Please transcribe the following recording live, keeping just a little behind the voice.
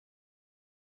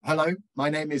Hello, my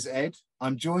name is Ed.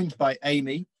 I'm joined by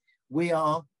Amy. We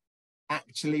are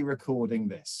actually recording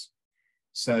this.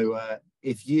 So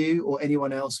if you or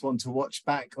anyone else want to watch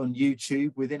back on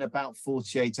YouTube, within about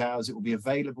 48 hours, it will be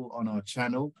available on our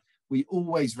channel. We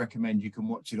always recommend you can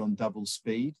watch it on double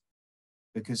speed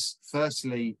because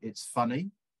firstly, it's funny.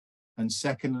 And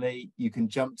secondly, you can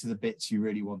jump to the bits you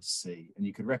really want to see. And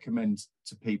you can recommend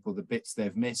to people the bits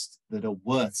they've missed that are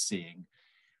worth seeing.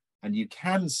 And you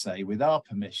can say, with our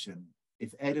permission,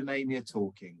 if Ed and Amy are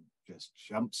talking, just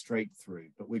jump straight through.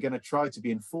 But we're going to try to be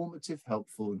informative,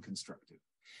 helpful, and constructive.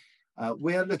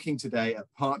 We are looking today at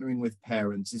partnering with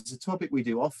parents. It's a topic we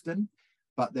do often,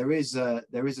 but there is a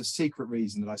secret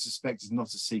reason that I suspect is not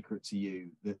a secret to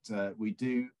you, that we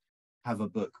do have a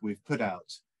book we've put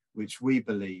out, which we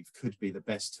believe could be the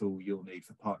best tool you'll need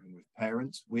for partnering with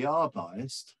parents. We are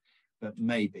biased, but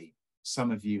maybe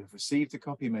some of you have received a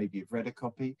copy, maybe you've read a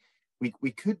copy.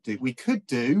 We could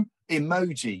do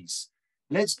emojis.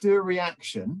 Let's do a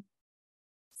reaction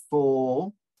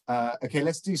for, okay,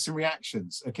 let's do some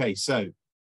reactions. Okay, so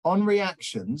on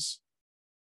reactions,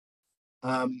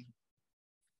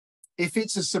 if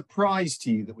it's a surprise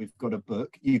to you that we've got a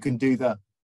book, you can do the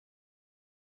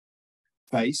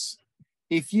face.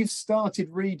 If you've started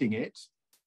reading it,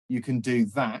 you can do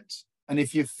that. And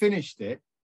if you've finished it,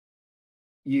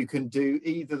 you can do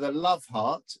either the love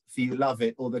heart for you love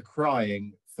it or the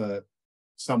crying for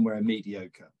somewhere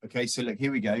mediocre. Okay, so look,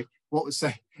 here we go. What was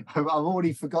say? I've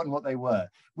already forgotten what they were.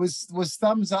 Was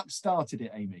thumbs up started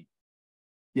it, Amy?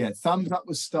 Yeah, thumbs up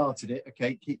was started it.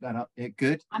 Okay, keep that up. Yeah,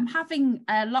 good. I'm having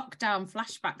lockdown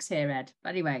flashbacks here, Ed. But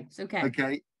anyway, it's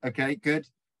okay. Okay, good.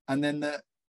 And then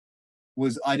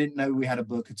I didn't know we had a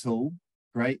book at all.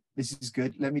 Great, this is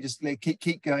good. Let me just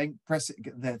keep going. Press it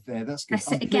there. That's good.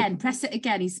 Press it again. Press it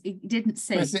again. He didn't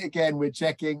see. Press it again. We're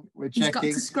checking. He's got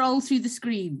to scroll through the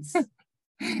screens.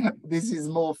 This is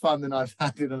more fun than I've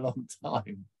had in a long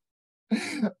time.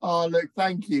 Oh, look,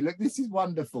 thank you. Look, this is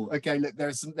wonderful. Okay, look,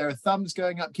 there are thumbs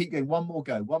going up. Keep going. One more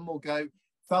go. One more go.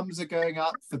 Thumbs are going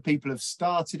up for people who have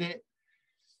started it.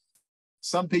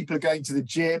 Some people are going to the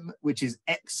gym, which is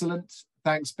excellent.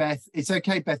 Thanks, Beth. It's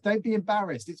okay, Beth. Don't be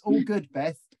embarrassed. It's all good,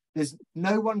 Beth. There's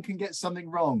no one can get something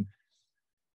wrong.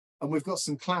 And we've got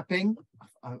some clapping.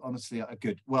 Honestly,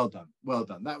 good. Well done. Well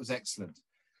done. That was excellent.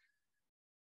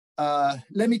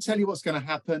 Let me tell you what's going to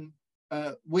happen.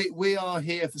 We are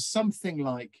here for something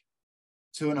like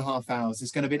 2.5 hours.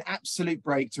 It's going to be an absolute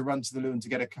break to run to the loo and to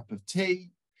get a cup of tea.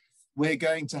 We're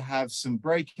going to have some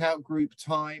breakout group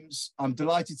times. I'm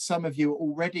delighted some of you are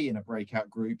already in a breakout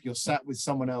group. You're sat with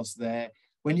someone else there.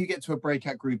 When you get to a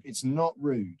breakout group, it's not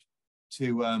rude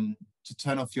to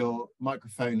turn off your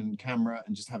microphone and camera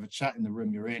and just have a chat in the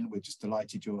room you're in. We're just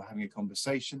delighted you're having a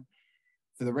conversation.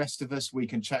 For the rest of us, we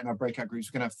can chat in our breakout groups.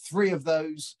 We're going to have 3 of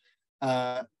those.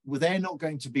 Well, they're not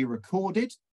going to be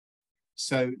recorded,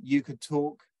 so you could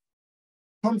talk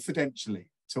confidentially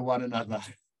to one another.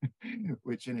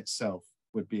 Which in itself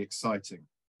would be exciting.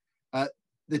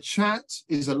 The chat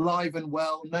is alive and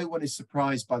well. No one is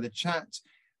surprised by the chat.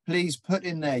 Please put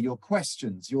in there your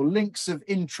questions, your links of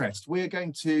interest. We're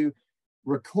going to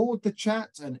record the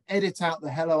chat and edit out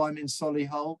the hello, I'm in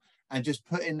Solihull, and just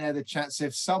put in there the chat. So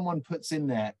if someone puts in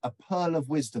there a pearl of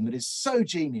wisdom that is so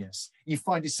genius, you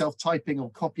find yourself typing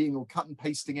or copying or cut and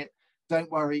pasting it,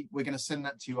 don't worry, we're going to send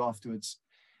that to you afterwards.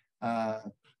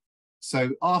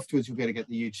 So afterwards, you'll be able to get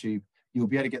the YouTube. You'll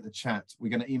be able to get the chat. We're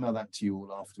going to email that to you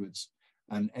all afterwards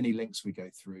and any links we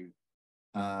go through.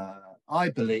 I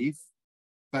believe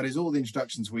that is all the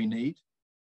instructions we need.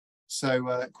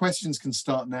 So questions can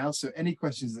start now. So any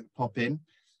questions that pop in.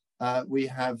 We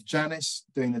have Janice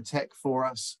doing the tech for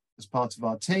us as part of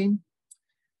our team.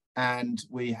 And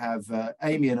we have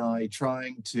Amy and I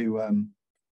trying to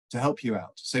help you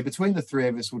out. So between the 3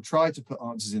 of us, we'll try to put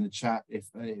answers in the chat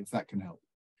if that can help.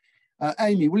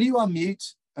 Amy, will you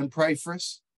unmute and pray for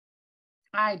us?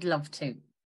 I'd love to.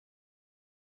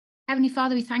 Heavenly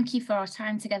Father, we thank you for our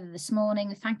time together this morning.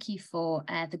 We thank you for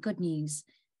the good news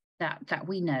that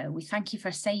we know. We thank you for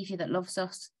a Saviour that loves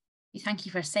us. We thank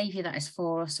you for a Saviour that is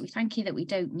for us. We thank you that we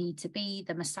don't need to be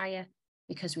the Messiah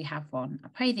because we have one. I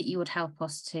pray that you would help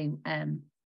us to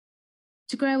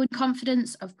grow in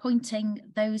confidence of pointing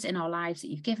those in our lives that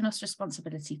you've given us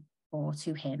responsibility or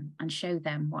to him and show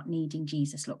them what needing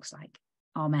Jesus looks like.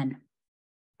 Amen.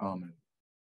 Amen.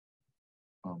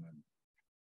 Amen.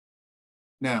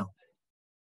 Now,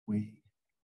 we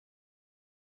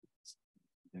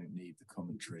don't need the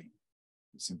commentary.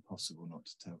 It's impossible not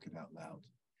to talk it out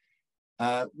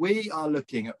loud. We are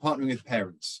looking at partnering with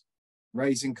parents,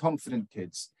 raising confident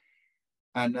kids.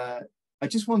 And I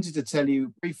just wanted to tell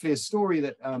you briefly a story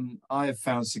that I have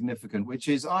found significant, which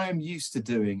is I am used to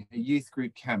doing a youth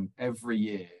group camp every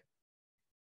year,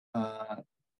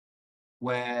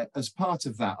 where as part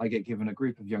of that, I get given a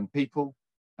group of young people,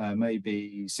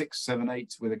 maybe 6, 7,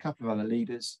 8, with a couple of other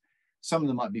leaders. Some of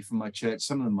them might be from my church,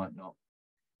 some of them might not.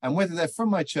 And whether they're from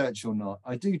my church or not,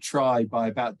 I do try by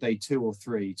about day 2 or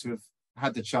 3 to have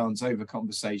had the chance over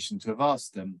conversation to have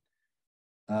asked them,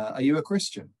 are you a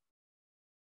Christian?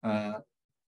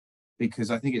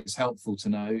 Because I think it's helpful to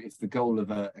know if the goal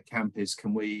of a camp is,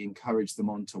 can we encourage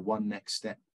them on to one next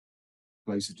step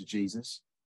closer to Jesus?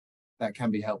 That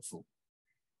can be helpful.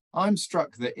 I'm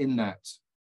struck that in that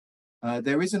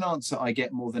there is an answer I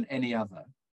get more than any other.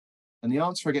 And the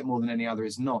answer I get more than any other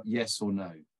is not yes or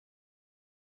no.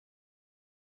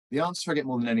 The answer I get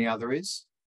more than any other is,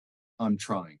 I'm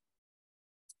trying.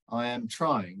 I am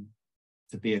trying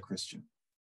to be a Christian.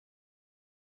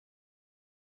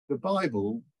 The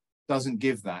Bible doesn't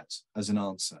give that as an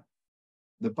answer.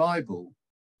 The Bible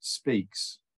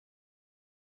speaks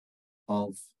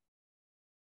of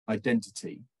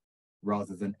identity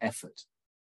rather than effort.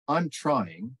 I'm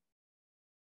trying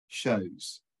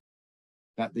shows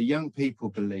that the young people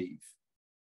believe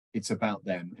it's about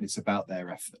them and it's about their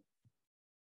effort.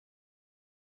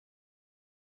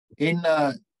 In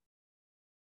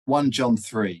 1 John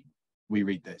 3, we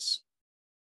read this.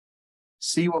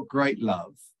 See what great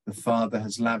love the Father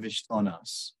has lavished on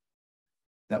us,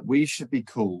 that we should be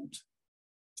called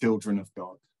children of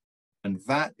God. And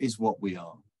that is what we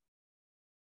are.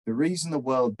 The reason the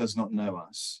world does not know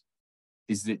us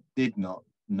is that it did not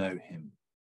know him.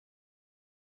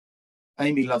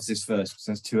 Amy loves this verse because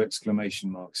it has 2 exclamation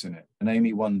marks in it. And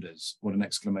Amy wonders what an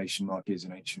exclamation mark is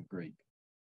in ancient Greek.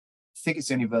 I think it's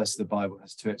the only verse of the Bible that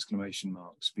has 2 exclamation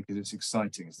marks because it's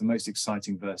exciting. It's the most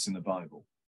exciting verse in the Bible.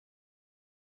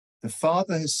 The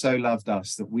Father has so loved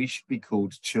us that we should be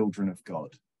called children of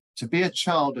God. To be a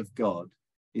child of God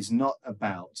is not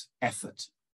about effort.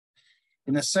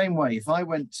 In the same way, if I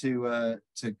went to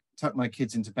tuck my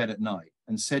kids into bed at night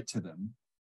and said to them,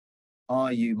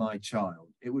 are you my child?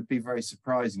 It would be very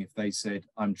surprising if they said,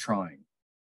 I'm trying.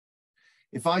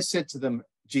 If I said to them,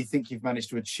 do you think you've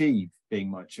managed to achieve being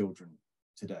my children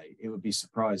today? It would be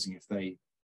surprising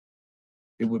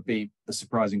it would be a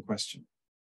surprising question.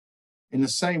 In the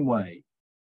same way,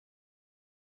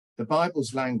 the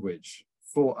Bible's language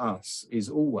for us is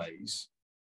always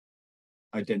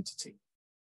identity.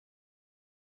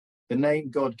 The name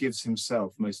God gives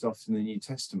himself most often in the New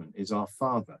Testament is our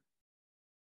Father.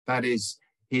 That is,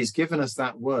 he has given us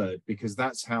that word because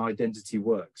that's how identity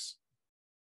works.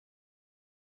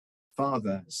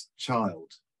 Father's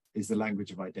child is the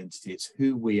language of identity. It's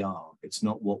who we are. It's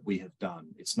not what we have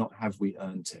done. It's not have we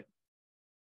earned it.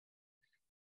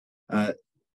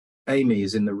 Amy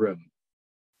is in the room.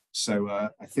 So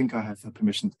I think I have her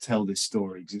permission to tell this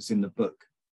story because it's in the book.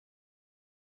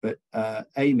 But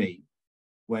Amy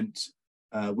went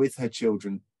with her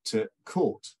children to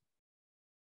court.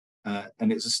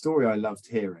 And it's a story I loved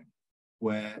hearing,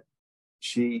 where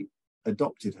she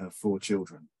adopted her 4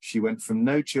 children. She went from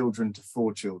no children to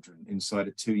 4 children inside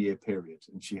a 2-year period,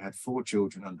 and she had 4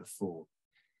 children under 4.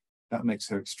 That makes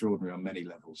her extraordinary on many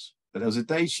levels. But there was a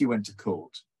day she went to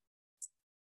court,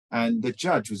 and the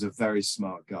judge was a very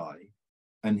smart guy,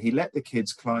 and he let the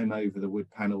kids climb over the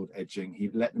wood-panelled edging. He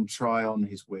let them try on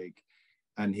his wig,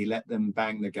 and he let them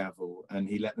bang the gavel, and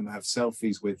he let them have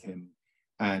selfies with him,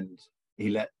 and he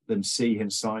let them see him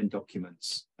sign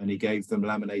documents, and he gave them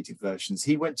laminated versions.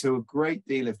 He went to a great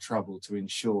deal of trouble to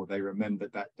ensure they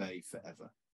remembered that day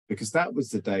forever, because that was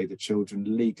the day the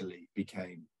children legally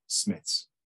became Smiths.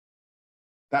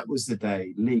 That was the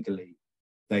day legally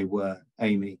they were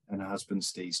Amy and her husband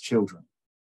Steve's children.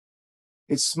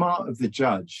 It's smart of the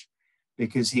judge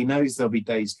because he knows there'll be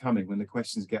days coming when the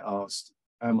questions get asked,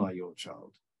 am I your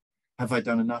child? Have I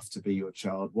done enough to be your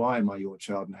child? Why am I your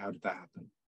child and how did that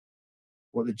happen?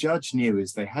 What the judge knew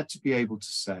is they had to be able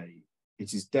to say,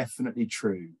 it is definitely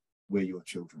true, we're your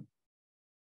children.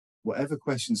 Whatever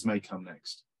questions may come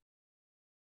next.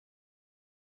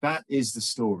 That is the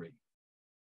story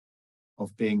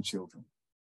of being children.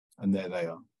 And there they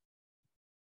are.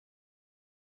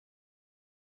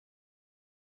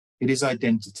 It is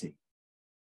identity.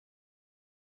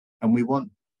 And we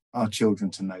want our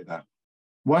children to know that.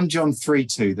 1 John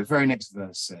 3:2, the very next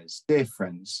verse says, dear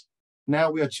friends, now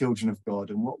we are children of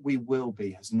God, and what we will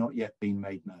be has not yet been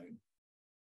made known.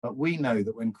 But we know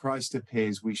that when Christ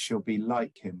appears, we shall be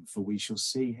like him, for we shall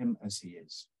see him as he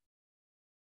is.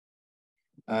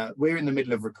 We're in the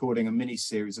middle of recording a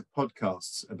mini-series of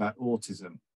podcasts about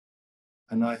autism.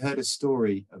 And I heard a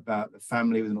story about a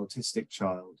family with an autistic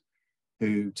child,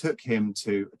 who took him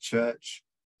to a church,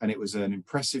 and it was an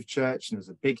impressive church, and it was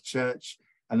a big church.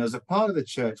 And there was a part of the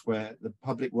church where the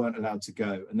public weren't allowed to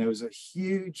go. And there was a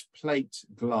huge plate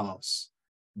glass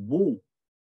wall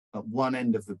at one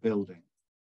end of the building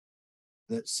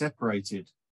that separated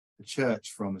the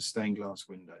church from a stained glass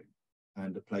window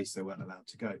and a place they weren't allowed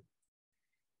to go.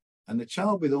 And the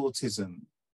child with autism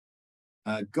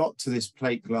got to this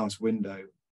plate glass window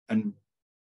and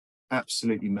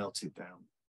absolutely melted down,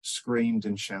 screamed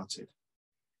and shouted.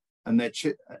 And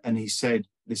he said,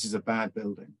 "This is a bad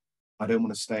building. I don't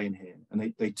want to stay in here."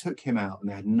 And they took him out, and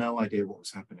they had no idea what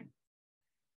was happening.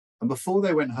 And before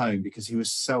they went home, because he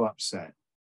was so upset,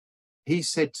 he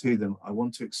said to them, "I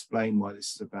want to explain why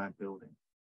this is a bad building."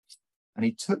 And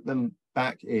he took them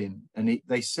back in, and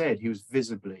they said he was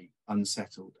visibly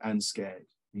unsettled and scared.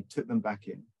 He took them back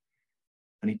in,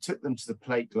 and he took them to the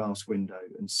plate glass window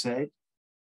and said,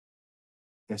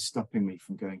 "They're stopping me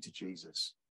from going to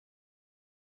Jesus."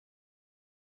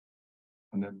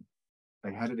 And then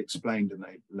they had it explained, and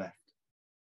they left.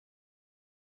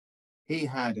 He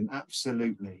had an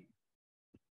absolutely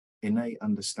innate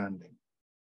understanding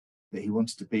that he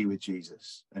wanted to be with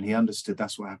Jesus, and he understood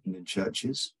that's what happened in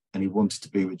churches, and he wanted to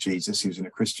be with Jesus. He was in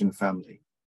a Christian family.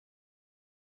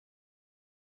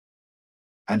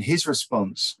 And his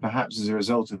response, perhaps as a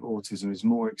result of autism, is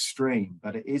more extreme,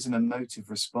 but it is an emotive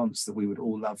response that we would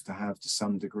all love to have to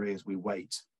some degree as we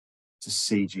wait to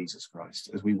see Jesus Christ,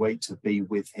 as we wait to be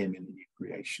with him in the new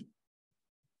creation.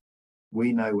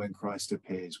 We know when Christ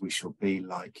appears, we shall be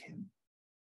like him,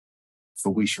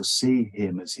 for we shall see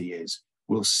him as he is.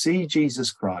 We'll see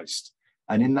Jesus Christ,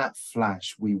 and in that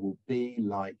flash, we will be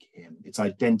like him. It's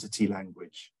identity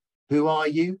language. Who are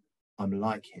you? I'm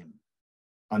like him.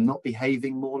 I'm not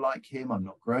behaving more like him. I'm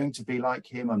not growing to be like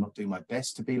him. I'm not doing my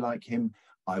best to be like him.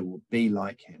 I will be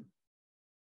like him.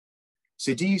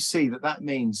 So do you see that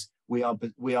means we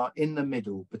are in the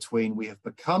middle between we have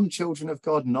become children of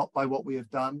God, not by what we have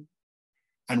done,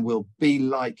 and we'll be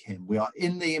like him. We are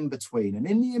in the in-between. And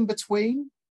in the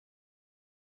in-between,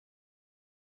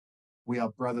 we are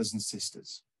brothers and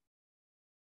sisters.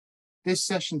 This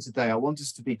session today, I want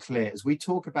us to be clear. As we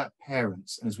talk about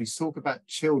parents and as we talk about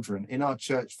children in our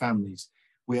church families,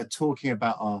 we are talking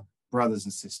about our brothers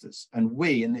and sisters. And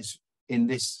we in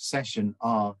this session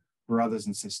are brothers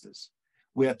and sisters.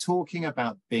 We are talking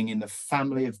about being in the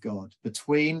family of God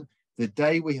between the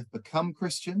day we have become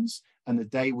Christians and the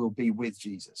day we'll be with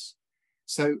Jesus.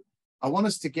 So I want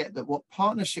us to get that what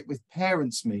partnership with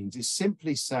parents means is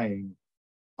simply saying,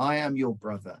 I am your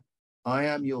brother, I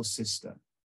am your sister.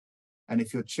 And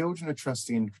if your children are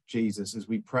trusting in Jesus, as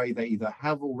we pray they either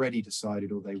have already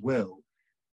decided or they will,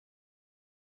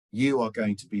 you are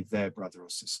going to be their brother or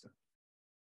sister.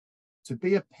 To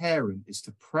be a parent is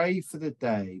to pray for the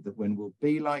day that when we'll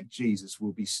be like Jesus,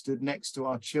 we'll be stood next to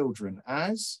our children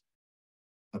as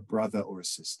a brother or a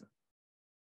sister.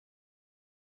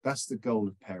 That's the goal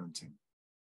of parenting.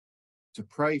 To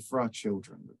pray for our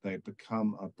children that they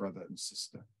become our brother and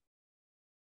sister.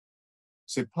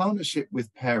 So partnership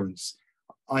with parents,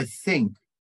 I think,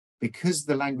 because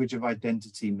the language of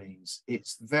identity means,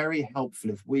 it's very helpful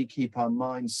if we keep our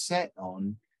minds set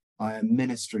on, I am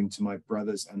ministering to my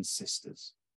brothers and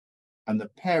sisters. And the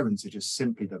parents are just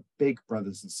simply the big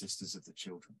brothers and sisters of the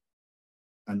children.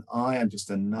 And I am just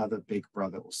another big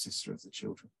brother or sister of the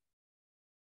children.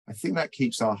 I think that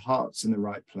keeps our hearts in the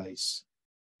right place.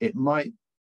 It might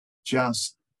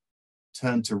just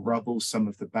turn to rubble some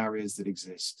of the barriers that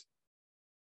exist.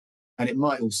 And it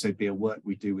might also be a work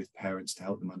we do with parents to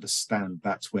help them understand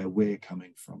that's where we're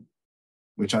coming from,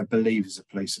 which I believe is a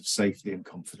place of safety and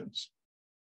confidence.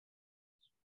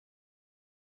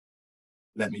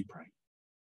 Let me pray.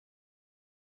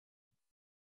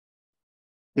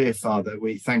 Dear Father,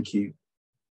 we thank you.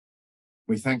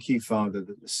 We thank you, Father,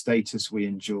 that the status we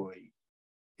enjoy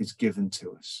is given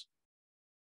to us.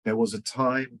 There was a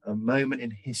time, a moment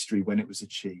in history when it was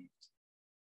achieved.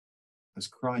 As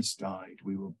Christ died,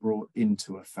 we were brought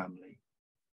into a family.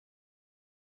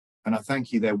 And I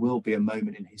thank you there will be a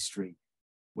moment in history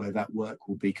where that work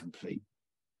will be complete.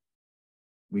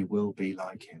 We will be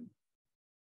like him.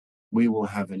 We will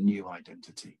have a new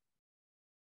identity.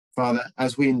 Father,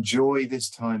 as we enjoy this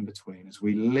time between, as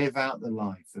we live out the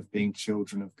life of being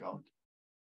children of God,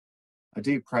 I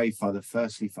do pray, Father,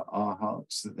 firstly for our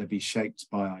hearts, that they be shaped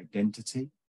by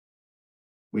identity,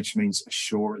 which means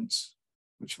assurance,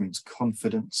 which means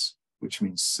confidence, which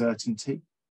means certainty.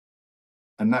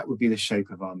 And that would be the shape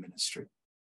of our ministry.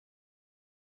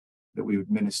 That we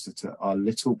would minister to our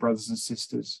little brothers and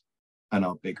sisters and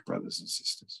our big brothers and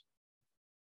sisters.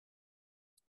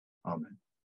 Amen.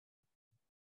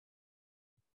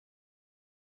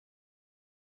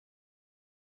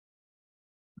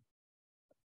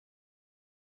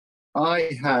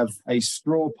 I have a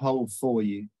straw poll for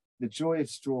you. The joy of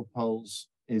straw polls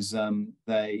is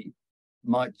they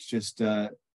might just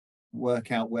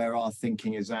work out where our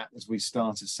thinking is at as we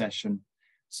start a session.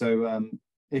 So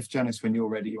if Janice, when you're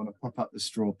ready, you want to pop up the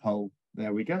straw poll,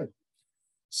 there we go.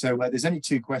 So there's only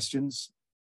two questions.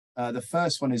 The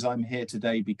first one is I'm here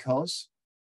today because.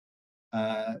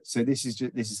 So this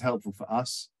is helpful for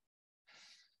us.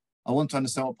 I want to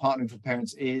understand what partnering for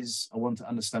parents is. I want to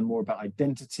understand more about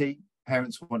identity.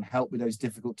 Parents want help with those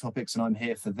difficult topics, and I'm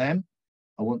here for them.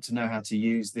 I want to know how to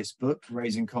use this book,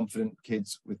 Raising Confident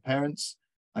Kids with Parents.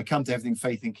 I come to everything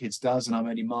Faith in Kids does, and I'm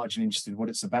only marginally interested in what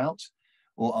it's about.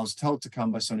 Or I was told to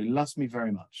come by someone who loves me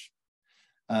very much.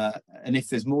 And if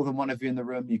there's more than one of you in the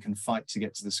room, you can fight to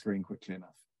get to the screen quickly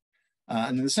enough.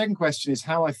 And then the second question is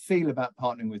how I feel about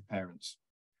partnering with parents.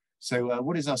 So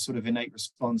what is our sort of innate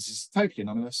response? It's totally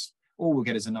anonymous. All we'll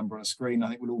get is a number on a screen. I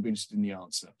think we'll all be interested in the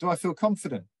answer. Do I feel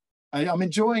confident? I'm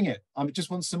enjoying it. I just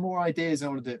want some more ideas. I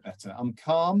want to do it better. I'm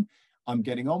calm. I'm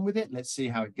getting on with it. Let's see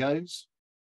how it goes.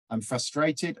 I'm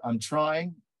frustrated. I'm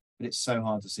trying, but it's so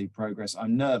hard to see progress.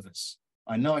 I'm nervous.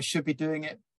 I know I should be doing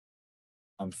it.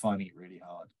 I'm finding it really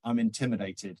hard. I'm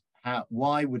intimidated.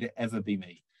 Why would it ever be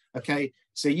me? Okay,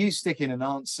 so you stick in an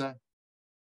answer.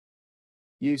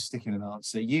 You stick in an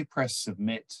answer. You press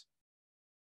submit.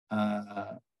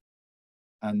 And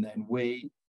then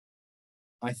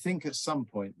I think at some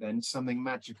point then something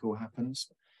magical happens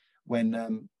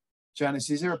when, Janice,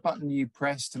 is there a button you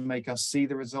press to make us see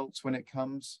the results when it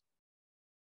comes?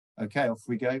 Okay, off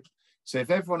we go. So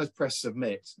if everyone has pressed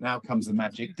submit, now comes the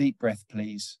magic. Deep breath,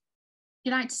 please.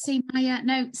 Would you like to see my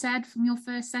notes, Ed, from your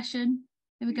first session?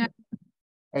 Here we go.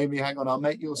 Amy, hang on, I'll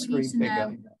make your screen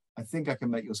bigger. I think I can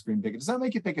make your screen bigger. Does that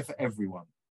make it bigger for everyone?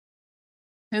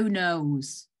 Who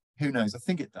knows? Who knows? I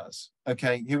think it does.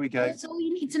 Okay, here we go. That's all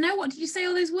you need to know. What did you say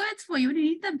all those words for? You only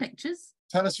need them pictures.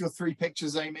 Tell us your three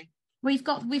pictures, Amy. We've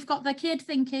got the kid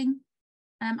thinking,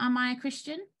 am I a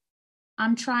Christian?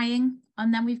 I'm trying.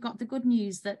 And then we've got the good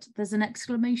news that there's an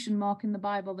exclamation mark in the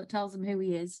Bible that tells him who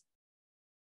he is.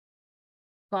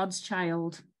 God's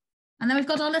child. And then we've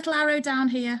got our little arrow down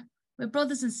here. We're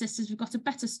brothers and sisters. We've got a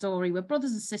better story. We're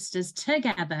brothers and sisters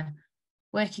together,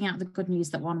 working out the good news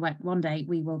that one day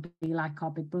we will be like our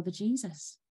big brother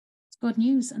Jesus. It's good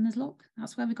news. And there's look,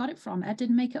 that's where we got it from. Ed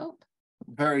didn't make it up.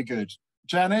 Very good.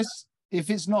 Janice,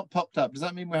 if it's not popped up, does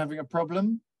that mean we're having a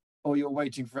problem? Or you're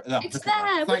waiting for it? Oh, it's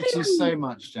there. Thank you so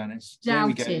much, Janice. There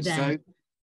we go.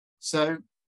 So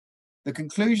the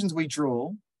conclusions we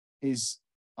draw is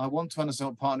I want to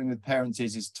understand what partnering with parents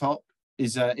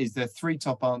is there three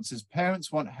top answers.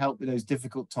 Parents want help with those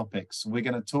difficult topics. We're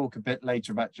going to talk a bit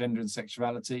later about gender and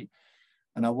sexuality,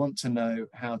 and I want to know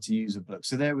how to use a book.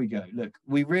 So there we go. Look,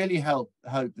 we really hope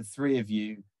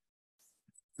the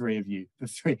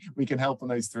we can help on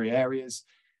those three areas.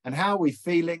 And how are we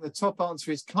feeling? The top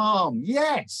answer is calm.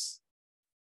 Yes,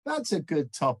 that's a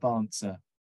good top answer.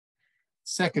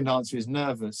 Second answer is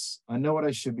nervous. I know what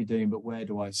I should be doing, but where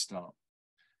do I start?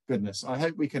 Goodness, I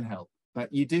hope we can help.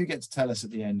 But you do get to tell us at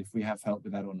the end if we have help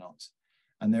with that or not.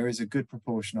 And there is a good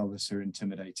proportion of us who are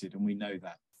intimidated, and we know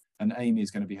that. And Amy is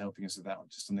going to be helping us with that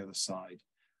just on the other side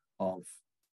of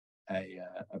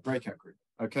a breakout group.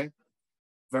 Okay,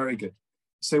 very good.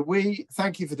 So we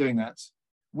thank you for doing that.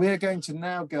 We're going to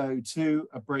now go to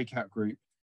a breakout group,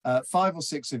 5 or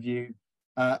 6 of you.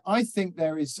 I think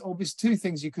there is two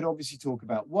things you could obviously talk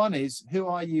about. One is, who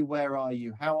are you, where are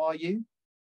you, how are you?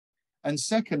 And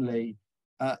secondly,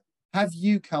 have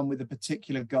you come with a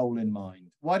particular goal in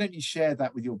mind? Why don't you share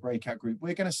that with your breakout group?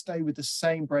 We're going to stay with the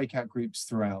same breakout groups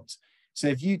throughout. So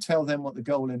if you tell them what the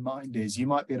goal in mind is, you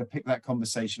might be able to pick that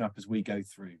conversation up as we go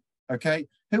through. Okay,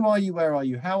 who are you, where are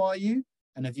you, how are you?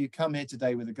 And have you come here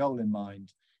today with a goal in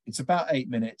mind? It's about 8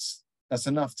 minutes. That's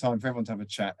enough time for everyone to have a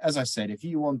chat. As I said, if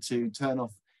you want to turn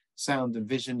off sound and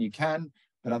vision, you can,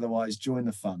 but otherwise join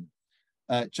the fun.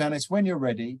 Janice, when you're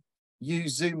ready, you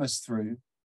zoom us through.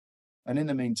 And in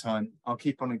the meantime, I'll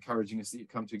keep on encouraging us that you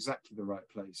come to exactly the right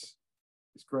place.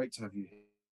 It's great to have you here.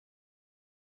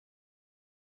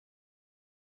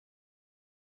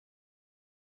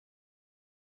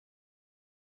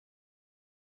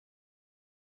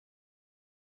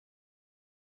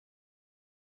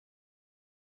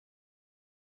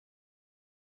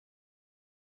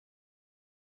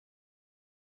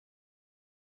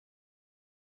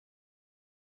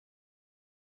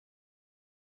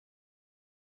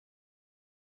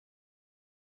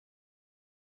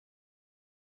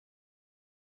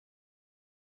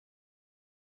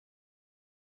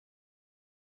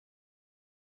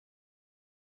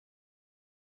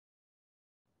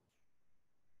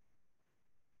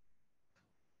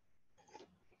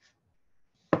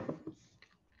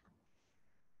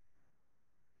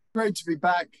 Great to be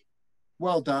back.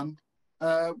 Well done.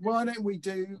 Why don't we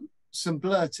do some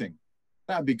blurting?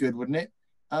 That'd be good, wouldn't it?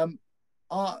 Um,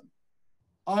 I,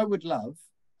 I would love,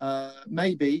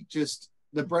 maybe just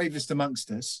the bravest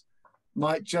amongst us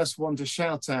might just want to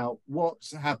shout out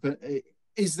what's happened.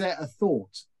 Is there a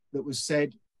thought that was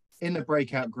said in the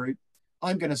breakout group?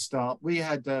 I'm going to start. We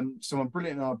had someone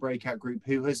brilliant in our breakout group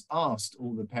who has asked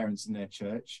all the parents in their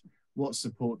church, what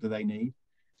support do they need?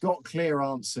 Got clear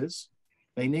answers.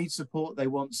 They need support. They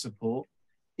want support.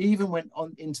 Even went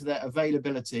on into their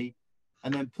availability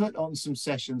and then put on some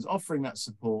sessions offering that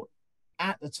support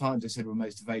at the times they said were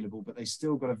most available, but they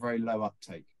still got a very low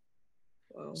uptake.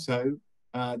 Wow. So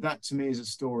that to me is a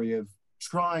story of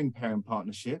trying parent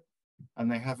partnership,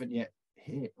 and they haven't yet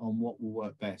hit on what will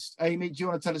work best. Amy, do you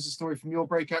want to tell us a story from your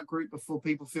breakout group before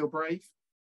people feel brave?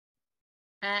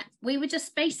 We were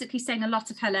just basically saying a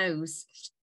lot of hellos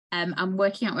and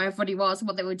working out where everybody was and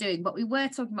what they were doing, but we were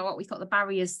talking about what we thought the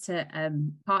barriers to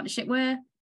partnership were.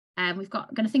 We've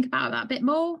got going to think about that a bit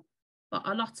more, but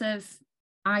a lot of,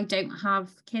 I don't have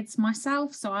kids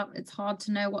myself, so it's hard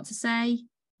to know what to say.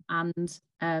 And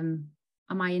am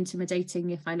I intimidating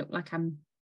if I look like I'm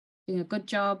doing a good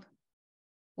job?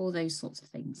 All those sorts of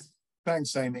things.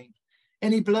 Thanks, Amy.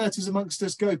 Any blurters amongst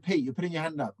us? Go, Pete, you're putting your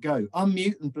hand up. Go,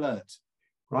 unmute and blurt.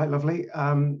 Right, lovely.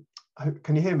 Can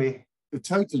you hear me?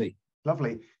 Totally.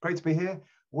 Lovely. Great to be here.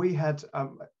 We had,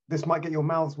 this might get your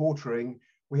mouths watering,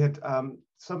 we had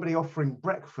somebody offering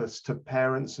breakfast to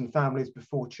parents and families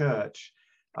before church,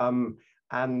 and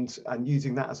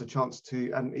using that as a chance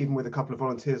to, and even with a couple of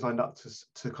volunteers lined up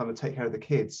to kind of take care of the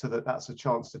kids, so that's a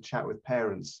chance to chat with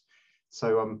parents.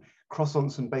 So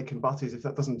croissants and bacon butties, if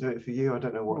that doesn't do it for you, I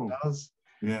don't know what does.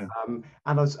 Yeah.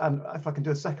 And if I can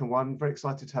do a second one, very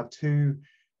excited to have two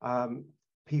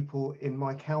people in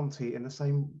my county in the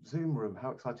same Zoom room.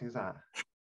 How exciting is that?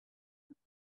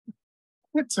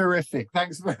 Terrific.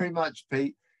 Thanks very much,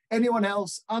 Pete. Anyone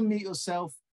else? Unmute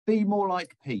yourself. Be more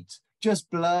like Pete. Just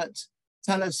blurt.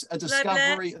 Tell us a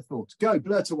discovery, a thought. Go,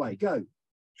 blurt away. Go.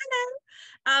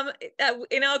 Hello.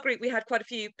 In our group, we had quite a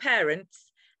few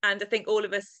parents, and I think all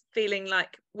of us feeling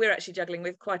like we're actually juggling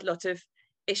with quite a lot of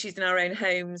issues in our own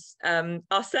homes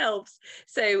ourselves.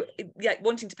 So yeah,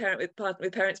 wanting to parent with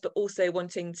parents, but also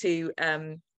wanting to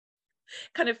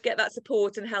kind of get that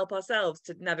support and help ourselves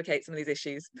to navigate some of these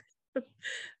issues.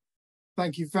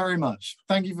 Thank you very much.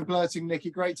 Thank you for blurting, Nikki.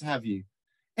 Great to have you.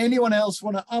 Anyone else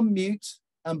want to unmute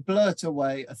and blurt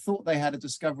away a thought they had, a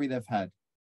discovery they've had?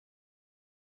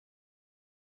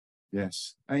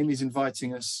 Yes, Amy's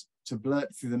inviting us to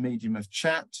blurt through the medium of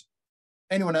chat.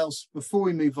 Anyone else before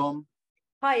we move on?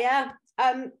 Hiya.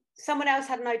 Someone else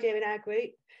had an idea in our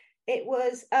group. It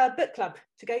was a book club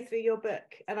to go through your book,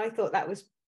 and I thought that was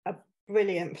a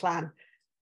brilliant plan.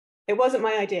 It wasn't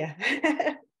my idea.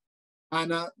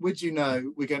 Anna, would you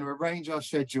know, we're going to arrange our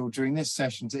schedule during this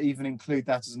session to even include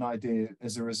that as an idea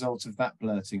as a result of that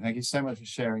blurting. Thank you so much for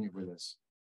sharing it with us.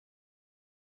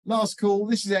 Last call.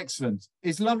 This is excellent.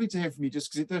 It's lovely to hear from you, just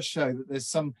because it does show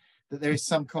that there is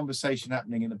some conversation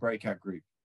happening in the breakout group.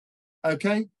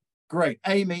 Okay, great.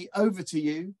 Amy, over to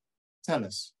you. Tell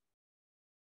us.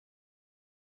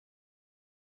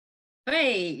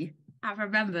 Hey, I've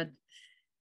remembered.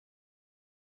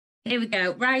 Here we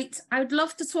go. Right. I would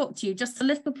love to talk to you just a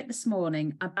little bit this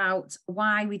morning about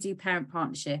why we do parent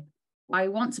partnership, why we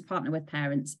want to partner with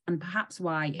parents, and perhaps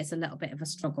why it's a little bit of a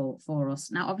struggle for us.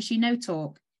 Now, obviously, no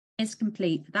talk is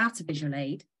complete without a visual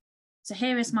aid. So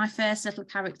here is my first little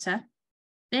character.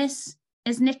 This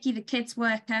is Nikki, the kids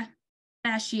worker.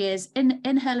 There she is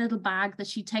in her little bag that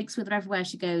she takes with her everywhere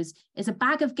she goes, is a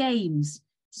bag of games.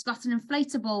 She's got an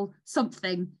inflatable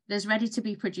something that's ready to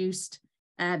be produced.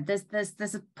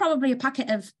 There's probably a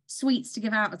packet of sweets to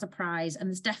give out as a prize, and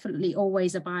there's definitely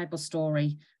always a Bible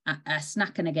story, a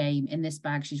snack and a game in this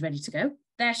bag. She's ready to go.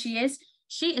 There she is.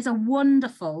 She is a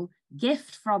wonderful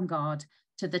gift from God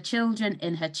to the children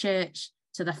in her church,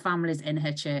 to the families in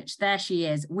her church. There she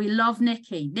is. We love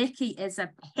Nikki. Nikki is a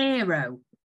hero.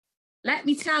 Let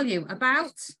me tell you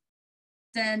about,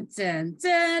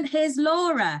 here's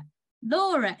Laura.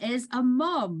 Laura is a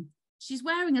mum. She's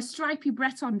wearing a stripy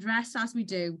Breton dress, as we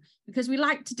do, because we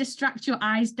like to distract your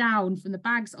eyes down from the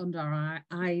bags under our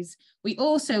eyes. We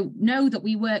also know that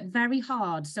we work very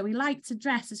hard, so we like to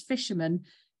dress as fishermen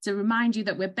to remind you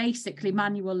that we're basically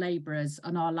manual labourers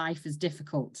and our life is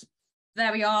difficult.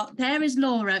 There we are. There is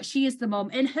Laura. She is the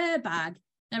mum. In her bag,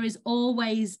 there is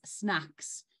always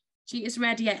snacks. She is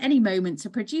ready at any moment to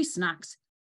produce snacks,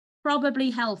 probably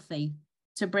healthy,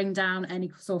 to bring down any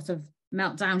sort of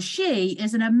meltdown. She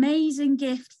is an amazing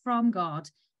gift from God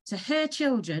to her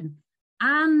children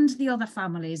and the other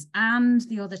families and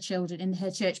the other children in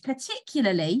her church,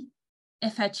 particularly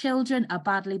if her children are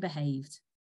badly behaved.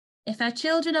 If her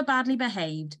children are badly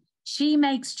behaved, she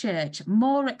makes church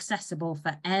more accessible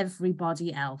for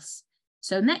everybody else.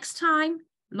 So next time,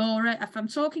 Laura, if I'm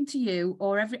talking to you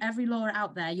or every Laura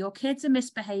out there, your kids are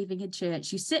misbehaving in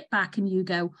church, you sit back and you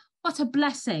go, what a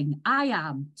blessing I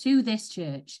am to this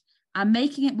church. I'm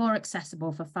making it more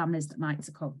accessible for families that might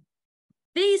to come.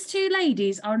 These two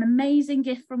ladies are an amazing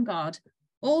gift from God.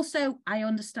 Also, I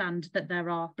understand that there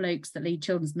are blokes that lead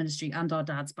children's ministry and our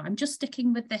dads, but I'm just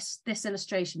sticking with this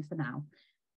illustration for now.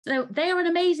 So they are an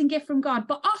amazing gift from God,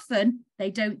 but often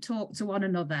they don't talk to one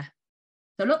another.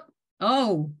 So look,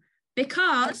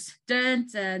 because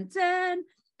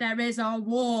there is a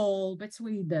wall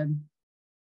between them.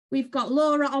 We've got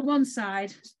Laura on one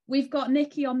side, we've got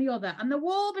Nikki on the other, and the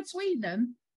wall between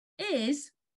them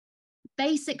is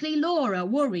basically Laura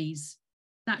worries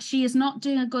that she is not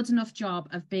doing a good enough job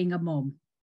of being a mum.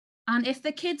 And if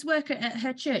the kids worker at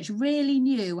her church really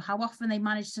knew how often they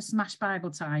managed to smash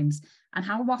Bible times and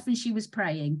how often she was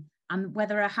praying and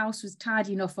whether her house was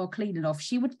tidy enough or clean enough,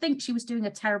 she would think she was doing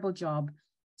a terrible job.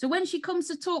 So when she comes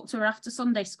to talk to her after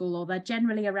Sunday school or they're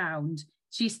generally around,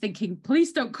 she's thinking,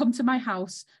 please don't come to my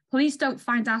house. Please don't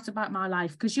find out about my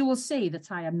life because you will see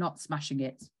that I am not smashing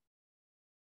it.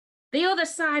 The other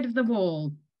side of the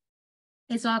wall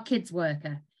is our kids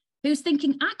worker who's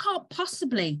thinking, I can't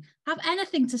possibly have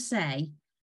anything to say.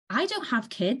 I don't have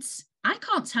kids. I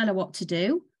can't tell her what to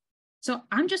do. So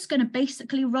I'm just going to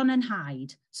basically run and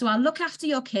hide. So I'll look after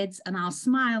your kids and I'll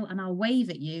smile and I'll wave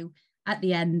at you at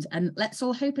the end. And let's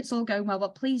all hope it's all going well.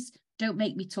 But please don't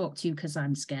make me talk to you because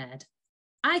I'm scared.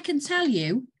 I can tell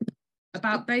you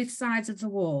about both sides of the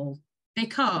wall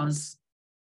because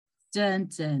dun,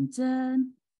 dun,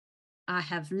 dun, I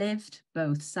have lived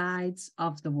both sides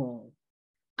of the wall.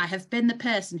 I have been the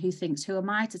person who thinks, who am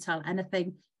I to tell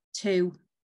anything to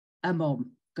a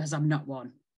mum? Because I'm not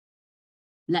one.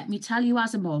 Let me tell you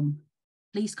as a mum,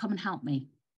 please come and help me.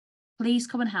 Please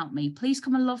come and help me. Please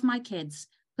come and love my kids.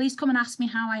 Please come and ask me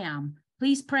how I am.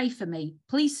 Please pray for me.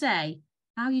 Please say,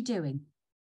 how are you doing?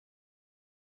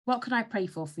 What could I pray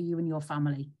for you and your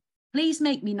family? Please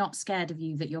make me not scared of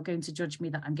you that you're going to judge me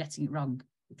that I'm getting it wrong,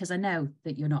 because I know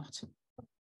that you're not.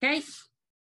 Okay?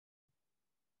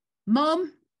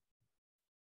 Mum,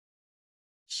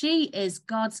 she is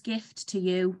God's gift to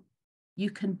you. You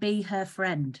can be her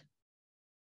friend.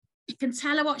 You can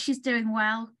tell her what she's doing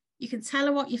well. You can tell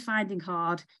her what you're finding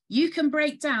hard. You can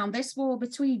break down this wall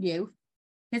between you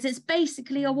because it's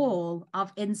basically a wall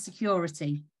of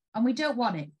insecurity. And we don't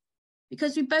want it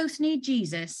because we both need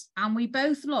Jesus and we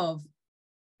both love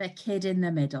the kid in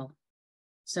the middle.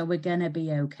 So we're going to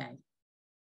be okay.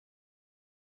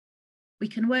 We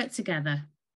can work together.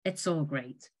 It's all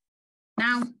great.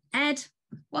 Now, Ed,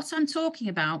 what I'm talking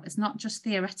about is not just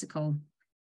theoretical.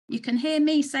 You can hear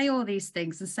me say all these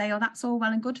things and say, oh, that's all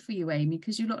well and good for you, Amy,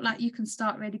 because you look like you can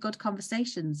start really good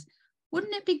conversations.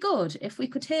 Wouldn't it be good if we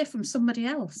could hear from somebody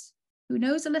else who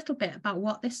knows a little bit about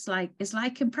what this is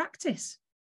like in practice?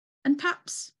 And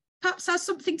perhaps has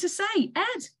something to say.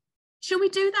 Ed, shall we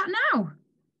do that now?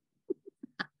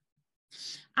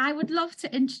 I would love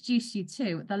to introduce you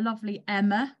to the lovely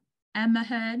Emma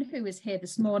Hearn, who is here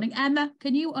this morning. Emma,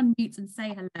 can you unmute and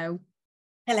say hello?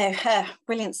 Hello,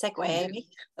 brilliant segue, Amy.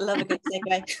 I love a good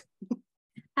segue.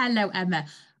 Hello, Emma.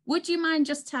 Would you mind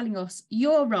just telling us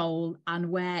your role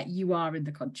and where you are in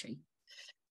the country?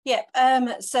 Yeah,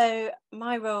 so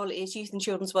my role is youth and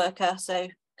children's worker, so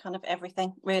kind of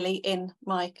everything really in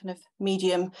my kind of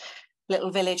medium little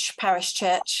village parish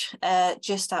church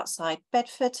just outside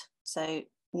Bedford, so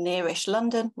nearish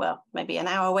London, well, maybe an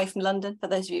hour away from London, for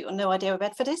those of you who have no idea where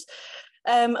Bedford is.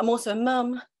 I'm also a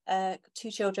mum,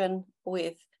 2 children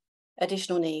with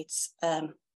additional needs,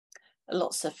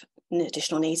 lots of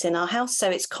additional needs in our house, so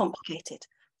it's complicated.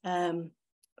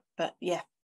 But yeah,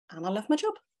 and I love my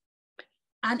job.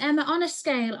 And Emma, on a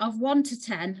scale of 1 to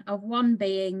 10, of 1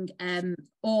 being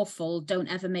awful,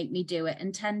 don't ever make me do it,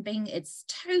 and 10 being it's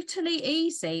totally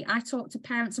easy, I talk to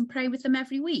parents and pray with them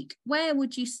every week, where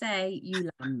would you say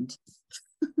you land?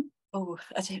 Oh,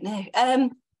 I don't know.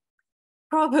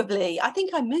 Probably, I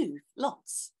think I move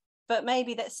lots, but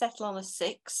maybe let's settle on a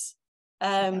 6.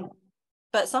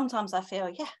 But sometimes I feel,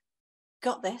 yeah,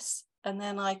 got this. And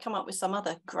then I come up with some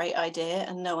other great idea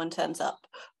and no one turns up,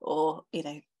 or, you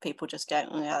know, people just go,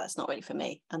 oh, yeah, that's not really for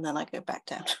me. And then I go back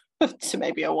down to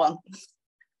maybe a 1.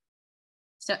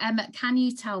 So Emma, can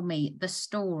you tell me the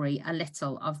story a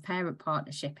little of parent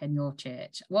partnership in your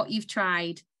church? What you've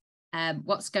tried,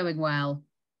 what's going well?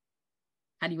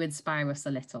 Can you inspire us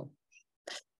a little?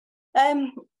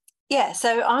 Yeah,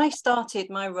 so I started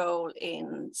my role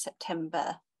in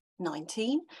September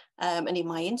 19, and in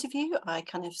my interview I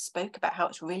kind of spoke about how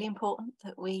it's really important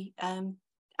that we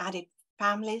added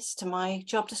families to my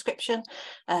job description,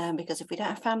 because if we don't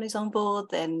have families on board,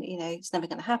 then it's never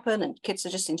going to happen, and kids are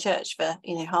just in church for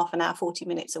half an hour, 40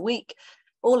 minutes a week,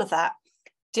 all of that.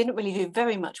 Didn't really do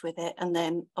very much with it, and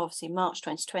then obviously March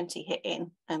 2020 hit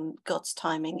in, and God's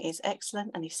timing is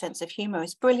excellent and his sense of humour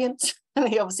is brilliant, and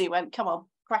he obviously went, come on,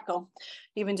 crack on,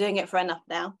 you've been doing it for enough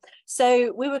now.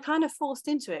 So we were kind of forced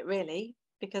into it, really,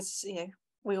 because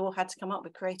we all had to come up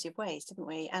with creative ways, didn't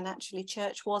we? And actually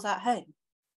church was at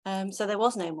home, so there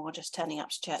was no more just turning up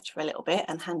to church for a little bit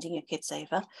and handing your kids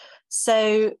over.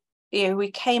 So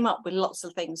we came up with lots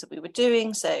of things that we were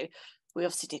doing. So we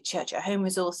obviously did church at home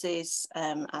resources,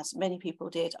 as many people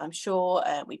did, I'm sure.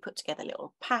 We put together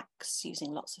little packs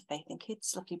using lots of Faith in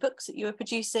Kids, lovely books that you were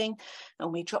producing,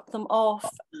 and we dropped them off,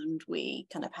 and we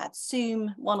kind of had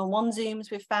Zoom, one-on-one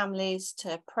Zooms with families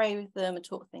to pray with them and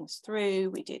talk things through.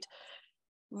 We did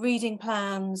reading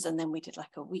plans, and then we did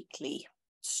like a weekly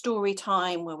story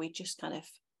time where we just kind of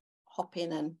hop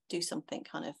in and do something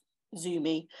kind of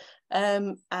Zoomy,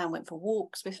 and went for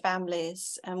walks with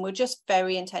families, and we're just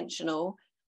very intentional,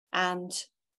 and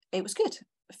it was good.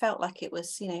 It felt like it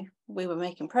was, we were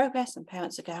making progress, and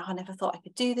parents would go, I never thought I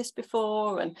could do this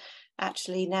before, and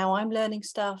actually now I'm learning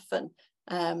stuff, and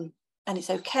it's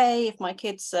okay if my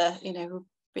kids are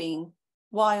being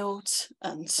wild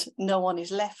and no one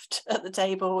is left at the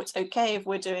table. It's okay if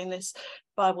we're doing this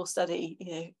Bible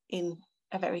study in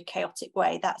a very chaotic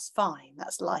way. That's fine,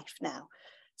 that's life now.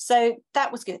 So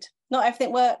that was good. Not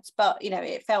everything worked, but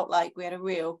it felt like we had a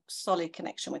real solid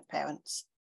connection with parents,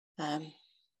 and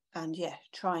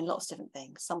trying lots of different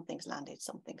things. Some things landed,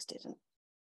 some things didn't.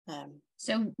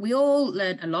 So we all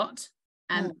learned a lot.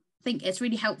 I think it's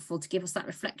really helpful to give us that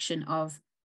reflection of,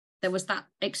 there was that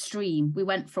extreme. We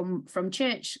went from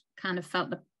church, kind of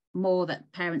felt more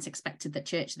that parents expected that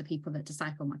church are the people that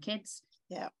disciple my kids.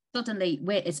 Yeah. Suddenly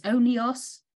it's only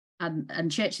us.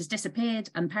 And church has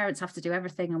disappeared, and parents have to do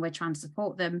everything, and we're trying to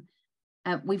support them.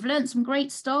 We've learned some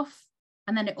great stuff,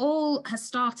 and then it all has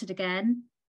started again.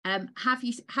 Have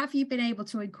you been able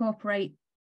to incorporate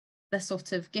the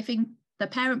sort of giving the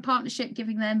parent partnership,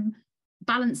 giving them,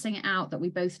 balancing it out, that we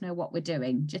both know what we're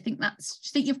doing? Do you think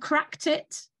you've cracked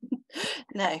it?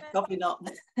 No, probably not.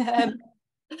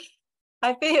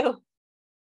 I feel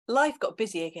life got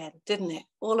busy again, didn't it?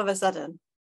 All of a sudden,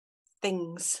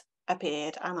 things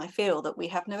appeared, and I feel that we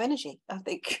have no energy. I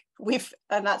think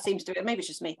and that seems to be, maybe it's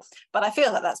just me, but I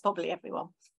feel that that's probably everyone.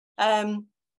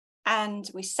 And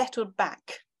we settled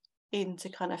back into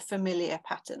kind of familiar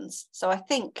patterns. So I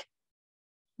think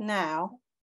now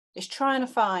is trying to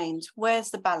find where's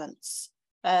the balance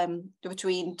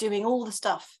between doing all the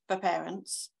stuff for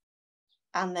parents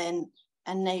and then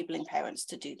enabling parents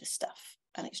to do the stuff.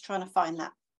 And it's trying to find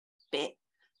that bit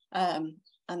and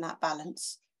that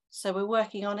balance. So we're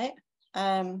working on it.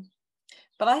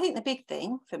 But I think the big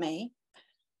thing for me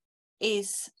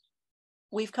is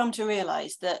we've come to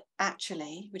realise that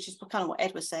actually, which is kind of what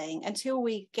Ed was saying, until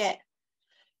we get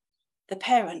the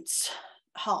parents'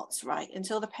 hearts right,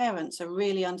 until the parents are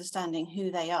really understanding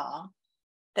who they are,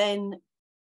 then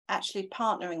actually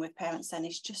partnering with parents then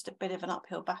is just a bit of an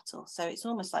uphill battle. So it's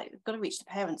almost like we've got to reach the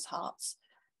parents' hearts,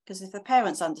 because if the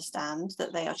parents understand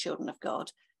that they are children of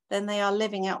God, then they are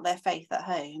living out their faith at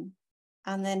home,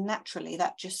 and then naturally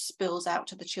that just spills out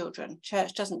to the children.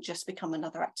 Church doesn't just become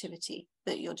another activity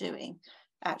that you're doing,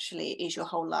 actually it is your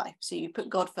whole life. So you put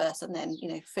God first, and then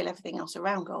fill everything else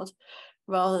around God,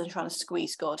 rather than trying to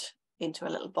squeeze God into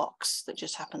a little box that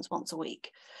just happens once a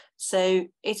week. So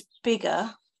it's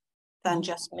bigger than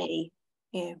just me,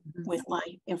 with my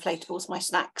inflatables, my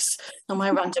snacks, and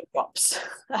my random props.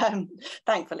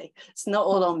 Thankfully, it's not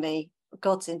all on me.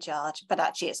 God's in charge, but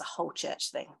actually it's a whole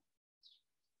church thing.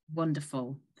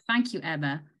 Wonderful. Thank you,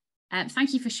 Emma.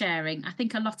 Thank you for sharing. I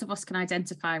think a lot of us can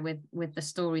identify with the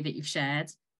story that you've shared,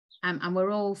 and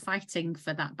we're all fighting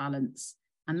for that balance.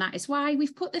 And that is why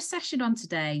we've put this session on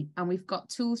today, and we've got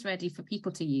tools ready for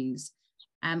people to use.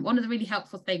 One of the really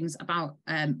helpful things about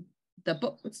the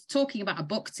book, talking about a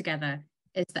book together,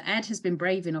 is that Ed has been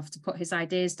brave enough to put his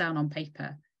ideas down on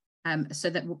paper, so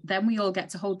that then we all get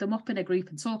to hold them up in a group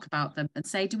and talk about them and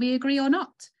say, do we agree or not?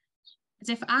 As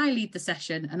if I lead the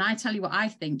session and I tell you what I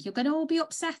think, you're going to all be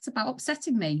upset about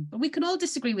upsetting me. But we can all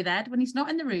disagree with Ed when he's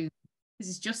not in the room, because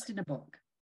he's just in a book.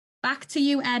 Back to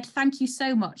you, Ed. Thank you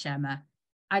so much, Emma.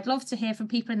 I'd love to hear from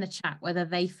people in the chat whether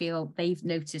they feel they've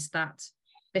noticed that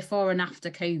before and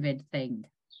after COVID thing.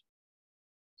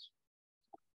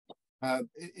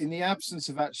 In the absence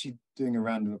of actually doing a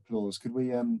round of applause, could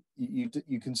we?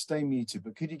 You can stay muted,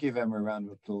 but could you give Emma a round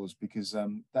of applause, because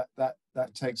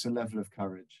that takes a level of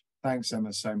courage. Thanks,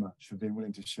 Emma, so much for being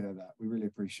willing to share that. We really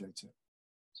appreciate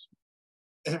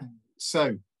it.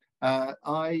 So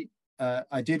I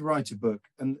did write a book,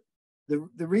 and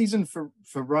the reason for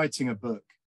writing a book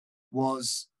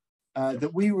was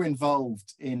that we were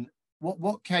involved in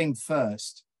what came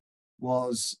first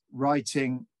was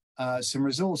writing some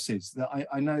resources that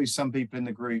I know some people in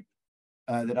the group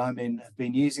that I'm in have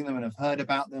been using them and have heard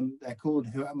about them. They're called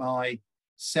Who Am I?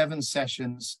 7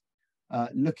 sessions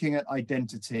looking at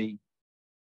identity.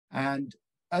 And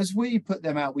as we put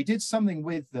them out, we did something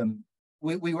with them.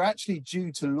 We were actually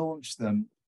due to launch them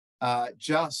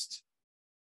just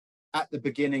at the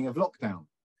beginning of lockdown.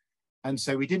 And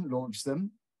so we didn't launch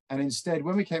them. And instead,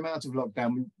 when we came out of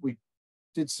lockdown, we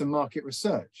did some market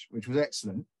research, which was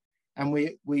excellent. And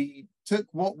we took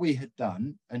what we had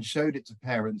done and showed it to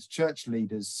parents, church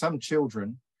leaders, some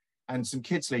children, and some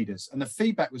kids leaders. And the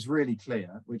feedback was really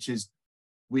clear, which is,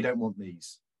 we don't want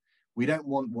these. We don't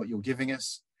want what you're giving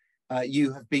us.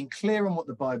 You have been clear on what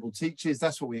the Bible teaches.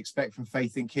 That's what we expect from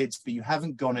Faith in Kids, but you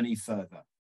haven't gone any further.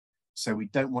 So we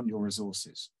don't want your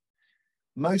resources.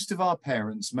 Most of our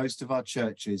parents, most of our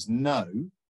churches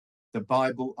know the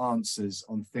Bible answers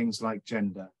on things like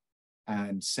gender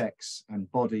and sex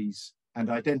and bodies and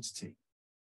identity.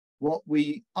 What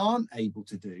we aren't able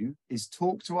to do is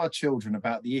talk to our children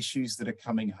about the issues that are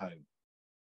coming home.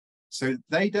 So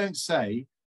they don't say,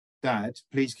 Dad,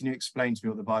 please can you explain to me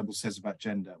what the Bible says about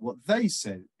gender? What they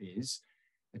say is,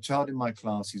 a child in my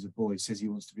class who's a boy says he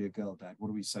wants to be a girl, Dad. What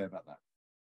do we say about that?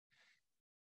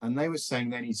 And they were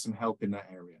saying they need some help in that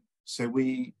area. So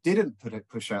we didn't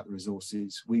push out the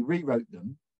resources. We rewrote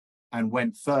them and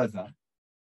went further.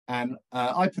 And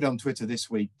I put on Twitter this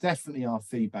week, definitely our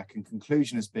feedback and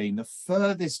conclusion has been, the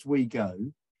furthest we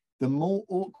go, the more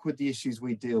awkward the issues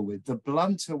we deal with, the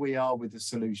blunter we are with the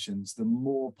solutions, the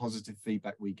more positive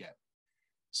feedback we get.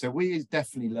 So we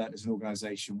definitely learned as an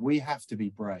organization, we have to be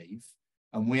brave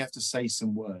and we have to say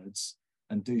some words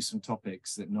and do some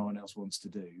topics that no one else wants to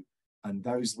do. And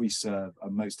those we serve are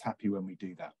most happy when we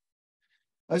do that.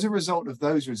 As a result of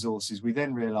those resources, we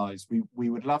then realized we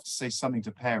would love to say something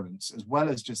to parents, as well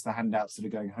as just the handouts that are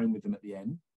going home with them at the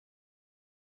end,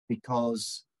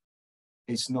 because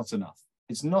it's not enough.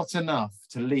 It's not enough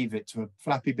to leave it to a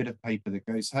flappy bit of paper that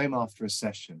goes home after a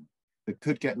session that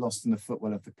could get lost in the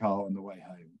footwell of the car on the way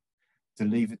home, to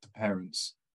leave it to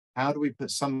parents. How do we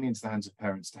put something into the hands of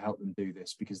parents to help them do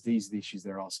this? Because these are the issues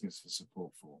they're asking us for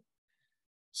support for.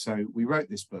 So we wrote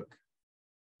this book,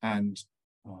 and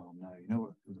oh no, you know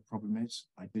what the problem is?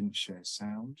 I didn't share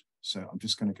sound. So I'm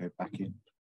just going to go back in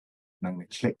and I'm going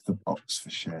to click the box for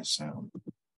share sound.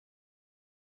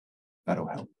 That'll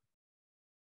help.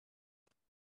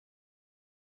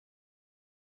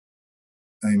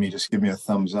 Amy, just give me a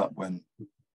thumbs up when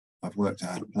I've worked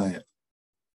out how to play it.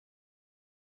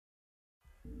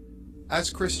 As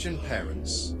Christian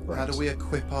parents, how do we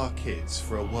equip our kids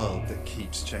for a world that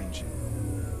keeps changing?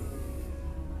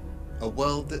 A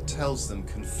world that tells them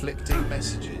conflicting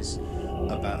messages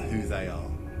about who they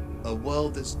are. A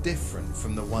world that's different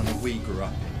from the one we grew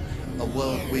up in. A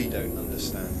world we don't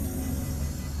understand.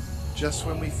 Just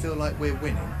when we feel like we're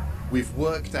winning, we've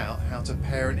worked out how to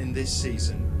parent in this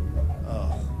season.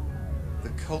 Oh, the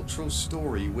cultural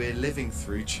story we're living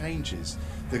through changes.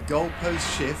 The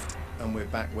goalposts shift and we're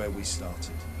back where we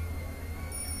started.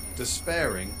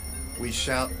 Despairing, we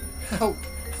shout, "Help!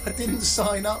 I didn't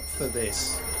sign up for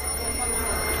this."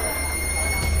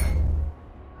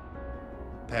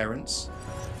 Parents,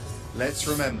 let's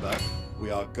remember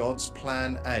we are God's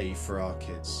plan A for our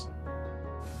kids.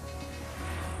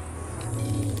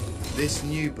 This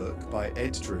new book by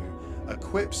Ed Drew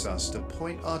equips us to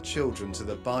point our children to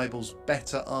the Bible's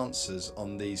better answers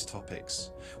on these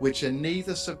topics, which are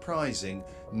neither surprising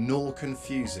nor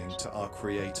confusing to our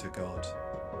Creator God.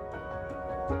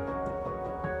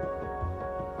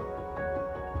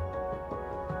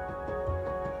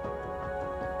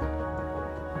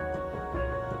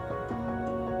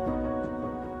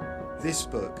 This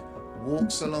book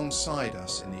walks alongside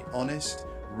us in the honest,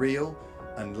 real,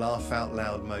 and laugh out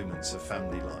loud moments of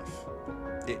family life.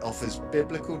 It offers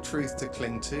biblical truth to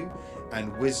cling to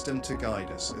and wisdom to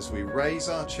guide us as we raise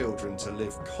our children to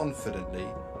live confidently,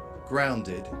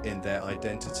 grounded in their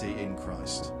identity in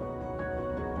Christ.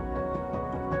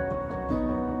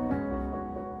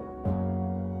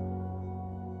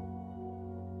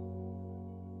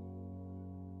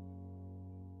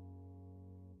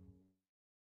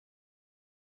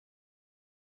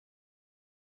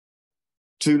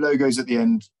 Two logos at the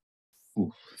end.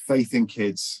 Ooh, Faith in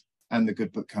Kids and the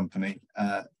Good Book Company.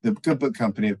 The Good Book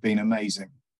Company have been amazing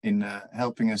in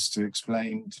helping us to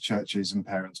explain to churches and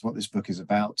parents what this book is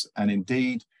about. And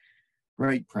indeed,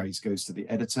 great praise goes to the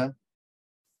editor,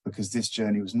 because this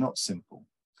journey was not simple.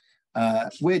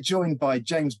 We're joined by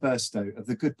James Burstow of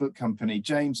the Good Book Company.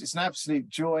 James, it's an absolute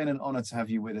joy and an honour to have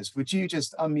you with us. Would you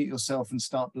just unmute yourself and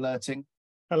start blurting?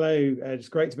 Hello, it's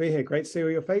great to be here. Great to see all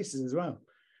your faces as well.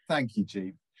 Thank you,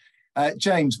 Jeeve.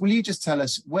 James, will you just tell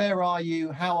us, where are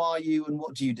you, how are you, and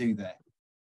what do you do there?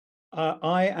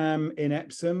 I am in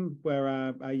Epsom, where our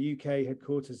UK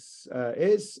headquarters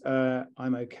is.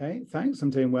 I'm okay, thanks. I'm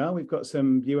doing well. We've got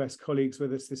some US colleagues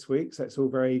with us this week, so it's all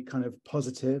very kind of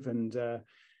positive and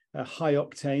high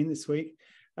octane this week.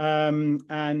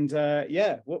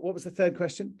 Yeah, what was the third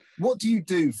question? What do you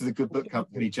do for the Good Book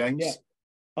Company, James? Yeah.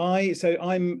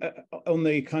 I'm on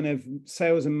the kind of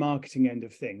sales and marketing end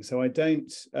of things. So I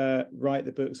don't write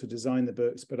the books or design the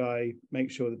books, but I make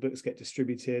sure the books get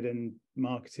distributed and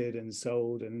marketed and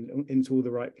sold and into all the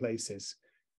right places.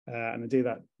 And I do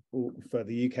that all for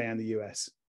the UK and the US.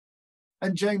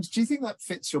 And James, do you think that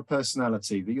fits your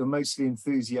personality, that you're mostly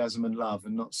enthusiasm and love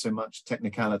and not so much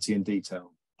technicality and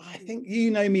detail? I think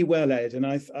you know me well, Ed, and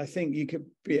I think you could,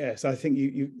 yes, I think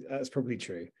you that's probably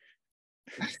true.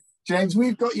 James,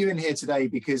 we've got you in here today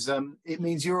because it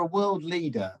means you're a world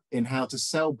leader in how to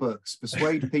sell books,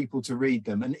 persuade people to read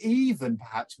them, and even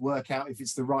perhaps work out if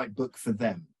it's the right book for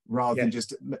them, rather than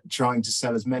just trying to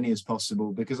sell as many as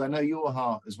possible. Because I know your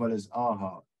heart, as well as our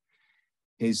heart,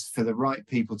 is for the right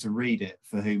people to read it,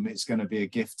 for whom it's going to be a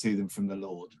gift to them from the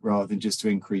Lord, rather than just to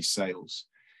increase sales.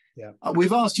 Yeah.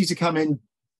 We've asked you to come in,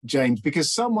 James,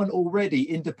 because someone already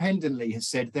independently has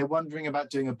said they're wondering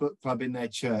about doing a book club in their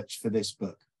church for this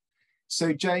book.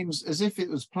 So, James, as if it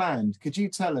was planned, could you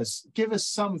give us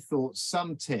some thoughts,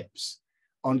 some tips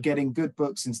on getting good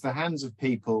books into the hands of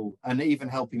people and even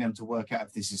helping them to work out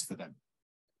if this is for them?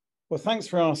 Well, thanks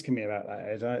for asking me about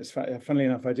that, Ed. Funnily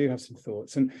enough, I do have some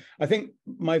thoughts. And I think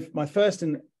my first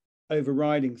and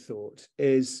overriding thought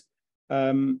is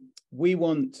we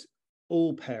want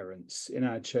all parents in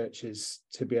our churches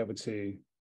to be able to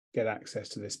get access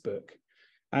to this book.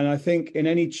 And I think in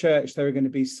any church, there are going to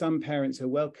be some parents who are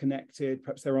well connected.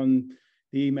 Perhaps they're on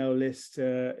the email list,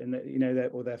 or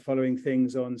they're following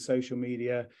things on social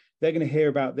media. They're going to hear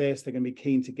about this. They're going to be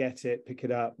keen to get it, pick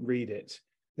it up, read it.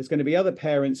 There's going to be other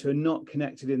parents who are not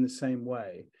connected in the same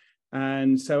way.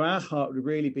 And so our heart would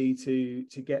really be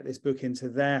to get this book into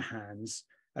their hands,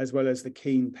 as well as the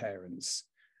keen parents.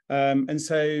 And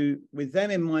so with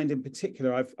them in mind in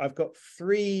particular, I've got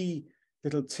 3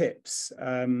 little tips,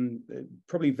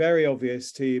 probably very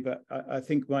obvious to you, but I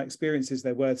think my experience is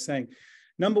they're worth saying.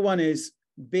 Number 1 is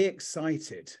be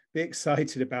excited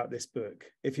about this book.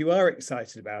 If you are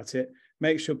excited about it,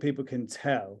 make sure people can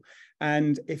tell.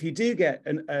 And if you do get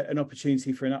an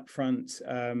opportunity for an upfront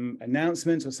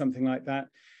announcement or something like that,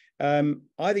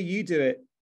 either you do it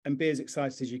and be as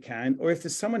excited as you can, or if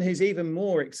there's someone who's even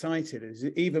more excited, is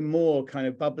even more kind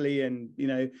of bubbly and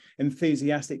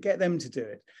enthusiastic, get them to do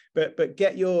it. But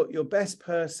get your best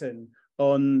person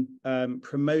on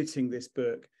promoting this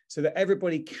book so that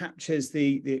everybody captures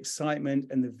the excitement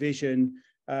and the vision,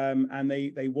 and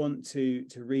they want to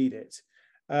read it.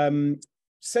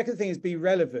 Second thing is be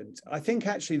relevant. I think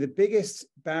actually the biggest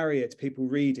barrier to people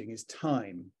reading is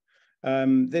time.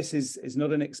 This is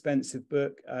not an expensive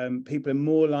book. People are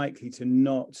more likely to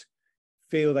not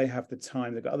feel they have the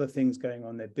time. They've got other things going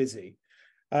on. They're busy.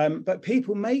 But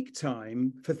people make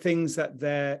time for things that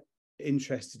they're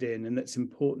interested in and that's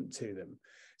important to them.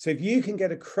 So if you can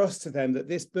get across to them that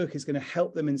this book is going to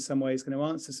help them in some way, it's going to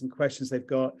answer some questions they've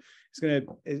got,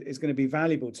 it's going to be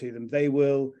valuable to them, they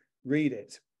will read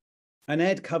it. And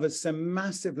Ed covers some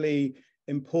massively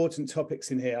important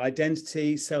topics in here: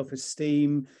 identity,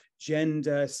 self-esteem,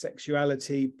 gender,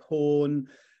 sexuality, porn.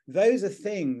 Those are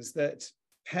things that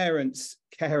parents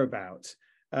care about.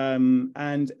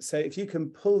 And so if you can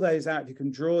pull those out, if you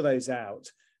can draw those out,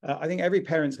 I think every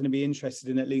parent's going to be interested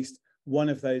in at least one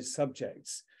of those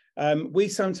subjects. We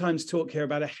sometimes talk here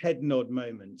about a head nod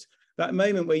moment, that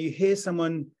moment where you hear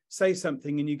someone say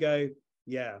something and you go,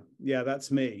 yeah,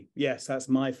 that's me. Yes, that's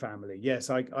my family. Yes,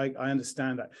 I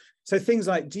understand that. So things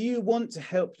like, do you want to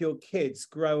help your kids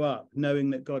grow up knowing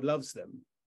that God loves them?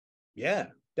 Yeah,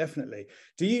 definitely.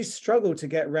 Do you struggle to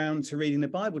get round to reading the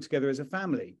Bible together as a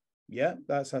family? Yeah,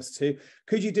 that's us too.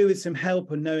 Could you do with some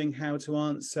help on knowing how to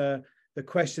answer the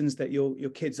questions that your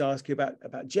kids ask you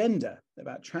about gender,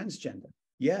 about transgender?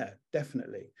 Yeah,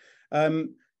 definitely.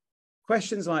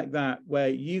 Questions like that, where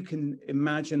you can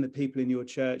imagine the people in your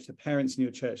church, the parents in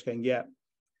your church going, yeah,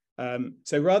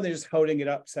 So rather than just holding it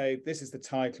up, say, this is the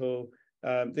title,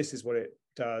 this is what it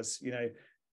does, you know,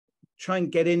 try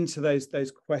and get into those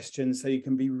questions so you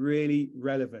can be really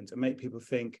relevant and make people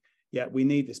think, yeah, we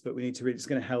need this, but we need to read, it's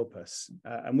going to help us.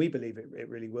 And we believe it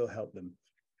really will help them.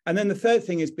 And then the third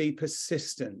thing is be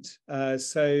persistent.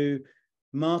 So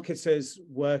marketers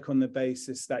work on the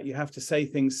basis that you have to say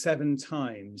things 7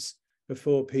 times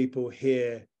before people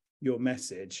hear your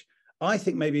message. I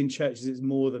think maybe in churches it's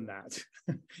more than that.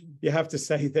 You have to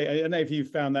say things. I don't know if you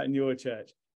found that in your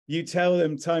church. You tell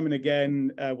them time and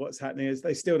again what's happening, is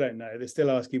they still don't know. They still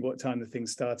ask you what time the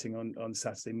thing's starting on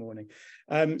Saturday morning.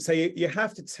 So you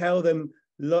have to tell them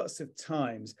lots of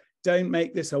times. Don't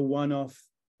make this a one-off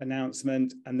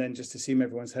announcement and then just assume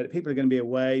everyone's heard it. People are going to be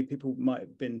away. People might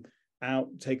have been out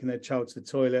taking their child to the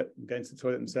toilet, going to the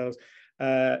toilet themselves.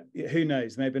 Who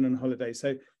knows? Maybe been on holiday.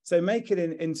 So make it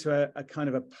into a kind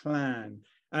of a plan.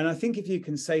 And I think if you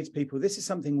can say to people, this is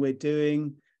something we're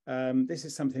doing, this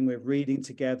is something we're reading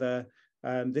together,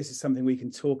 this is something we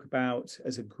can talk about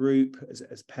as a group,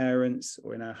 as parents,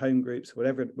 or in our home groups,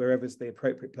 wherever's the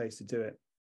appropriate place to do it.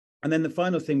 And then the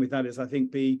final thing with that is, I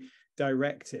think, be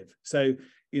directive. So,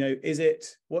 you know,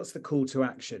 what's the call to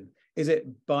action? Is it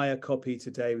buy a copy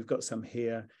today? We've got some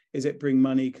here. Is it bring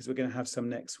money because we're going to have some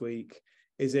next week?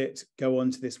 Is it go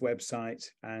onto this website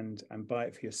and buy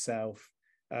it for yourself?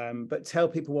 But tell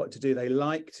people what to do. They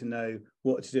like to know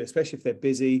what to do, especially if they're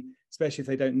busy, especially if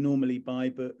they don't normally buy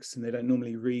books and they don't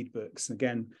normally read books. And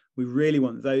again, we really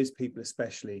want those people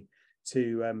especially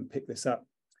to pick this up.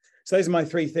 So those are my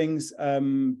 3 things.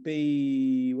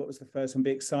 What was the first one?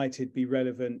 Be excited, be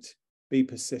relevant, be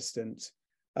persistent.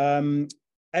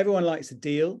 Everyone likes a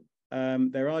deal.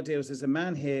 There are deals. There's a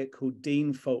man here called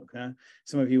Dean Faulkner.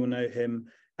 Some of you will know him.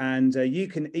 And you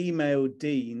can email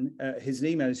Dean. His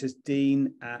email is just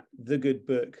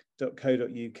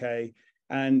dean@thegoodbook.co.uk.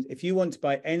 And if you want to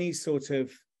buy any sort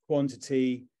of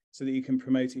quantity so that you can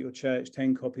promote at your church,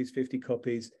 10 copies, 50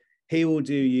 copies, he will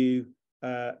do you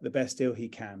the best deal he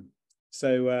can.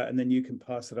 So, and then you can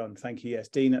pass it on. Thank you. Yes,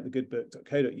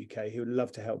 dean@thegoodbook.co.uk. He would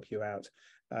love to help you out.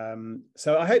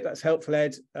 So I hope that's helpful,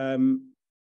 Ed.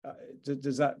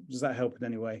 Does that help in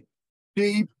any way?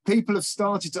 People have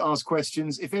started to ask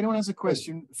questions. If anyone has a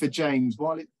question for James,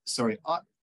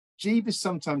 Jeeb is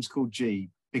sometimes called Jeeb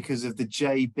because of the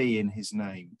JB in his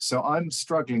name. So I'm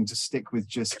struggling to stick with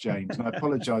just James. And I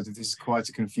apologize if this is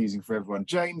quite confusing for everyone.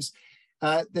 James,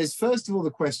 there's first of all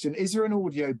the question, is there an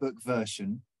audiobook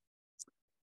version?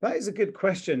 That is a good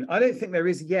question. I don't think there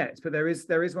is yet, but there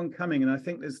is one coming. And I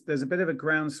think there's a bit of a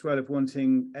groundswell of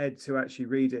wanting Ed to actually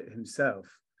read it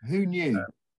himself. Who knew?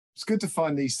 It's good to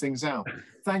find these things out.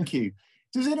 Thank you.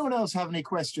 Does anyone else have any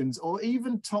questions or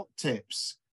even top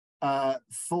tips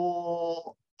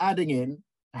for adding in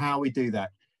how we do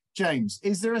that? James,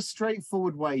 is there a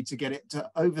straightforward way to get it to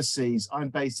overseas? I'm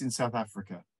based in South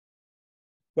Africa.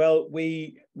 Well,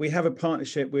 we have a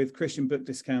partnership with Christian book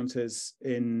discounters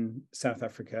in South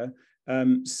Africa.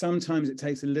 Sometimes it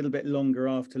takes a little bit longer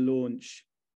after launch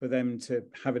for them to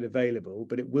have it available,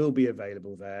 but it will be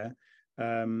available there.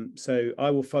 So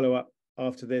I will follow up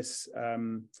after this.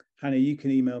 Hannah, you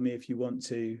can email me if you want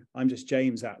to. I'm just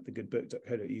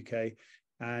james@thegoodbook.co.uk,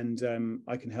 and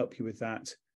I can help you with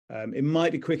that. It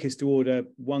might be quickest to order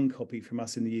 1 copy from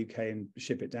us in the UK and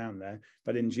ship it down there,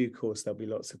 but in due course, there'll be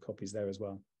lots of copies there as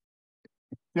well.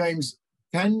 James,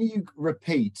 can you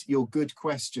repeat your good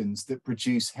questions that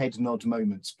produce head nod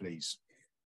moments, please?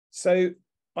 So,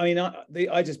 I mean,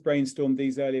 I just brainstormed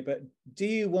these earlier, but do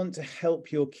you want to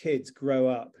help your kids grow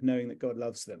up knowing that God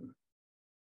loves them?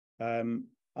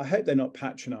 I hope they're not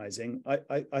patronizing.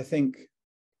 I think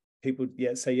people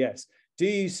say yes. Do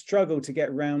you struggle to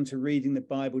get round to reading the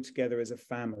Bible together as a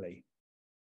family?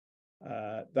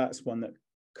 That's one that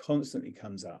constantly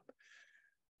comes up.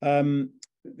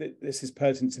 This is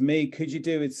pertinent to me. Could you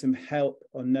do with some help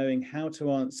on knowing how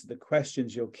to answer the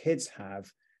questions your kids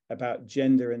have about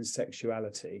gender and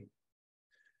sexuality?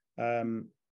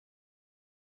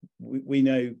 We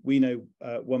know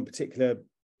one particular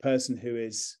person who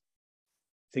is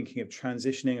thinking of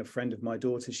transitioning, a friend of my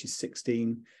daughter, she's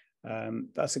 16.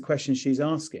 That's a question she's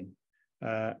asking.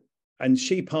 And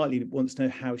she partly wants to know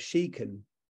how she can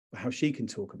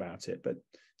talk about it. But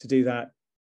to do that,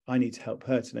 I need to help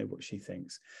her to know what she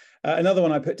thinks. Another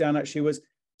one I put down actually was,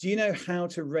 do you know how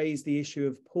to raise the issue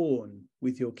of porn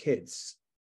with your kids?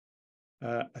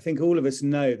 I think all of us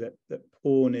know that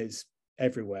porn is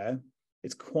everywhere.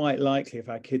 It's quite likely if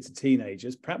our kids are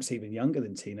teenagers, perhaps even younger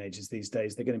than teenagers these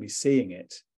days, they're going to be seeing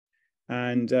it.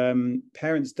 And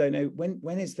parents don't know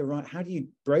when is the right, how do you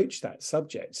broach that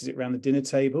subject? Is it around the dinner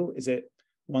table? Is it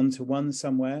one-to-one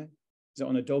somewhere? Is it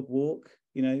on a dog walk?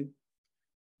 You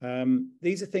know,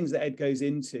 these are things that Ed goes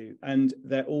into, and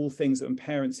they're all things that when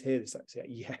parents hear this, like, say,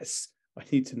 yes, I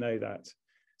need to know that.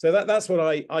 So that's what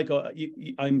I got.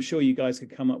 I'm sure you guys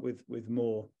could come up with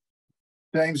more.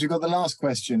 James, we've got the last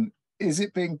question. Is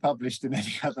it being published in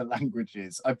any other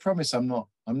languages? I promise I'm not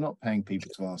paying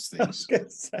people to ask these. I was going to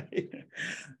say,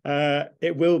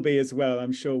 it will be as well,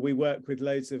 I'm sure. We work with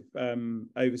loads of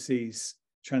overseas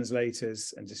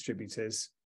translators and distributors.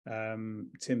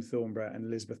 Tim Thornborough and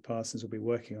Elizabeth Parsons will be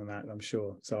working on that, I'm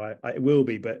sure. So it will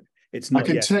be, but it's not I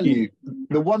can yet. tell you,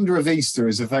 The Wonder of Easter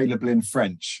is available in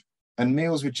French, and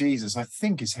Meals with Jesus, I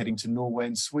think, is heading to Norway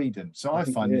and Sweden. So I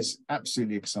find this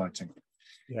absolutely exciting.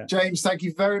 Yeah. James, thank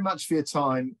you very much for your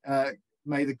time.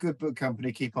 May the Good Book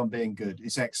Company keep on being good.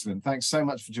 It's excellent. Thanks so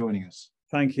much for joining us.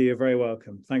 Thank you. You're very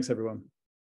welcome. Thanks, everyone.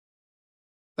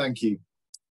 Thank you.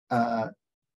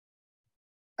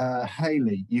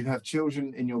 Hayley, you have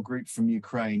children in your group from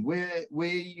Ukraine.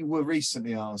 We were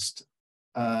recently asked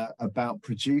about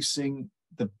producing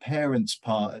the parents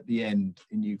part at the end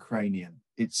in Ukrainian.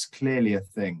 It's clearly a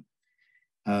thing.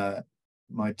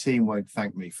 My team won't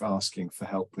thank me for asking for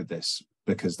help with this,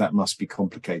 because that must be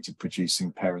complicated,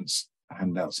 producing parents'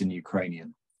 handouts in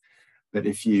Ukrainian. But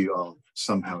if you are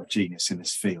somehow a genius in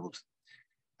this field,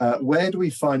 where do we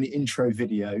find the intro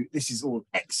video? This is all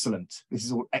excellent. This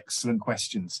is all excellent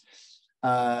questions.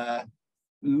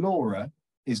 Laura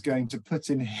is going to put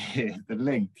in here the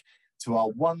link to our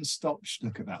one-stop,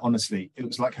 look at that, honestly, it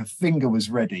was like her finger was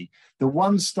ready. The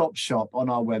one-stop shop on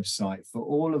our website for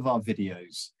all of our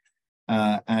videos.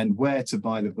 And where to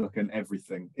buy the book and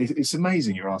everything. It's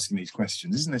amazing you're asking these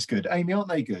questions. Isn't this good? Amy, aren't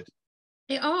they good?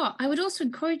 They are. I would also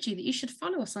encourage you that you should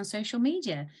follow us on social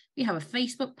media. We have a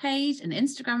Facebook page, an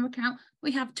Instagram account.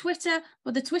 We have Twitter,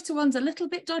 but the Twitter one's a little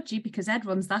bit dodgy because Ed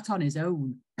runs that on his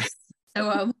own.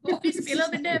 So always be a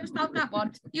little bit nervous about that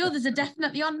one. The others are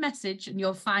definitely on message and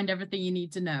you'll find everything you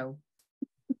need to know.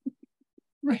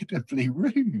 Incredibly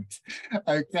rude.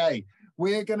 Okay,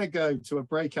 we're going to go to a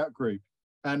breakout group.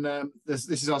 And this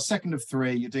is our second of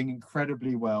 3. You're doing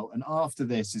incredibly well. And after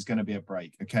this is going to be a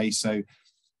break. Okay, so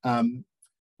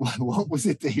what was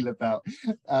the deal about?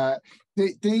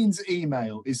 Dean's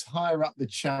email is higher up the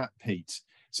chat, Pete.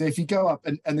 So if you go up,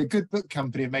 and the Good Book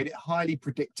Company have made it highly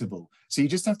predictable. So you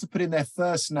just have to put in their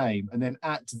first name and then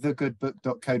at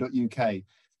thegoodbook.co.uk.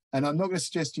 And I'm not going to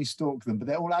suggest you stalk them, but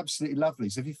they're all absolutely lovely.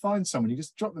 So if you find someone, you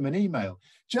just drop them an email.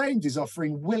 James is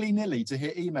offering willy-nilly to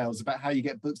hear emails about how you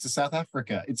get books to South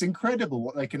Africa. It's incredible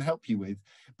what they can help you with.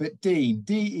 But Dean,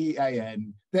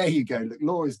 D-E-A-N, there you go. Look,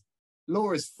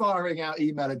 Laura's firing out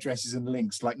email addresses and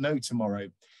links like no tomorrow.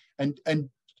 And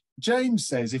James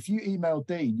says, if you email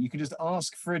Dean, you can just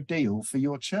ask for a deal for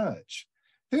your church.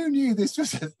 Who knew this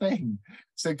was a thing?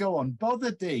 So go on,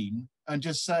 bother Dean and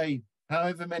just say,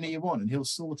 however many you want, and he'll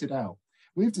sort it out.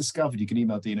 We've discovered you can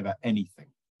email Dean about anything.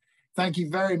 Thank you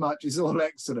very much. It's all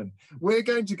excellent. We're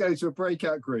going to go to a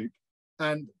breakout group,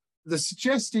 and the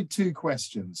suggested 2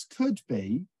 questions could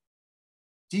be,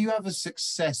 do you have a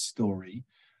success story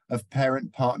of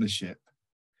parent partnership?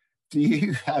 Do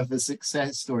you have a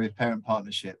success story of parent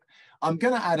partnership? I'm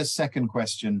going to add a second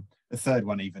question, a third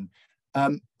one even.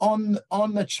 On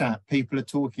the chat, people are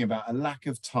talking about a lack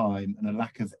of time and a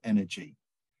lack of energy.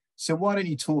 So why don't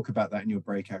you talk about that in your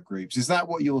breakout groups? Is that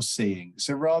what you're seeing?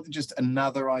 So rather than just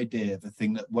another idea of a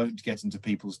thing that won't get into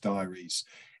people's diaries,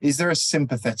 is there a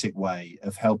sympathetic way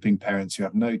of helping parents who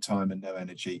have no time and no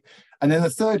energy? And then the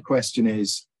third question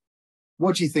is,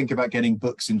 what do you think about getting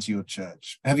books into your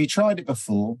church? Have you tried it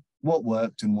before? What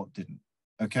worked and what didn't?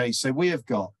 Okay, so we have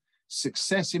got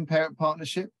success in parent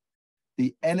partnership,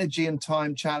 the energy and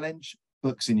time challenge,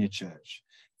 books in your church.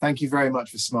 Thank you very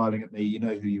much for smiling at me. You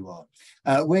know who you are.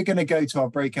 We're going to go to our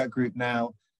breakout group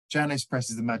now. Janice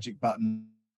presses the magic button.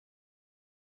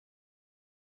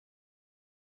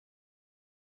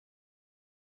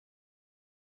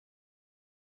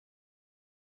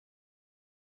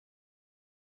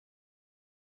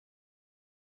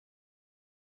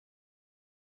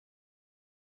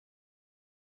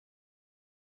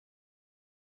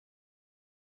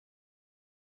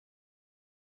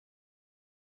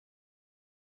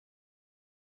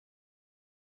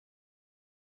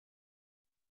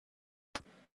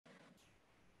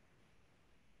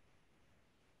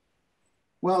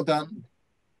 Well done.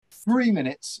 3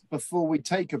 minutes before we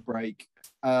take a break,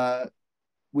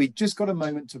 we just got a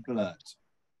moment to blurt.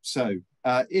 So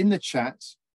in the chat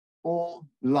or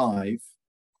live,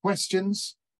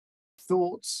 questions,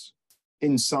 thoughts,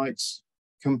 insights,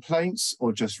 complaints,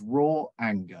 or just raw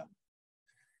anger.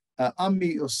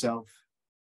 Unmute yourself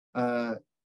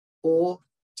or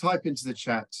type into the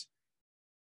chat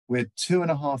We're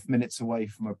 2.5 minutes away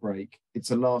from a break. It's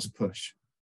a last push.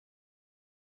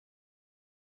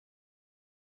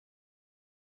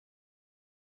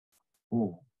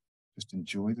 Oh, just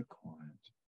enjoy the quiet.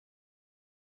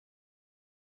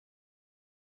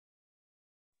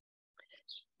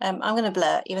 I'm going to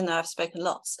blur, even though I've spoken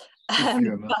lots.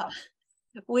 But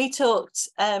we talked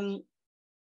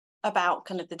about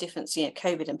kind of the difference, you know,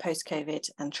 COVID and post-COVID,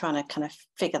 and trying to kind of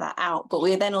figure that out. But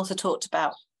we then also talked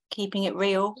about keeping it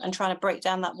real and trying to break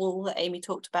down that wall that Amy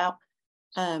talked about.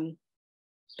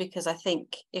 Because I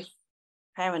think if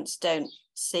parents don't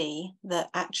see that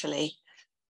actually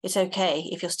it's okay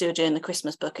if you're still doing the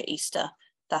Christmas book at Easter,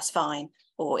 that's fine.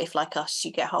 Or if, like us,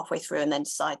 you get halfway through and then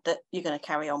decide that you're going to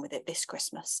carry on with it this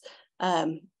Christmas,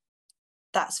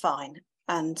 that's fine.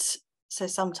 And so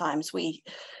sometimes we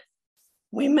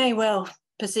may well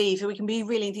perceive, we can be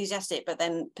really enthusiastic, but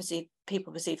then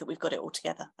people perceive that we've got it all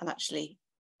together. And actually,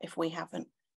 if we haven't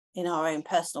in our own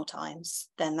personal times,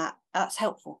 then that's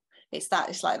helpful. It's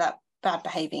like that bad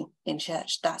behaving in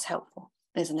church. That's helpful,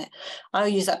 isn't it? I'll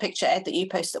use that picture, Ed, that you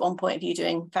posted at one point of you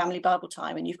doing family Bible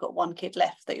time, and you've got one kid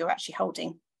left that you're actually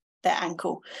holding their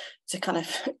ankle to kind of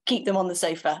keep them on the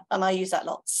sofa. And I use that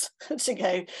lots to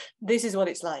go, this is what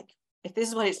it's like. If this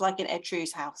is what it's like in Ed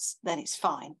True's house, then it's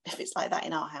fine if it's like that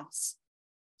in our house.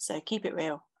 So keep it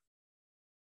real.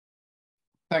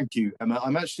 Thank you, Emma.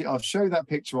 I'll show that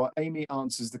picture while Amy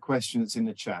answers the question that's in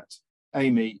the chat.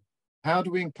 Amy, how do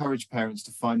we encourage parents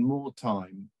to find more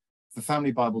time for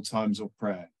family Bible times or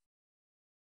prayer?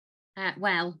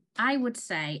 Well, I would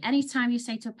say anytime you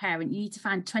say to a parent, you need to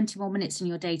find 20 more minutes in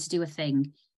your day to do a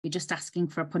thing, you're just asking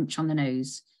for a punch on the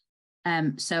nose.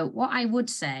 So what I would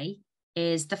say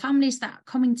is the families that are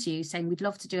coming to you saying, we'd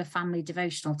love to do a family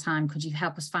devotional time, could you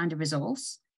help us find a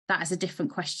resource? That is a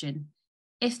different question.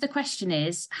 If the question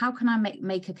is, how can I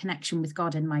make a connection with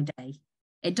God in my day?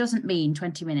 It doesn't mean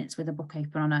 20 minutes with a book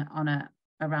open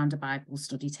around a Bible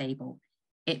study table.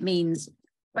 It means,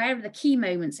 where are the key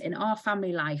moments in our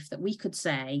family life that we could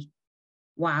say,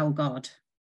 wow, God?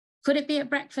 Could it be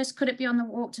at breakfast? Could it be on the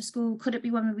walk to school? Could it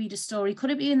be when we read a story? Could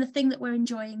it be in the thing that we're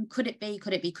enjoying? Could it be?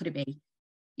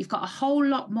 You've got a whole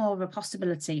lot more of a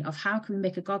possibility of how can we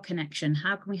make a God connection?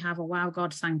 How can we have a wow,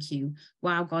 God, thank you.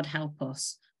 Wow, God, help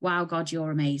us. Wow, God,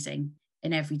 you're amazing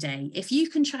in every day. If you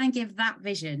can try and give that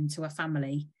vision to a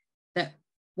family, that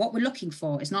what we're looking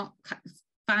for is not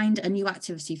find a new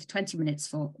activity for 20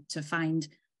 minutes to find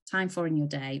time for in your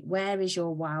day. Where is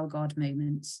your wow, God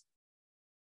moments?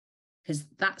 Because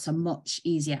that's a much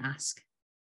easier ask.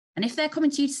 And if they're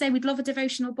coming to you to say, we'd love a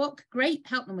devotional book, great,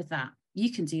 help them with that.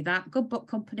 You can do that. Good Book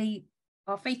Company,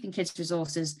 our Faith in Kids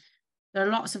resources. There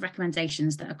are lots of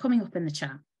recommendations that are coming up in the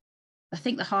chat. I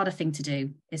think the harder thing to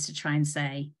do is to try and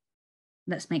say,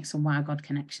 let's make some wow, God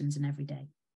connections in every day.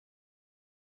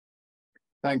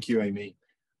 Thank you, Amy.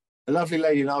 A lovely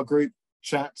lady in our group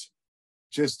chat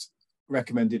just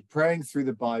recommended praying through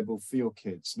the Bible for your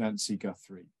kids, Nancy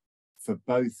Guthrie, for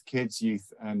both kids,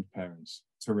 youth and parents.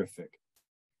 Terrific.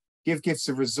 Give gifts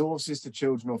of resources to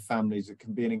children or families that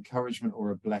can be an encouragement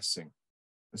or a blessing,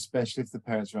 especially if the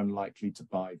parents are unlikely to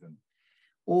buy them.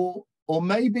 Or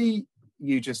maybe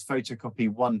you just photocopy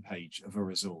one page of a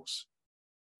resource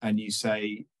and you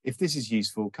say, if this is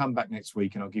useful, come back next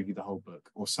week and I'll give you the whole book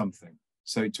or something.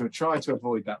 So to try to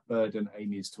avoid that burden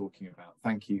Amy is talking about.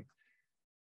 Thank you.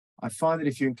 I find that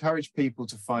if you encourage people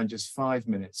to find just 5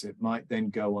 minutes, it might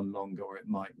then go on longer or it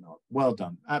might not. Well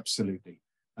done. Absolutely.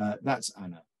 That's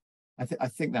Anna. I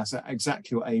think that's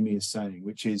exactly what Amy is saying,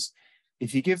 which is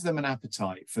if you give them an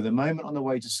appetite for the moment on the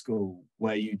way to school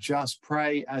where you just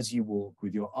pray as you walk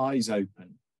with your eyes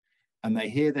open and they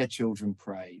hear their children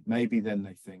pray, maybe then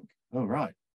they think, oh,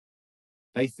 right,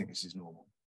 they think this is normal.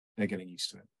 They're getting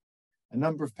used to it. A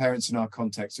number of parents in our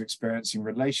context are experiencing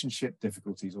relationship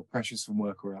difficulties or pressures from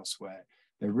work or elsewhere.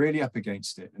 They're really up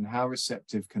against it. And how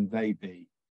receptive can they be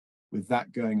with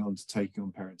that going on to taking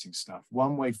on parenting stuff?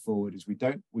 One way forward is we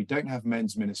don't have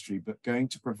men's ministry, but going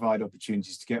to provide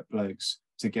opportunities to get blokes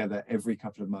together every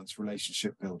couple of months,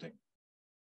 relationship building.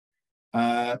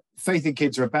 Faith in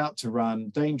Kids are about to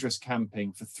run dangerous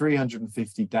camping for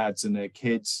 350 dads and their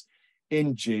kids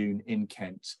in June in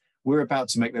Kent. We're about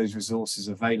to make those resources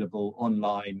available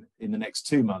online in the next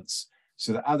 2 months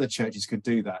so that other churches could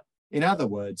do that. In other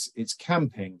words, it's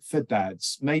camping for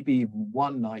dads, maybe even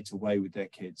one night away with their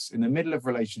kids in the middle of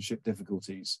relationship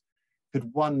difficulties.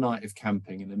 Could one night of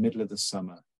camping in the middle of the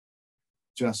summer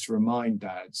just remind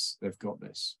dads they've got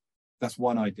this? That's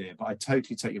one idea, but I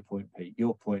totally take your point, Pete.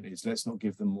 Your point is let's not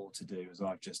give them more to do as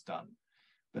I've just done,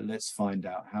 but let's find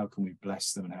out how can we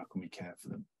bless them and how can we care for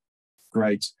them.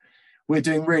 Great. We're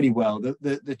doing really well.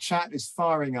 The chat is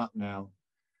firing up now.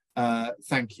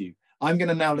 Thank you. I'm going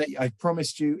to now let you, I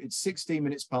promised you it's 16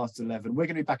 minutes past 11. We're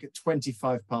going to be back at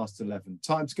 25 past 11.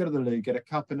 Time to go to the loo, get a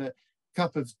cup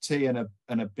of tea and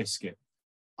a biscuit.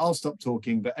 I'll stop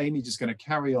talking, but Amy's just going to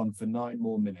carry on for 9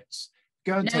 more minutes.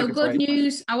 Go and take a break. No good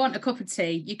news. I want a cup of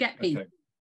tea. You get me. Okay,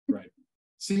 great.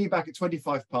 See you back at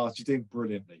 25 past. You're doing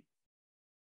brilliantly.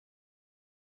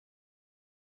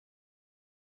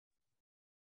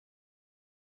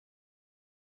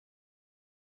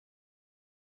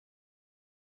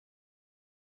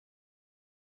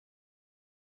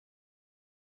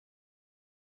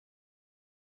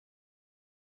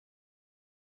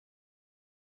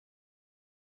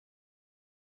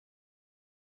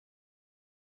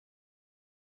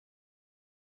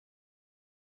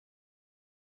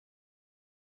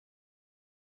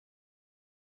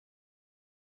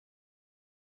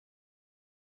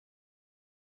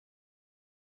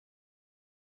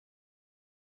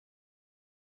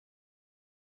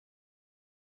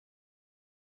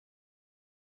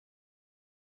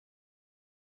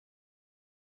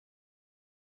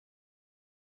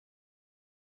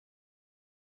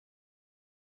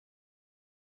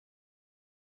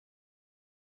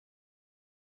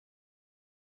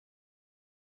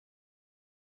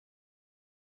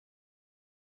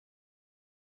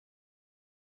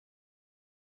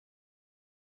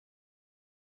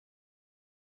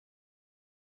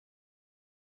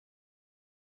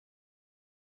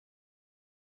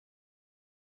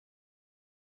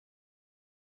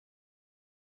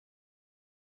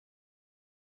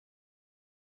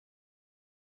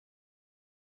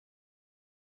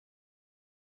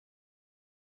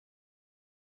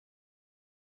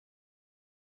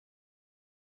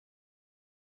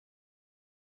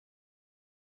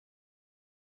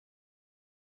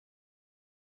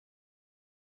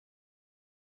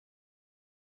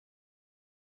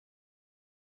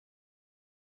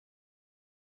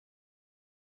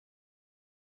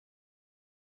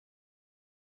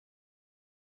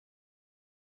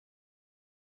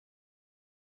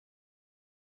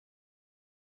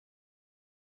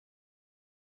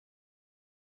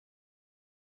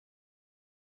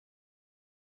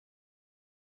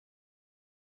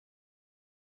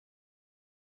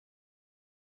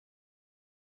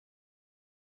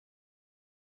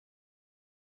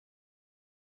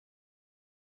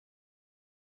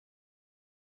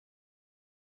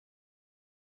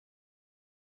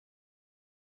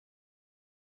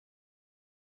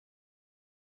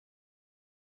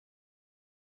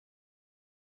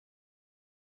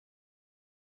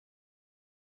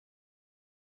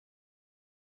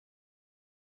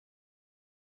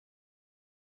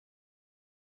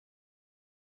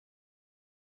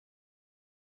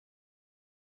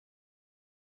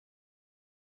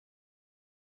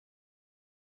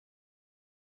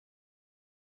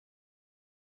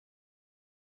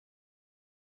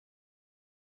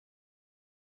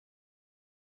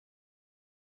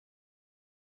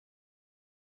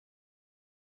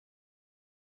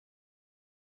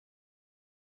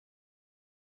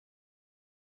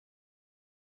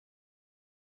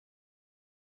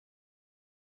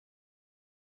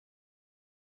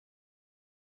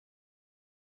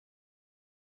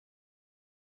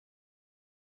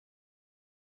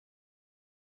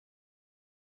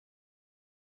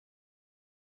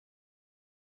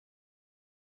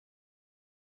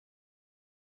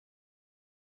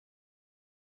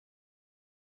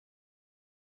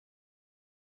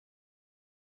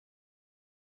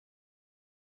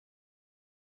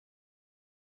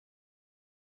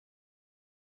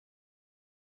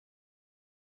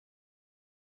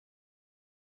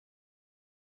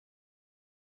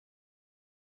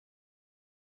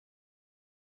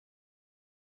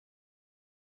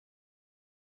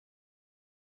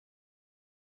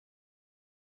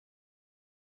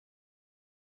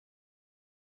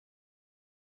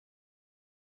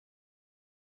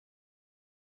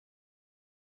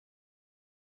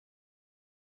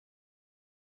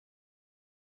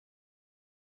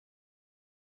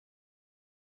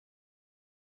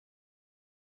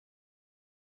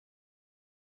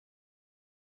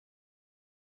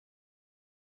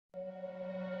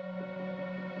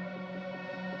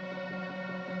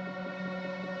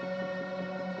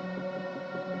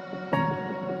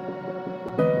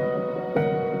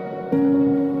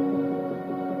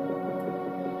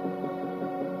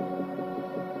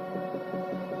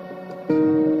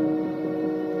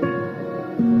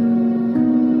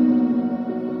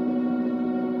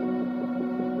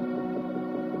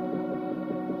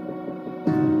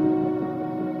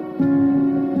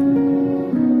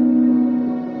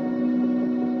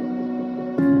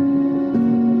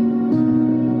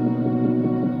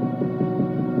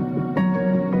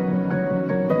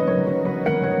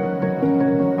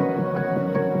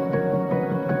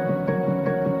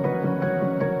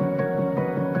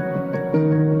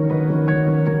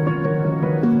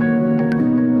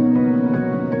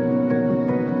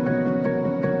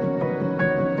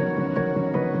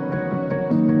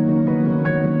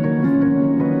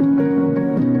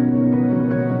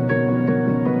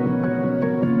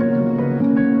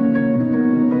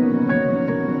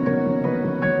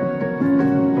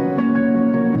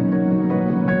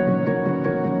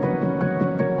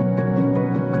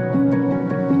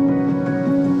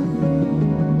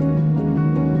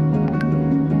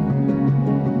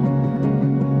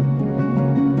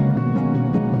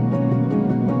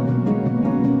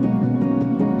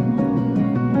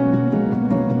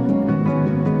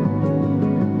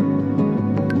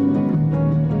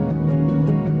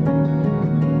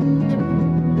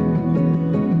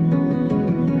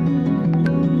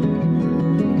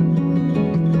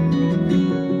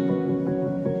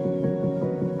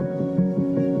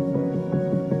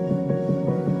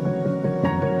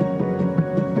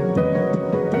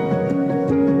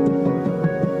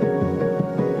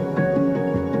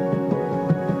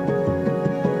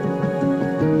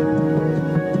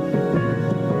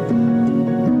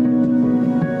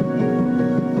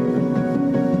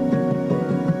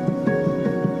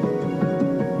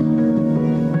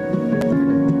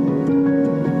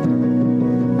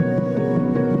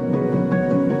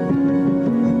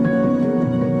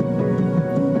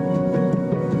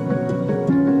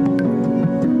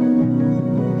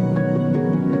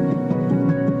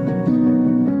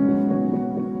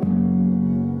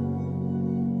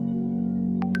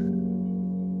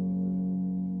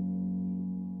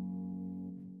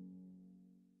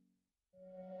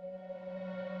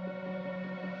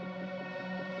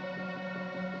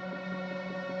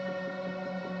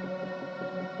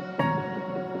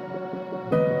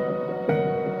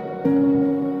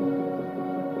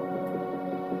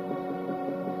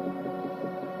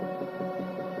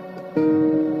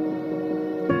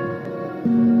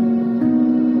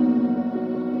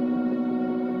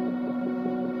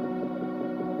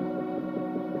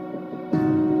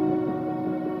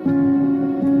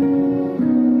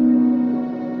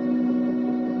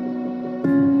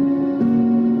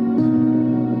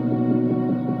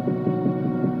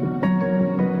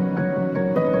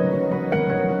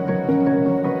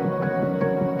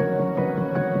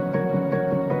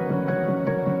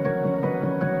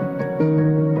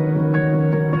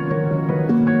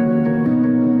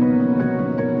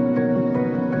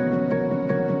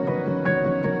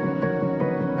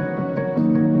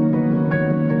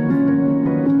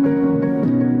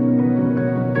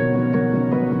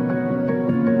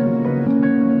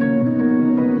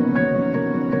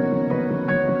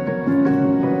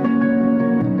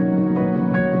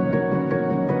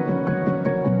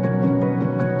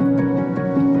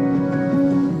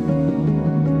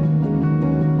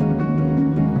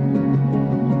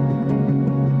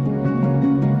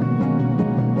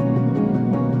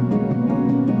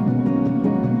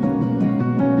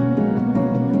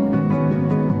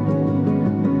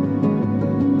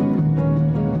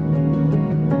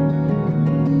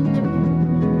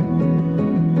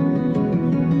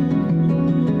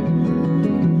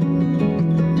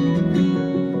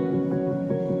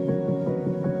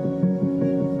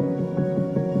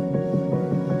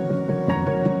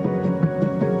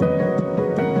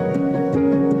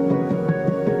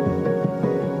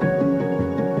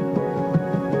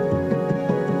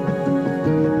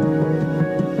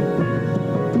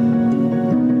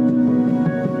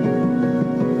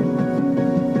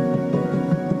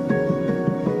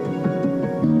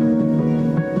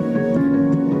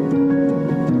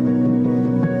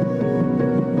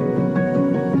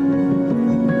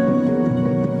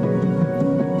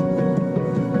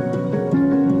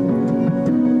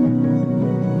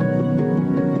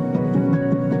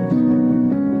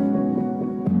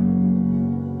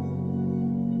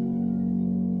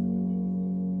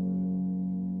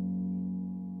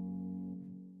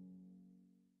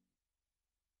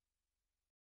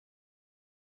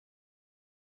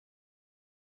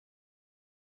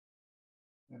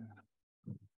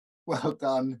 Well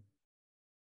done.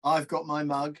 I've got my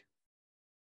mug.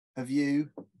 Have you?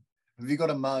 Have you got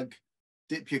a mug?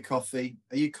 Dip your coffee.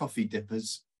 Are you coffee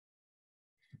dippers?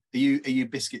 Are you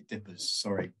biscuit dippers?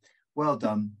 Sorry. Well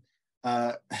done.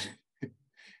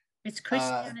 It's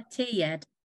Christianity, Ed.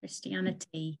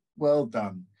 Christianity. Well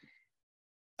done.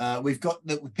 We've got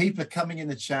the people are coming in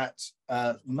the chat.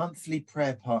 Monthly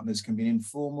prayer partners can be an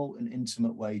informal and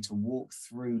intimate way to walk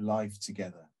through life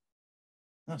together.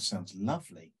 That sounds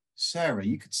lovely. Sarah,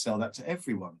 you could sell that to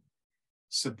everyone.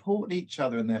 Support each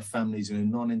other and their families in a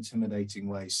non-intimidating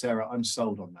way. Sarah, I'm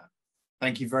sold on that.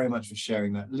 Thank you very much for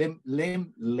sharing that.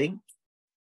 Link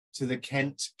to the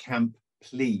Kent camp,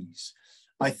 please.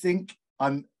 I think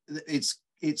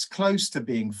it's close to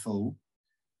being full,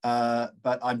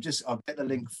 but I'll get the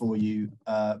link for you.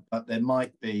 But there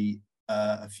might be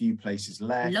a few places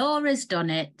left. Laura's done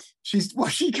it. She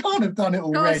can't have done it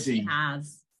already. Of course she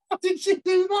has. How did she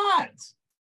do that?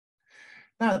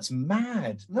 That's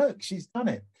mad. Look, she's done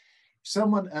it.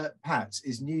 Someone, Pat,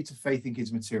 is new to Faith in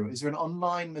Kids material. Is there an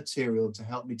online material to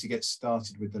help me to get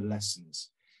started with the lessons?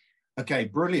 Okay,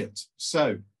 brilliant.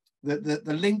 So the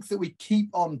link that we keep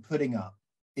on putting up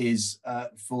is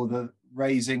for the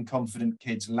Raising Confident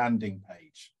Kids landing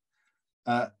page.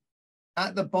 At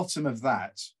the bottom of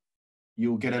that,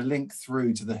 you'll get a link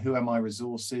through to the Who Am I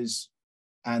resources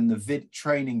and the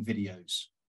training videos.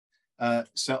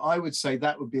 So I would say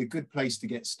that would be a good place to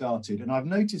get started. And I've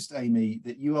noticed, Amy,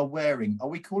 that you are wearing, are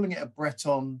we calling it a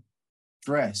Breton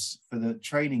dress for the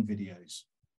training videos?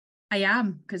 I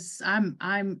am, because I'm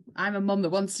a mum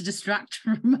that wants to distract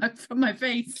from my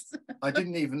face. I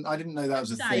didn't know that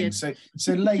was a thing.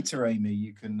 So later, Amy,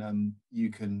 you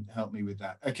can help me with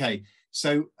that. Okay.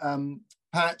 So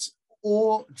Pat,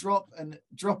 or drop an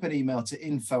email to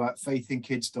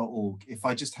info@faithinkids.org if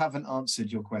I just haven't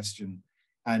answered your question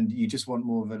and you just want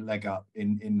more of a leg up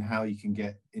in how you can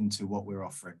get into what we're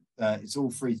offering. It's all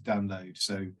free to download,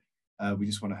 so we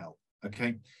just want to help,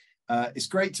 okay? It's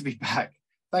great to be back.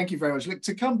 Thank you very much. Look,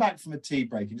 to come back from a tea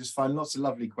break and just find lots of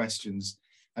lovely questions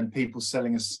and people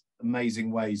selling us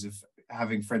amazing ways of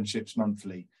having friendships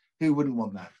monthly. Who wouldn't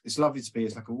want that? It's lovely to be,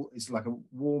 it's like a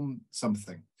warm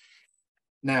something.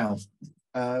 Now,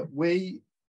 we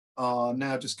are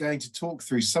now just going to talk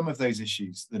through some of those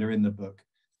issues that are in the book.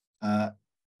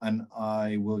 And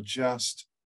I will just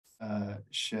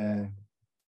share,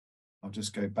 I'll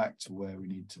just go back to where we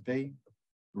need to be.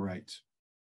 Great.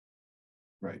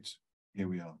 Here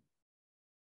we are.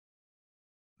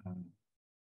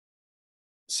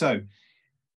 So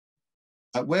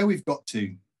where we've got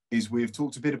to is we've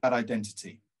talked a bit about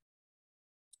identity.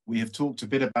 We have talked a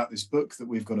bit about this book that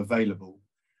we've got available.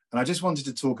 And I just wanted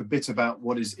to talk a bit about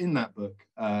what is in that book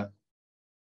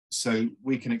so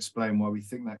we can explain why we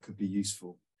think that could be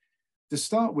useful. To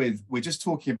start with, we're just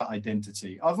talking about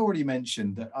identity. I've already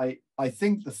mentioned that I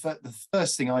think the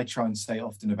first thing I try and say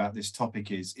often about this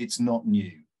topic is it's not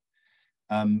new.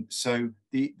 So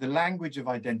the language of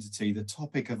identity, the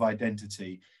topic of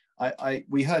identity,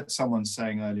 we heard someone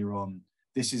saying earlier on,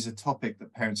 this is a topic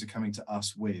that parents are coming to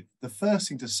us with. The first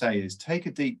thing to say is take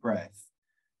a deep breath.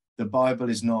 The Bible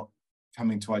is not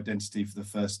coming to identity for the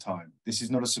first time. This is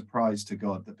not a surprise to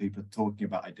God that people are talking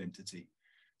about identity.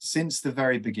 Since the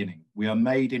very beginning, we are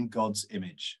made in God's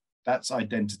image. That's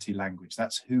identity language.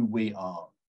 That's who we are.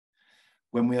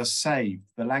 When we are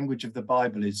saved, the language of the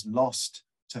Bible is lost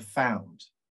to found,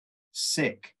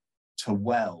 sick to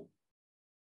well,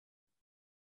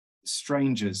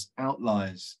 strangers,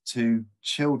 outliers to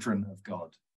children of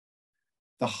God.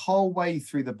 The whole way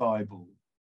through the Bible,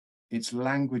 it's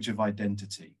language of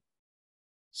identity.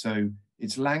 So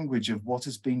it's language of what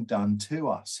has been done to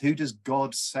us. Who does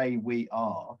God say we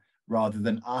are, rather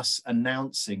than us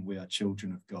announcing we are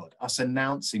children of God, us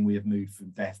announcing we have moved from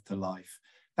death to life.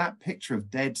 That picture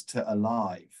of dead to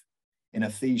alive in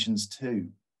Ephesians 2,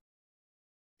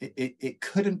 it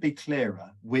couldn't be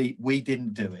clearer. We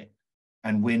didn't do it,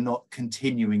 and we're not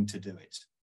continuing to do it.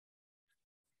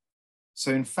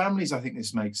 So in families, I think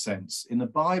this makes sense. In the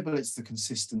Bible, it's the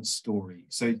consistent story.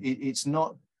 So it's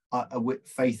not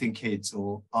Faith in Kids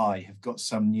or I have got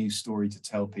some new story to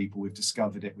tell people. We've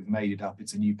discovered it. We've made it up.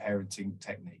 It's a new parenting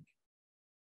technique.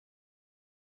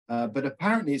 But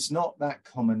apparently it's not that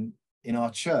common in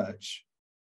our church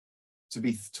to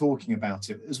be talking about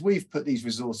it. As we've put these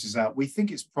resources out, we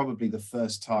think it's probably the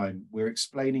first time we're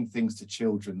explaining things to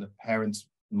children that parents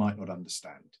might not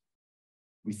understand.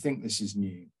 We think this is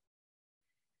new.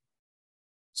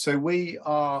 So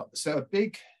a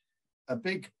big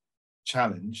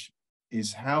challenge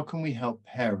is how can we help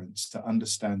parents to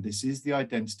understand this is the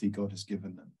identity God has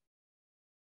given them?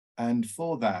 And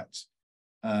for that,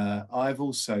 I've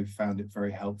also found it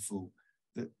very helpful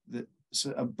that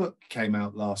so a book came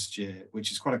out last year,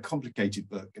 which is quite a complicated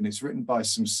book, and it's written by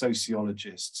some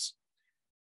sociologists.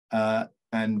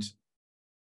 And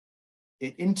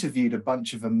it interviewed a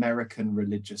bunch of American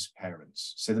religious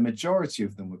parents. So the majority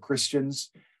of them were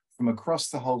Christians from across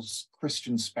the whole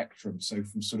Christian spectrum. So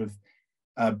from sort of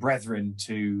Brethren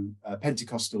to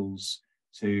Pentecostals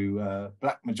to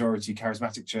Black majority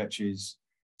charismatic churches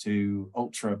to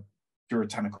ultra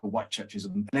puritanical white churches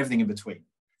and everything in between.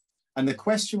 And the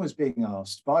question was being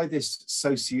asked by these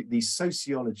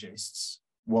sociologists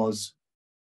was,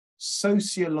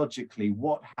 sociologically,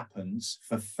 what happens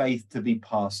for faith to be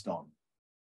passed on?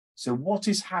 So what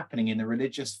is happening in the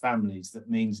religious families that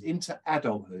means into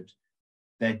adulthood,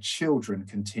 their children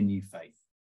continue faith?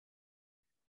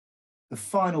 The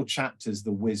final chapter is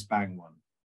the whiz-bang one,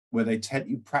 where they tell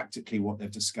you practically what they've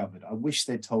discovered. I wish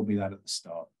they'd told me that at the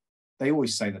start. They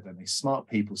always say that, don't they? Smart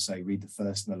people say, read the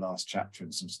first and the last chapter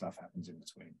and some stuff happens in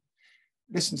between.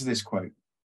 Listen to this quote.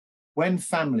 When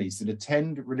families that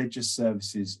attend religious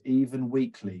services, even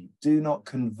weekly, do not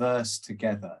converse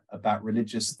together about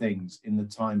religious things in the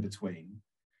time between,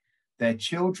 their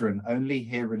children only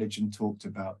hear religion talked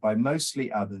about by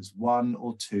mostly others 1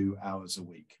 or 2 hours a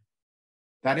week.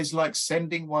 That is like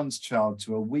sending one's child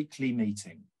to a weekly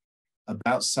meeting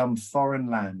about some foreign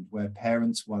land where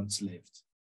parents once lived,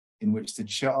 in which the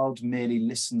child merely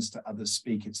listens to others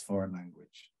speak its foreign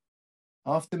language.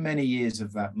 After many years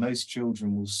of that, most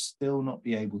children will still not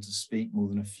be able to speak more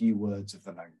than a few words of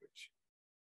the language.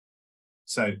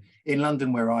 So in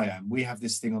London, where I am, we have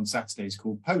this thing on Saturdays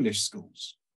called Polish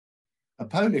schools. A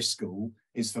Polish school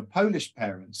is for Polish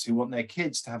parents who want their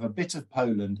kids to have a bit of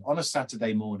Poland on a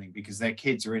Saturday morning because their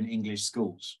kids are in English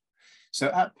schools. So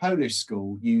at Polish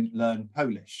school, you learn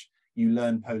Polish. You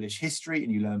learn Polish history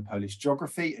and you learn Polish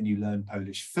geography and you learn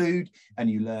Polish food and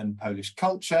you learn Polish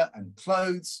culture and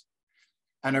clothes.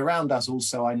 And around us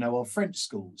also, I know of French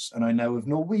schools and I know of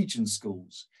Norwegian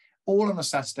schools, all on a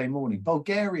Saturday morning,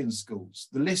 Bulgarian schools.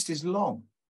 The list is long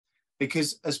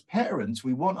because as parents,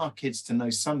 we want our kids to know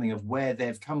something of where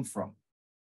they've come from.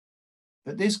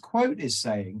 But this quote is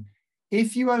saying,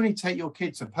 if you only take your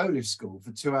kid to Polish school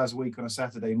for 2 hours a week on a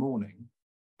Saturday morning,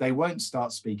 they won't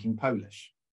start speaking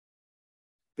Polish,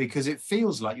 because it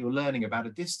feels like you're learning about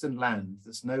a distant land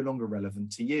that's no longer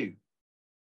relevant to you.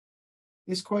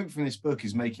 This quote from this book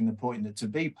is making the point that to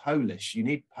be Polish, you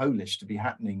need Polish to be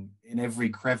happening in every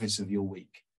crevice of your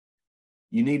week.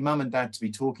 You need mum and dad to be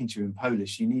talking to you in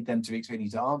Polish. You need them to be expecting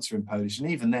you to answer in Polish.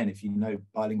 And even then, if you know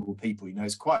bilingual people, you know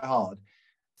it's quite hard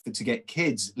to get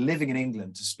kids living in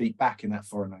England to speak back in that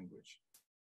foreign language.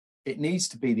 It needs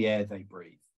to be the air they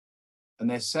breathe. And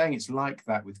they're saying it's like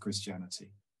that with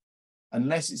Christianity.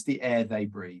 Unless it's the air they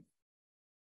breathe,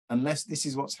 unless this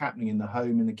is what's happening in the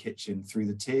home, in the kitchen, through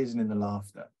the tears and in the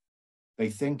laughter, they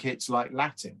think it's like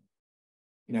Latin.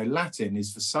 You know, Latin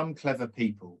is for some clever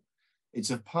people, it's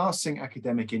of passing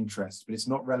academic interest, but it's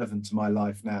not relevant to my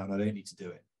life now and I don't need to do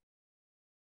it.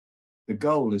 The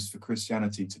goal is for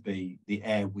Christianity to be the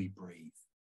air we breathe,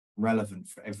 relevant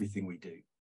for everything we do.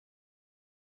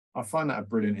 I find that a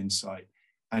brilliant insight.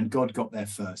 And God got there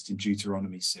first in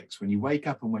Deuteronomy 6. When you wake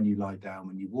up and when you lie down,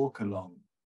 when you walk along,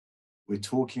 we're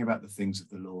talking about the things of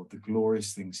the Lord, the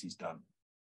glorious things he's done.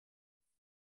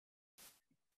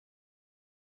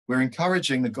 We're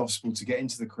encouraging the gospel to get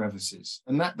into the crevices.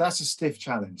 And that's a stiff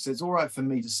challenge. So it's all right for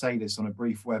me to say this on a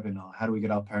brief webinar. How do we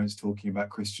get our parents talking about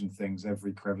Christian things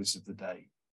every crevice of the day?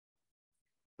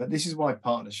 But this is why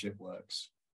partnership works.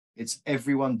 It's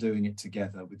everyone doing it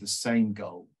together with the same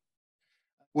goal.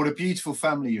 What a beautiful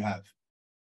family you have.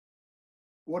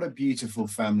 What a beautiful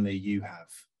family you have.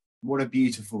 What a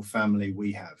beautiful family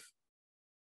we have.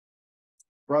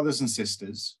 Brothers and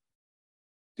sisters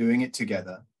doing it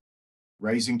together,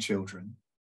 raising children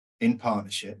in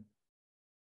partnership.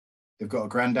 They've got a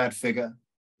granddad figure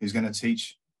who's going to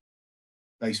teach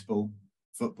baseball,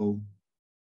 football,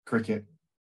 cricket.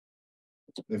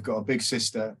 They've got a big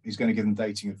sister who's going to give them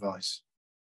dating advice.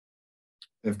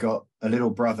 They've got a little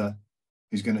brother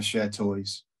who's going to share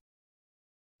toys.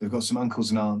 They've got some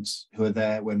uncles and aunts who are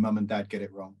there when mum and dad get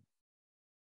it wrong.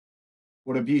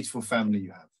 What a beautiful family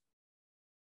you have.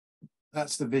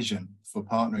 That's the vision for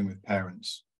partnering with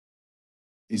parents,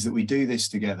 is that we do this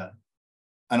together.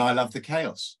 And I love the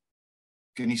chaos.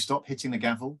 Can you stop hitting the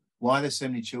gavel? Why are there so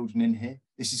many children in here?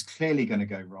 This is clearly going to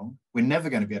go wrong. We're never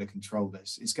going to be able to control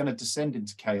this. It's going to descend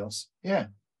into chaos. Yeah,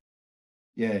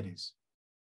 it is.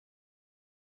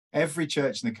 Every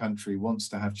church in the country wants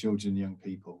to have children and young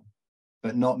people,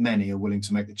 but not many are willing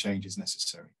to make the changes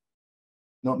necessary.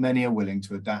 Not many are willing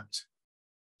to adapt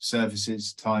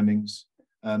services, timings.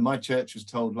 My church was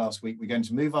told last week we're going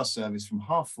to move our service from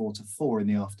 4:30 to 4 in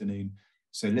the afternoon,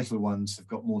 so little ones have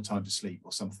got more time to sleep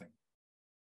or something.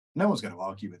 No one's going to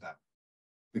argue with that,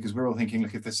 because we're all thinking,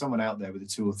 look, if there's someone out there with a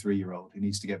 2 or 3-year-old who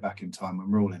needs to get back in time, and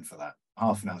we're all in for that,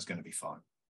 half an hour is going to be fine.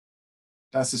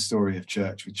 That's the story of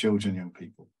church with children and young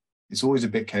people. It's always a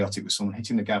bit chaotic with someone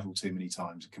hitting the gavel too many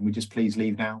times. Can we just please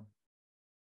leave now?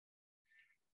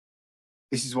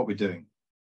 This is what we're doing,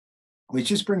 which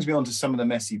just brings me on to some of the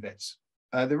messy bits.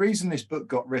 The reason this book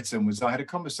got written was I had a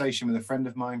conversation with a friend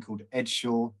of mine called Ed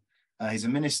Shaw. He's a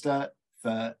minister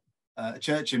for a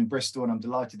church in Bristol, and I'm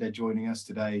delighted they're joining us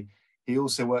today. He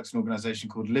also works in an organisation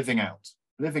called Living Out.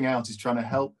 Living Out is trying to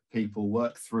help people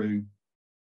work through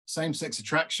same-sex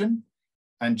attraction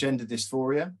and gender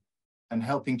dysphoria, and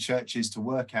helping churches to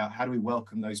work out how do we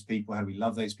welcome those people, how do we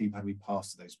love those people, how do we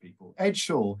pastor those people. Ed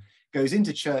Shaw goes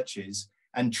into churches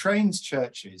and trains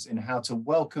churches in how to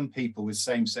welcome people with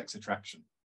same-sex attraction.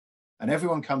 And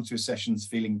everyone comes to his sessions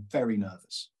feeling very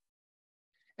nervous.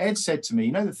 Ed said to me,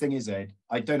 you know, the thing is, Ed,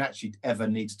 I don't actually ever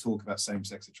need to talk about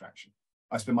same-sex attraction.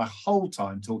 I spend my whole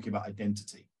time talking about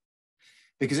identity.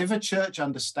 Because if a church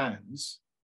understands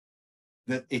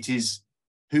that it is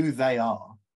who they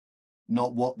are,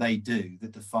 not what they do,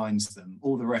 that defines them,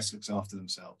 all the rest looks after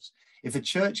themselves. If a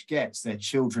church gets their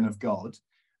children of God,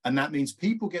 and that means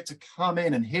people get to come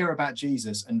in and hear about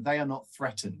Jesus and they are not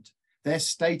threatened, their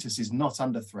status is not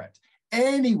under threat.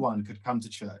 Anyone could come to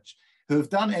church who have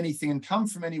done anything and come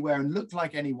from anywhere and look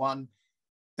like anyone,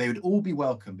 they would all be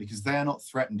welcome because they are not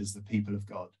threatened as the people of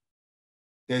God.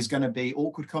 There's going to be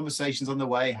awkward conversations on the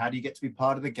way. How do you get to be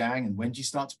part of the gang? And when do you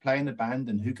start to play in the band?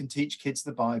 And who can teach kids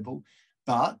the Bible?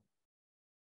 But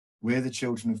we're the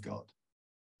children of God.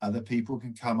 Other people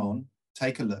can come on,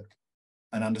 take a look,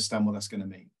 and understand what that's going to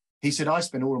mean. He said, I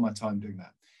spend all of my time doing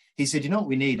that. He said, you know what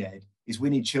we need, Ed, is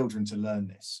we need children to learn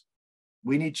this.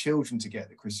 We need children to get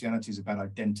that Christianity is about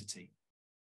identity.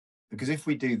 Because if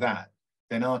we do that,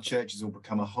 then our churches will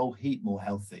become a whole heap more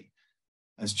healthy,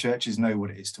 as churches know what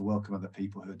it is to welcome other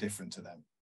people who are different to them.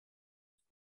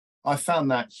 I found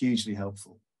that hugely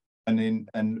helpful.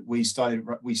 And we started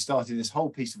this whole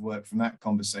piece of work from that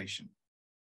conversation.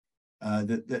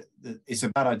 That it's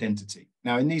about identity.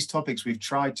 Now, in these topics, we've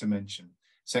tried to mention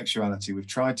sexuality, we've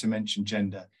tried to mention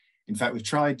gender. In fact, we've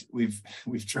tried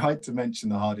to mention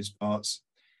the hardest parts.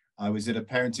 I was at a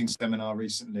parenting seminar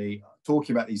recently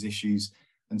talking about these issues,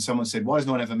 and someone said, why does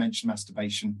no one ever mention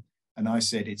masturbation? And I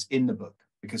said, it's in the book.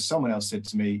 because someone else said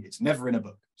to me, it's never in a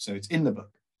book. So it's in the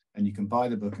book, and you can buy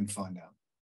the book and find out.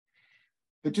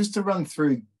 But just to run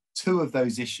through two of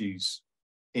those issues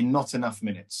in not enough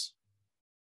minutes.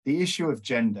 The issue of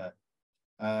gender,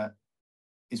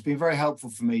 it's been very helpful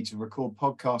for me to record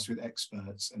podcasts with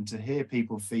experts and to hear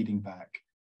people feeding back.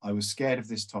 I was scared of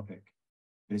this topic,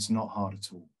 but it's not hard at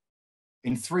all.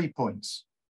 In 3 points,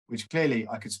 which clearly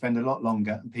I could spend a lot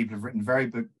longer, and people have written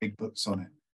very big books on it.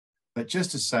 But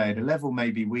just to say, at a level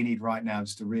maybe we need right now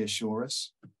just to reassure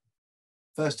us.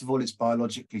 First of all, it's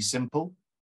biologically simple.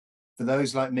 For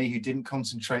those like me who didn't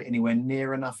concentrate anywhere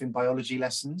near enough in biology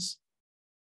lessons,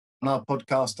 on our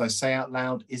podcast, I say out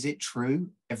loud, is it true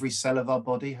every cell of our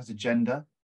body has a gender?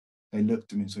 They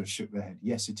looked at me and sort of shook their head.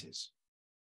 Yes, it is.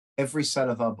 Every cell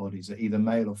of our bodies are either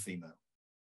male or female.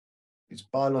 It's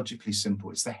biologically simple.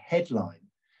 It's the headline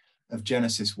of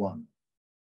Genesis 1.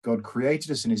 God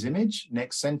created us in his image.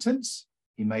 Next sentence,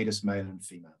 he made us male and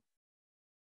female.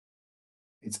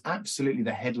 It's absolutely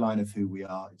the headline of who we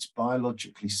are. It's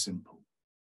biologically simple.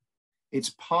 It's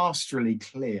pastorally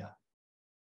clear.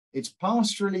 It's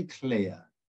pastorally clear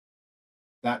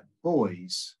that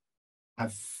boys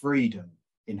have freedom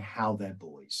in how they're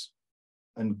boys,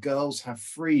 and girls have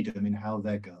freedom in how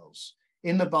they're girls.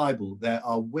 In the Bible, there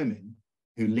are women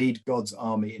who lead God's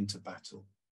army into battle,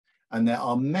 and there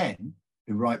are men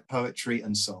who write poetry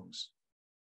and songs.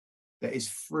 There is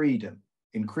freedom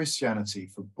in Christianity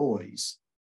for boys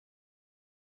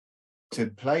to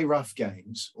play rough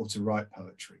games or to write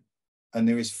poetry. And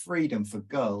there is freedom for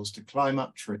girls to climb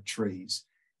up trees,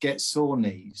 get sore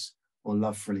knees, or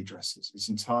love frilly dresses. It's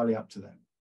entirely up to them.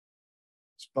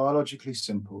 It's biologically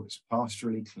simple. It's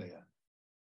pastorally clear.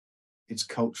 It's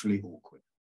culturally awkward.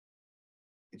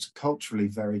 It's culturally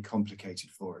very complicated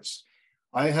for us.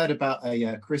 I heard about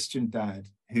a Christian dad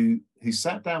who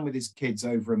sat down with his kids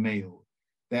over a meal.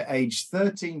 They're aged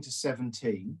 13 to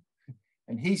 17.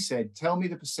 And he said, tell me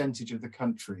the percentage of the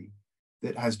country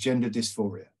that has gender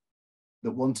dysphoria,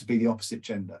 that want to be the opposite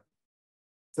gender.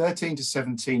 13 to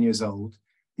 17 years old,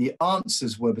 the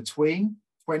answers were between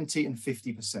 20 and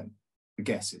 50%, the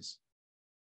guesses.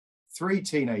 3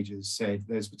 teenagers said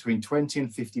there's between 20 and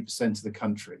 50% of the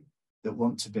country that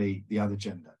want to be the other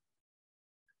gender.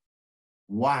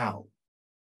 Wow.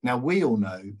 Now, we all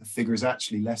know the figure is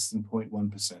actually less than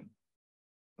 0.1%,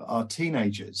 but our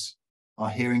teenagers are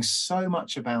hearing so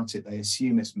much about it, they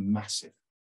assume it's massive.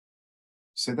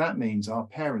 So that means our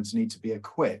parents need to be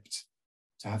equipped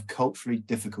to have culturally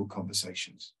difficult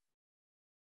conversations.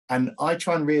 And I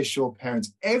try and reassure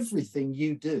parents, everything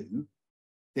you do,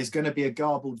 there's going to be a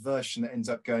garbled version that ends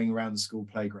up going around the school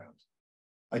playground.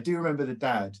 I do remember the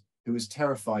dad who was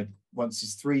terrified once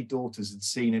his 3 daughters had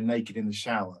seen him naked in the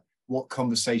shower, what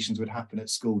conversations would happen at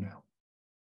school now.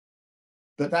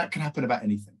 But that can happen about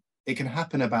anything. It can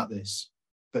happen about this,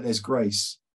 but there's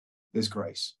grace. There's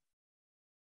grace.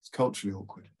 It's culturally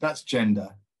awkward. That's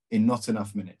gender in not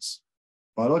enough minutes.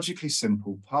 Biologically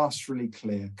simple, pastorally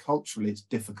clear, culturally it's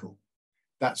difficult.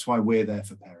 That's why we're there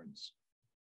for parents.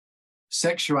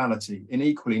 Sexuality in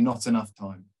equally not enough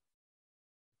time.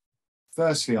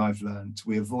 Firstly, I've learned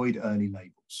we avoid early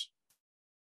labels.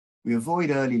 We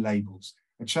avoid early labels.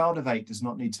 A child of 8 does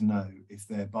not need to know if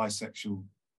they're bisexual,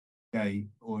 gay,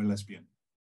 or a lesbian.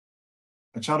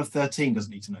 A child of 13 doesn't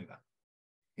need to know that.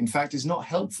 In fact, it's not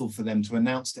helpful for them to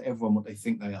announce to everyone what they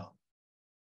think they are,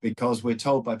 because we're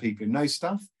told by people who know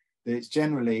stuff that it's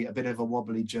generally a bit of a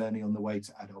wobbly journey on the way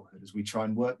to adulthood as we try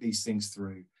and work these things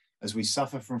through, as we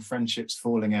suffer from friendships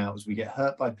falling out, as we get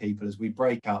hurt by people, as we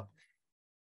break up,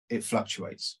 it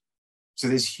fluctuates. So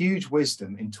there's huge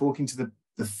wisdom in talking to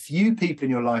the few people in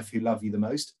your life who love you the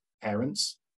most,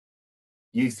 parents,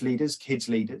 youth leaders, kids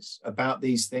leaders, about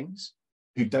these things,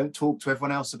 who don't talk to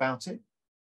everyone else about it.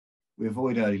 We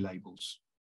avoid early labels.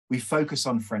 We focus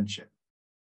on friendship.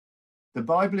 The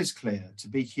Bible is clear. To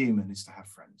be human is to have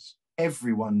friends.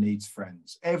 Everyone needs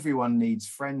friends. Everyone needs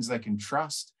friends they can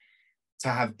trust, to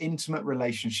have intimate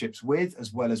relationships with,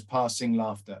 as well as passing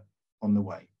laughter on the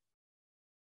way.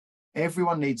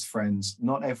 Everyone needs friends.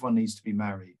 Not everyone needs to be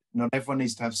married. Not everyone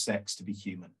needs to have sex to be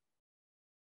human.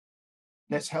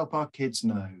 Let's help our kids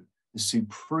know the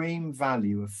supreme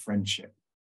value of friendship.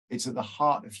 It's at the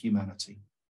heart of humanity.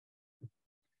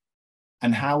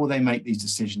 And how will they make these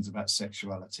decisions about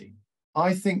sexuality?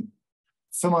 I think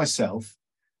for myself,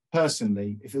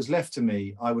 personally, if it was left to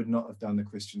me, I would not have done the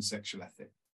Christian sexual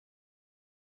ethic.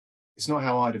 It's not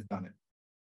how I'd have done it.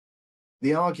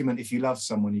 The argument, if you love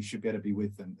someone, you should be able to be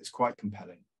with them, is quite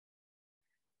compelling.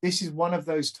 This is one of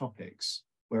those topics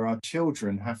where our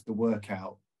children have to work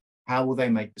out, how will they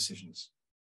make decisions?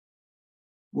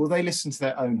 Will they listen to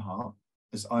their own heart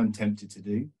as I'm tempted to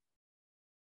do?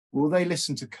 Will they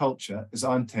listen to culture, as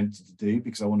I'm tempted to do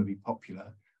because I want to be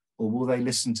popular? Or will they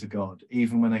listen to God,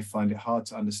 even when they find it hard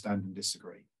to understand and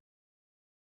disagree?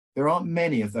 There aren't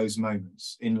many of those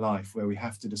moments in life where we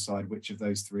have to decide which of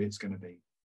those three it's going to be.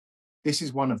 This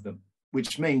is one of them,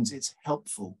 which means it's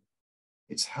helpful.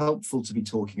 It's helpful to be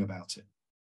talking about it.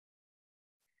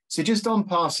 So just on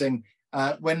passing,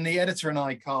 when the editor and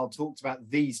I, Carl, talked about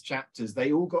these chapters,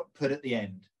 they all got put at the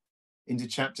end into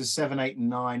chapters 7, 8, and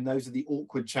 9. Those are the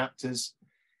awkward chapters.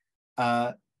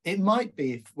 It might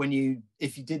be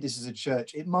if you did this as a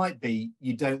church, it might be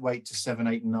you don't wait to 7,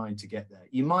 8, and 9 to get there.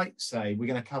 You might say we're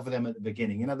going to cover them at the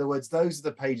beginning. In other words, those are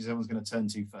the pages everyone's going to turn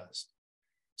to first.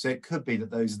 So it could be that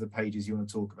those are the pages you want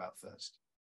to talk about first,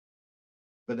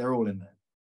 but they're all in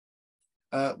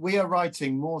there. We are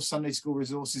writing more Sunday school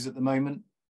resources at the moment.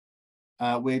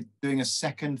 We're doing a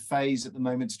second phase at the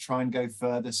moment to try and go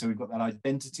further. So we've got that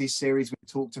identity series we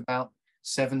talked about,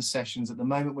 7 sessions. At the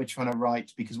moment, we're trying to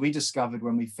write, because we discovered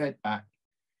when we fed back,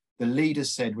 the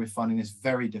leaders said we're finding this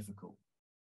very difficult.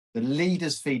 The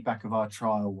leaders' feedback of our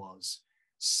trial was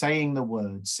saying the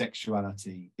words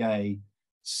sexuality, gay,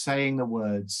 saying the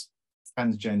words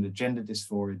transgender, gender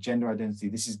dysphoria, gender identity.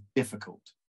 This is difficult.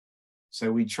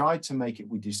 So we tried to make it,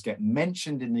 we just get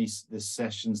mentioned in the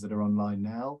sessions that are online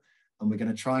now, and we're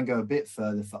going to try and go a bit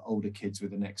further for older kids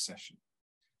with the next session.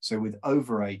 So with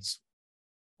over 8s,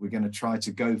 we're going to try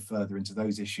to go further into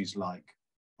those issues like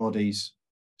bodies,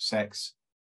 sex,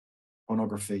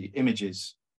 pornography,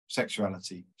 images,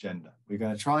 sexuality, gender. We're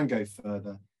going to try and go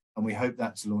further, and we hope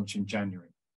that to launch in January.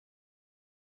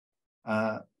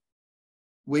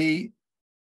 We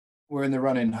were in the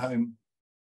run-in home.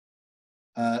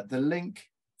 The link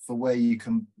for where you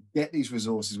can get these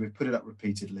resources, we've put it up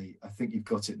repeatedly. I think you've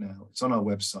got it now. It's on our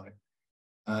website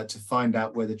to find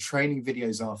out where the training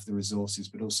videos are for the resources,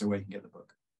 but also where you can get the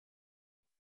book.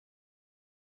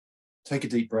 Take a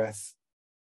deep breath.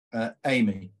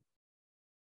 Amy,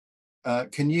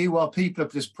 can you, while people are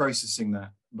just processing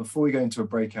that, before we go into a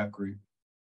breakout group,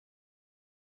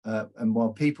 and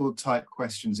while people type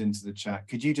questions into the chat,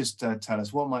 could you just tell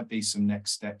us what might be some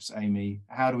next steps, Amy?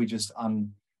 How do we just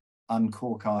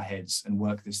uncork our heads and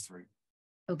work this through?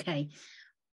 Okay,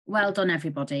 well done,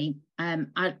 everybody.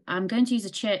 I'm going to use a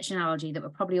church analogy that we're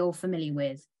probably all familiar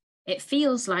with. It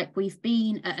feels like we've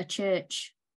been at a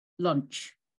church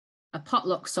lunch, a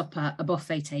potluck supper, a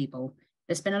buffet table.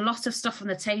 There's been a lot of stuff on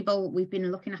the table. We've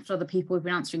been looking after other people. We've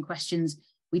been answering questions.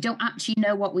 We don't actually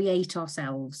know what we ate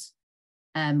ourselves.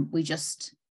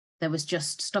 There was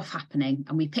just stuff happening,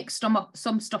 and we picked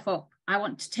some stuff up. I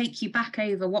want to take you back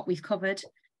over what we've covered.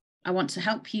 I want to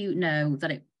help you know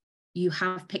that you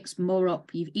have picked more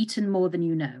up. You've eaten more than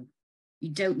you know. You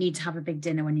don't need to have a big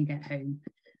dinner when you get home.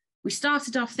 We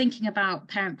started off thinking about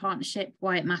parent partnership,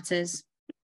 why it matters.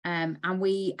 And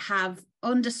we have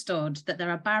understood that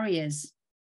there are barriers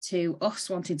to us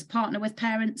wanting to partner with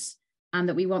parents, and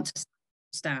that we want to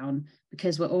smash down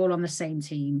because we're all on the same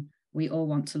team. We all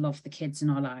want to love the kids in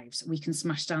our lives. We can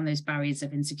smash down those barriers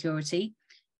of insecurity.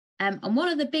 And one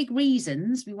of the big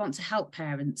reasons we want to help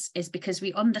parents is because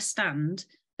we understand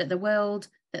that the world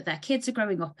that their kids are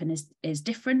growing up in is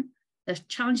different. The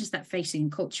challenges that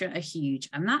facing culture are huge.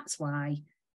 And that's why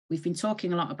we've been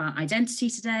talking a lot about identity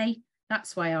today.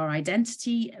 That's why our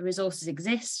identity resources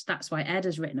exist. That's why Ed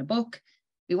has written a book.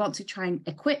 We want to try and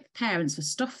equip parents with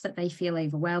stuff that they feel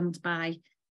overwhelmed by.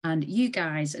 And you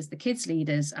guys, as the kids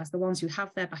leaders, as the ones who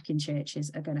have their back in churches,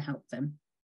 are going to help them.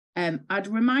 I'd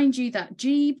remind you that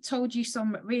Jeeb told you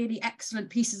some really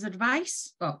excellent pieces of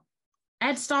advice. Well,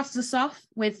 Ed started us off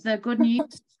with the good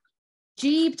news.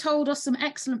 Jeeb told us some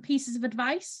excellent pieces of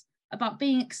advice about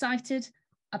being excited,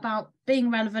 about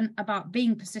being relevant, about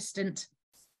being persistent.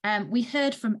 We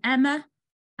heard from Emma,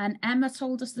 and Emma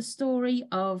told us the story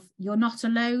of you're not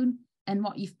alone and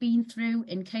what you've been through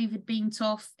in COVID being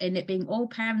tough, in it being all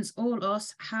parents, all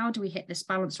us. How do we hit this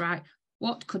balance right?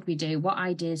 What could we do? What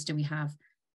ideas do we have?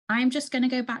 I'm just going to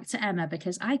go back to Emma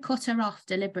because I cut her off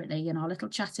deliberately in our little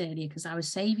chat earlier because I was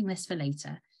saving this for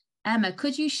later. Emma,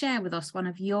 could you share with us one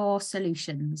of your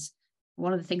solutions,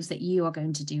 one of the things that you are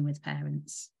going to do with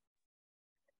parents?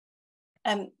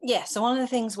 Yeah, so one of the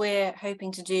things we're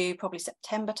hoping to do probably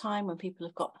September time when people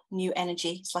have got new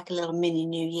energy, it's like a little mini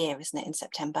new year, isn't it, in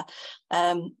September,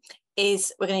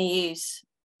 is we're going to use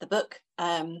the book,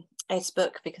 Ed's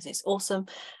book, because it's awesome.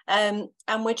 And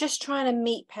we're just trying to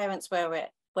meet parents where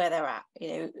they're at. You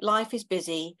know, life is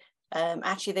busy.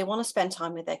 Actually, they want to spend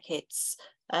time with their kids.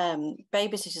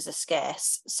 Babysitters are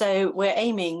scarce. So we're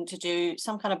aiming to do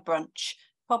some kind of brunch,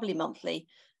 probably monthly,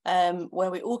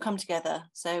 where we all come together,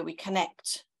 so we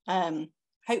connect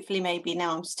hopefully maybe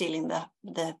now I'm stealing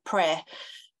the prayer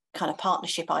kind of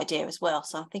partnership idea as well.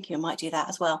 So I'm thinking I might do that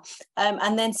as well.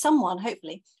 And then someone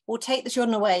hopefully will take the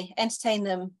children away, entertain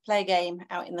them, play a game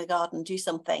out in the garden, do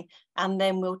something. And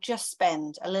then we'll just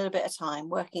spend a little bit of time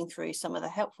working through some of the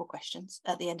helpful questions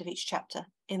at the end of each chapter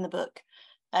in the book,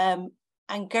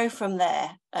 and go from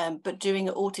there, but doing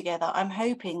it all together. I'm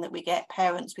hoping that we get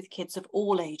parents with kids of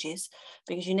all ages,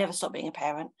 because you never stop being a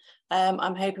parent.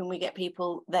 I'm hoping we get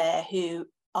people there who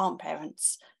aren't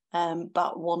parents,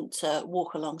 but want to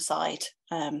walk alongside.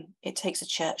 It takes a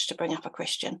church to bring up a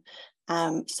Christian.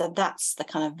 So that's the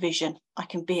kind of vision. I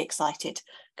can be excited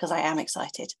because I am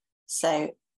excited. So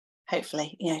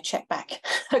hopefully, check back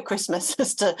at Christmas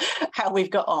as to how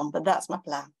we've got on, but that's my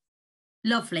plan.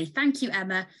 Lovely. Thank you,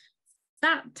 Emma.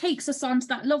 That takes us on to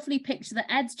that lovely picture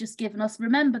that Ed's just given us.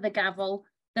 Remember the gavel,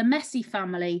 the messy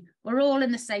family. We're all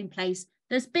in the same place.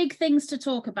 There's big things to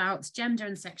talk about, gender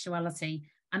and sexuality,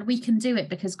 and we can do it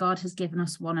because God has given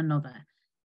us one another.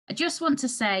 I just want to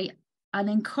say an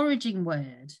encouraging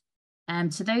word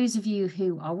to those of you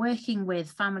who are working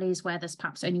with families where there's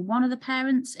perhaps only one of the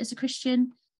parents is a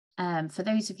Christian. For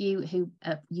those of you who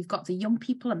you've got the young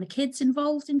people and the kids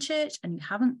involved in church and you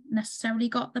haven't necessarily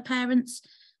got the parents,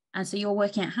 and so you're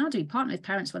working out how do we partner with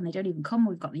parents when they don't even come.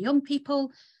 We've got the young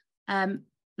people.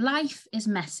 Life is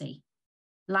messy.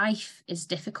 Life is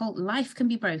difficult. Life can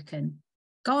be broken.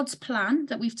 God's plan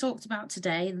that we've talked about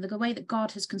today, and the way that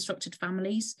God has constructed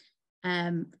families,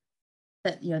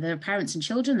 that there are parents and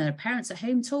children, there are parents at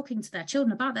home talking to their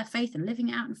children about their faith and living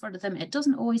it out in front of them. It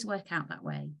doesn't always work out that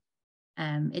way.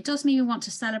 It does mean we want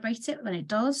to celebrate it when it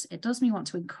does. It does mean we want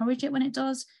to encourage it when it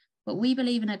does. But we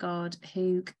believe in a God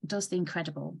who does the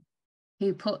incredible,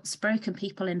 who puts broken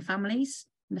people in families,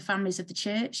 in the families of the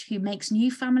church, who makes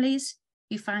new families,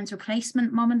 who finds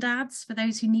replacement mom and dads for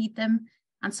those who need them.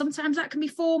 And sometimes that can be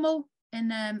formal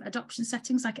in adoption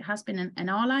settings like it has been in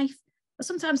our life. But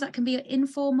sometimes that can be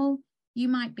informal. You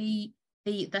might be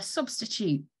the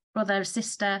substitute brother or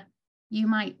sister. You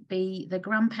might be the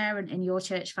grandparent in your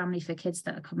church family for kids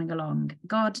that are coming along.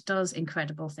 God does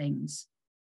incredible things.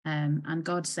 And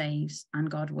God saves and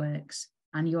God works,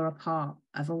 and you're a part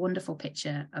of a wonderful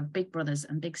picture of big brothers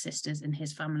and big sisters in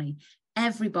his family.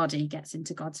 Everybody gets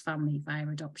into God's family via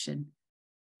adoption.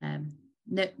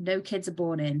 No kids are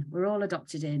born in, we're all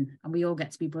adopted in, and we all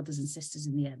get to be brothers and sisters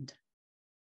in the end.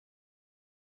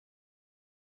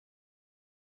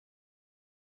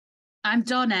 I'm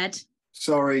done, Ed.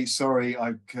 Sorry,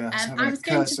 I was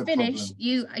going to finish.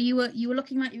 You were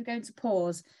looking like you were going to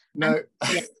pause. No.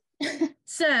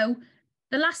 So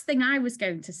the last thing I was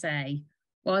going to say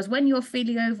was, when you're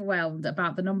feeling overwhelmed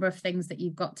about the number of things that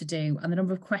you've got to do and the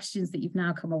number of questions that you've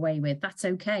now come away with, that's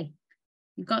okay.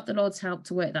 You've got the Lord's help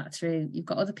to work that through. You've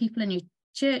got other people in your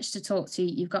church to talk to.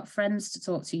 You've got friends to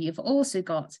talk to. You've also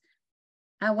got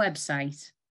our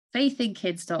website,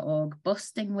 faithinkids.org,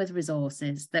 busting with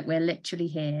resources that we're literally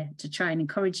here to try and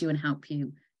encourage you and help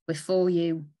you. We're for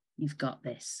you. You've got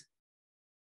this.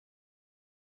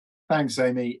 Thanks,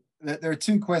 Amy. There are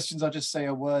two questions I'll just say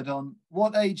a word on.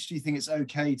 What age do you think it's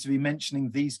okay to be mentioning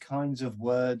these kinds of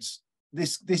words?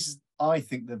 This is, I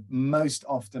think, the most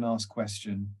often asked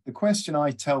question. The question I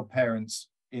tell parents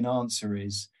in answer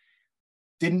is,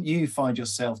 didn't you find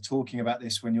yourself talking about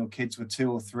this when your kids were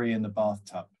 2 or 3 in the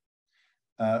bathtub?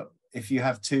 If you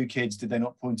have 2 kids, did they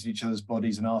not point at each other's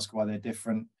bodies and ask why they're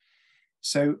different?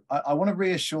 So I want to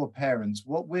reassure parents,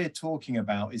 what we're talking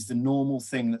about is the normal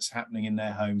thing that's happening in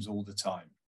their homes all the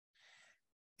time.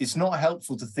 It's not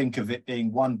helpful to think of it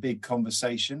being one big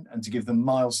conversation and to give them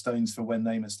milestones for when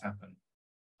they must happen.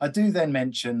 I do then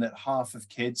mention that half of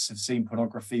kids have seen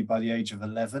pornography by the age of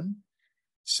 11.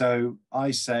 So I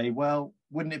say, well,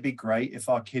 wouldn't it be great if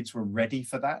our kids were ready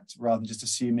for that rather than just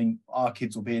assuming our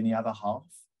kids will be in the other half?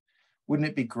 Wouldn't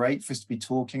it be great for us to be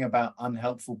talking about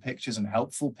unhelpful pictures and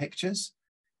helpful pictures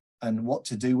and what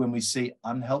to do when we see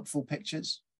unhelpful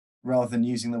pictures rather than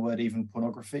using the word even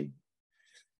pornography?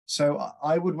 So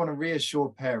I would want to reassure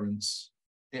parents,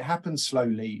 it happens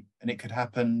slowly and it could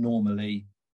happen normally,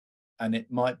 and it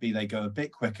might be they go a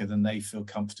bit quicker than they feel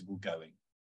comfortable going,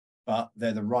 but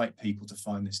they're the right people to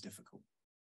find this difficult.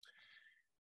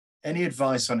 Any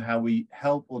advice on how we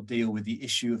help or deal with the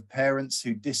issue of parents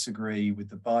who disagree with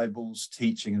the Bible's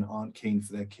teaching and aren't keen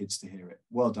for their kids to hear it?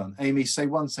 Well done. Amy, say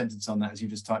one sentence on that as you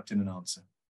just typed in an answer.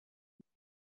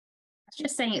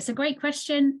 Just saying, it's a great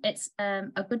question. It's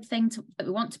a good thing that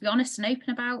we want to be honest and open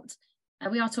about.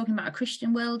 We are talking about a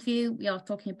Christian worldview. We are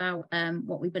talking about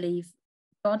what we believe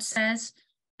God says.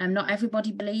 Not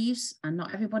everybody believes and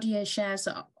not everybody shares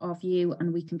our view,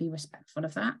 and we can be respectful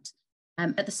of that.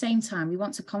 At the same time, we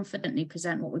want to confidently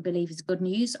present what we believe is good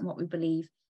news and what we believe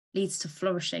leads to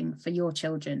flourishing for your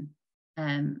children.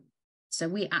 So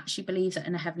we actually believe that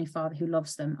in a Heavenly Father who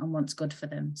loves them and wants good for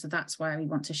them. So that's why we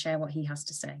want to share what he has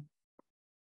to say.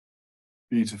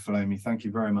 Beautiful, Amy. Thank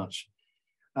you very much.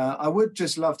 I would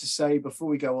just love to say before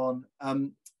we go on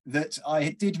that I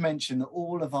did mention that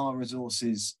all of our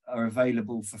resources are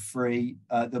available for free.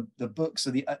 The books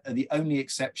are the only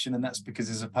exception, and that's because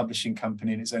there's a publishing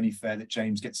company and it's only fair that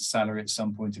James gets a salary at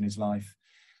some point in his life.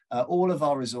 All of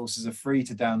our resources are free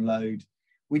to download.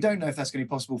 We don't know if that's going to be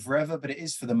possible forever, but it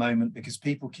is for the moment because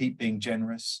people keep being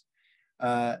generous.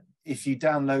 If you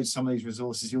download some of these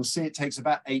resources, you'll see it takes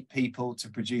about 8 people to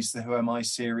produce the Who Am I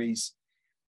series.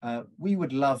 We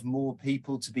would love more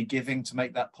people to be giving to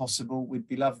make that possible.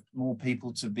 We'd love more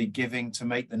people to be giving to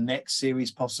make the next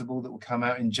series possible that will come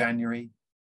out in January.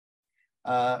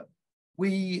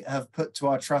 We have put to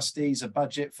our trustees a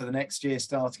budget for the next year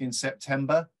starting in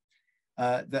September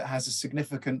that has a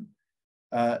significant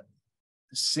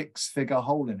 6-figure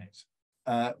hole in it,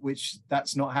 which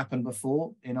that's not happened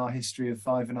before in our history of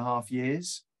 5.5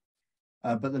 years.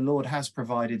 But the Lord has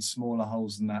provided smaller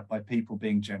holes than that by people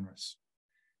being generous.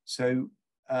 So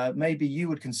maybe you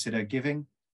would consider giving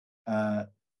 £3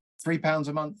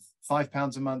 a month,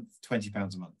 £5 a month,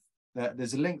 £20 a month.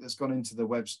 There's a link that's gone into the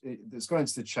that's gone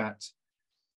into the chat.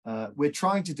 We're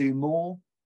trying to do more.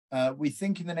 We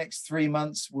think in the next 3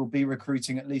 months we'll be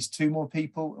recruiting at least 2 more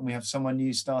people, and we have someone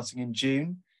new starting in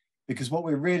June, because what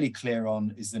we're really clear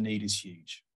on is the need is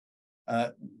huge.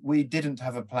 We didn't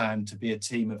have a plan to be a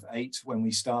team of 8 when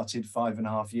we started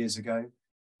 5.5 years ago.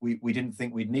 We didn't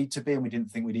think we'd need to be, and we didn't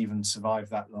think we'd even survive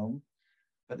that long.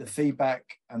 But the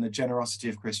feedback and the generosity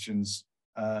of Christians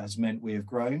has meant we have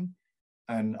grown,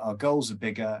 and our goals are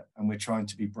bigger, and we're trying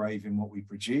to be brave in what we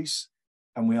produce,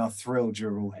 and we are thrilled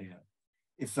you're all here.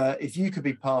 If you could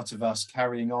be part of us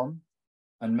carrying on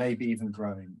and maybe even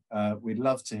growing, we'd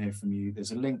love to hear from you.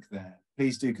 There's a link there.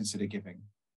 Please do consider giving.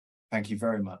 Thank you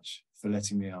very much for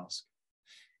letting me ask.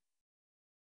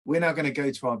 We're now going to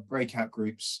go to our breakout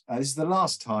groups. This is the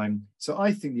last time. So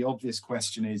I think the obvious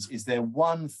question is there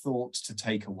one thought to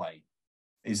take away?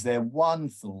 Is there one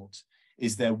thought?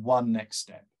 Is there one next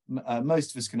step?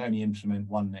 Most of us can only implement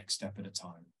one next step at a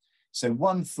time. So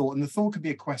one thought, and the thought could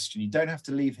be a question. You don't have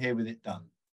to leave here with it done.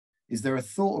 Is there a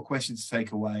thought or question to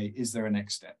take away? Is there a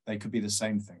next step? They could be the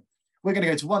same thing. We're going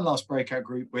to go to one last breakout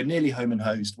group. We're nearly home and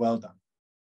hosed. Well done.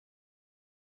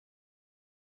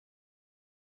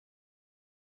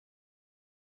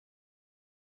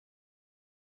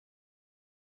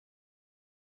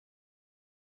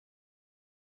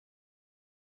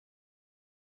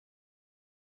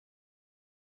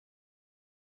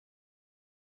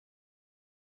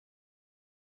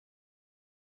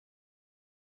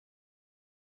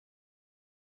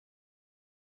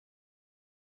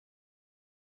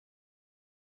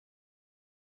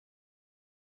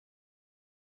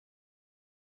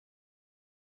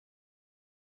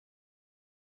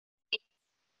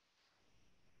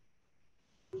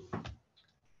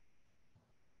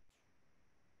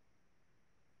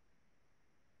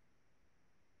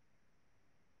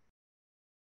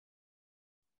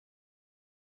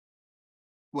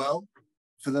 Well,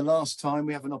 for the last time,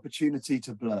 we have an opportunity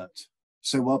to blurt.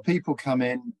 So while people come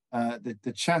in,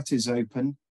 the chat is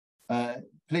open.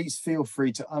 Please feel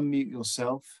free to unmute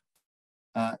yourself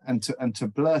and to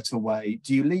blurt away.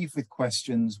 Do you leave with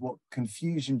questions? What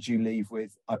confusion do you leave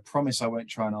with? I promise I won't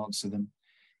try and answer them.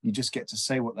 You just get to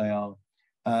say what they are,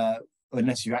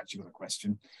 unless you actually got a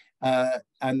question.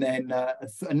 And then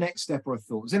a next step or a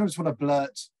thought. Does anyone just want to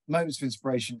blurt? Moments of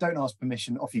inspiration. Don't ask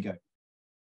permission. Off you go.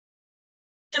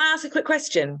 Can I ask a quick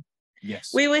question?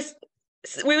 Yes. We were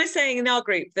saying in our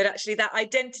group that actually that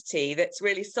identity that's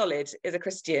really solid as a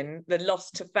Christian, the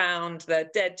lost to found, the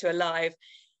dead to alive,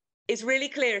 is really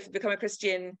clear if you become a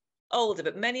Christian older.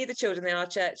 But many of the children in our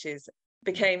churches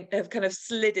have kind of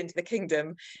slid into the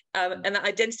kingdom, and that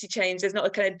identity change, there's not a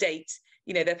kind of date.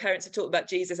 You know, their parents have talked about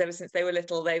Jesus ever since they were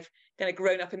little. They've kind of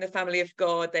grown up in the family of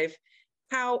God. Do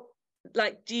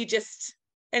you just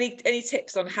any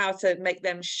tips on how to make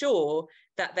them sure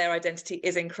that their identity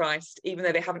is in Christ, even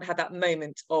though they haven't had that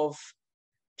moment of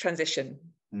transition?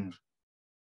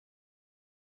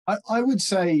 I would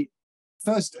say,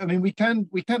 first, I mean, we can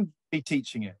be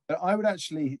teaching it, but I would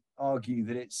actually argue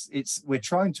that we're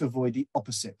trying to avoid the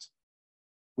opposite,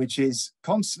 which is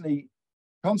constantly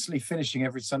finishing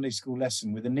every Sunday school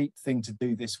lesson with a neat thing to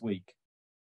do this week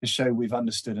to show we've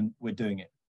understood and we're doing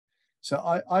it. So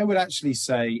I would actually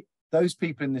say those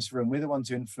people in this room, we're the ones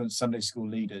who influence Sunday school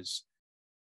leaders.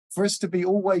 for us to be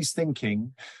always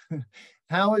thinking,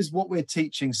 how is what we're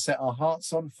teaching set our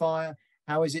hearts on fire?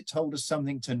 How is it told us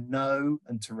something to know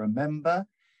and to remember?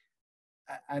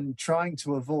 And trying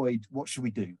to avoid, what should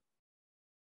we do?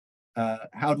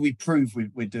 How do we prove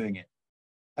we're doing it?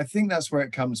 I think that's where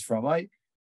it comes from.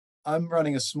 I'm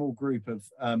running a small group of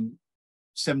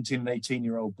 17 and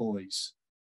 18-year-old boys.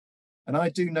 And I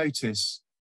do notice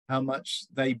how much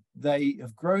they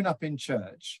have grown up in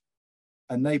church,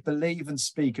 and they believe and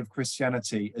speak of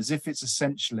Christianity as if it's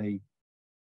essentially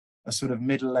a sort of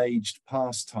middle-aged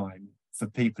pastime for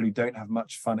people who don't have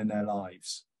much fun in their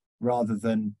lives, rather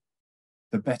than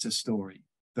the better story,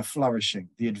 the flourishing,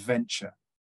 the adventure.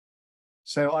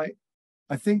 So I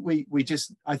think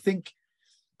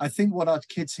I think what our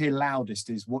kids hear loudest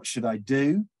is, what should I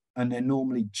do? And they're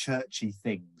normally churchy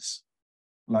things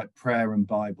like prayer and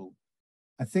Bible.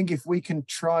 I think if we can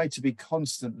try to be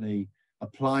constantly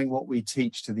applying what we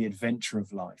teach to the adventure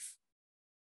of life,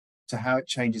 to how it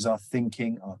changes our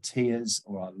thinking, our tears,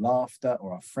 or our laughter,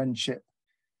 or our friendship,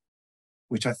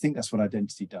 which I think that's what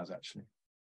identity does, actually.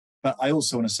 But I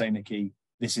also want to say, Nikki,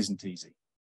 this isn't easy.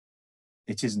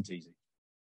 It isn't easy.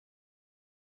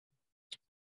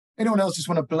 Anyone else just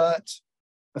want to blurt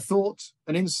a thought,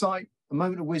 an insight, a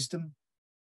moment of wisdom,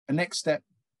 a next step?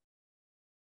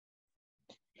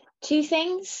 Two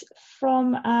things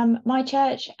from my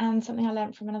church and something I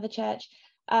learned from another church.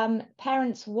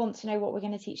 Parents want to know what we're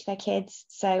going to teach their kids.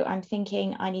 So I'm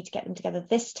thinking I need to get them together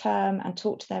this term and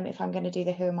talk to them if I'm going to do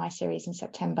the Who Am I series in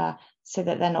September, so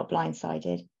that they're not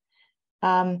blindsided.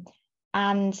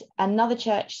 And another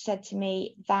church said to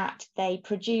me that they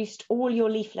produced all your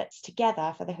leaflets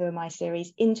together for the Who Am I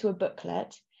series into a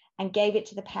booklet and gave it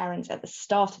to the parents at the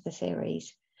start of the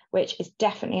series, which is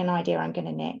definitely an idea I'm going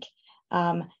to nick.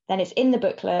 Then it's in the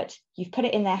booklet, you've put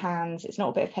it in their hands, it's not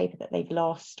a bit of paper that they've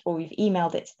lost, or you've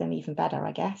emailed it to them, even better,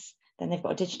 I guess. Then they've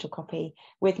got a digital copy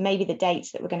with maybe the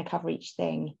dates that we're going to cover each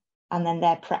thing, and then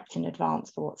they're prepped in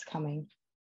advance for what's coming.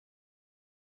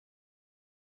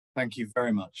 Thank you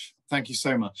very much. Thank you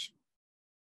so much.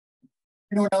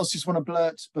 Anyone else just want to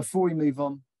blurt before we move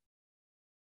on?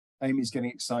 Amy's getting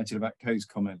excited about Co's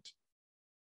comment.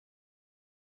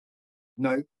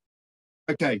 No?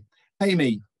 Okay.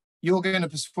 Amy, you're going to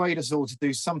persuade us all to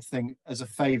do something as a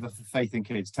favour for Faith in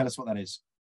Kids. Tell us what that is.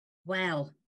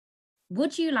 Well,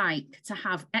 would you like to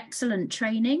have excellent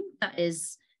training that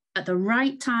is at the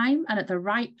right time and at the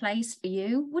right place for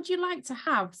you? Would you like to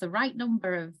have the right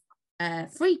number of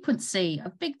frequency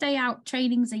of big day out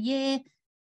trainings a year?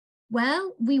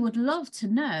 Well, we would love to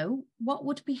know what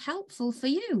would be helpful for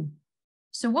you.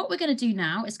 So what we're going to do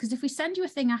now is, because if we send you a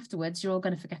thing afterwards, you're all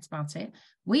going to forget about it.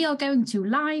 We are going to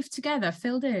live together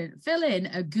fill in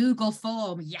a Google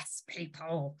form. Yes,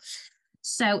 people.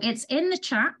 So it's in the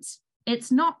chat.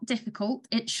 It's not difficult.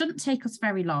 It shouldn't take us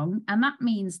very long. And that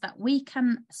means that we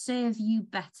can serve you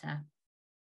better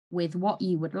with what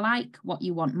you would like, what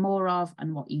you want more of,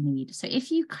 and what you need. So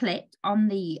if you click on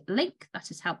the link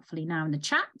that is helpfully now in the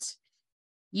chat,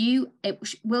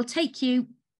 it will take you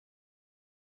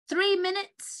 3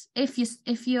 minutes if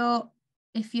you're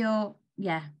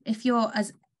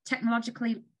as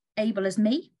technologically able as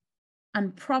me,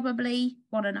 and probably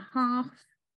 1.5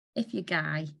 if you're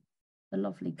Guy, the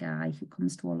lovely Guy who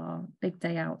comes to all our big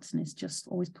day outs and is just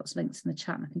always puts links in the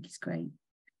chat, and I think he's great.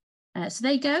 So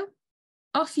there you go.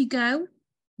 Off you go.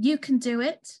 You can do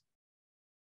it.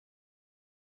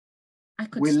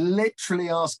 We're literally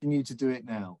asking you to do it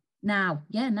now. Now.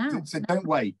 So don't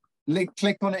wait.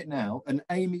 Click on it now, and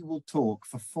Amy will talk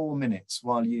for 4 minutes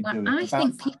while you do it. I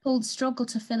think people struggle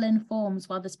to fill in forms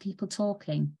while there's people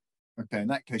talking. Okay, in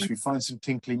that case, we find some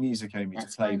tinkly music, Amy, to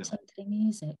play them. Let's find tinkly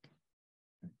music.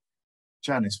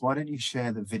 Janice, why don't you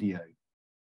share the video,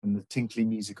 and the tinkly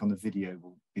music on the video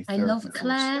will be. I love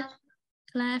Claire.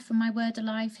 Claire from My Word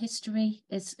Alive history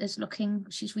is looking.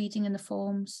 She's reading in the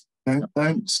forms.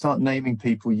 Don't start naming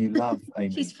people you love,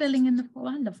 Amy. She's filling in the form.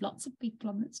 I love lots of people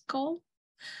on this call.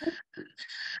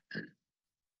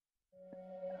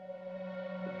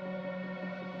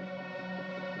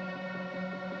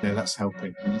 Yeah, that's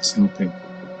helping. That's helping.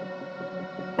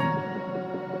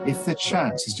 If the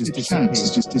chat has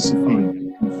just disappeared,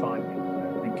 you can find me.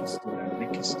 The link is still there. The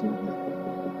link is still there.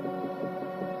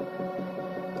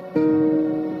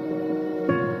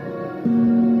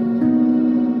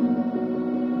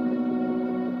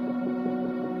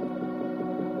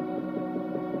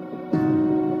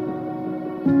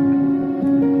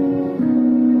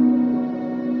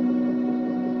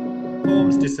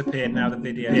 Disappeared now. The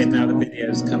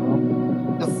video's come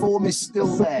on. The form is still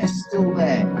there. Still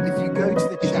there. If you go to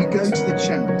the chat, click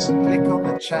on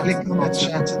the chat. Click on the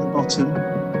chat at the bottom.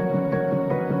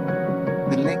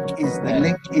 is there. The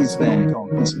link is there.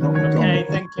 It's not gone. Okay,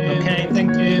 thank you. Okay,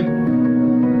 thank you.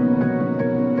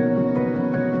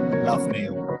 Love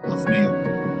Neil. Love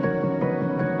Neil.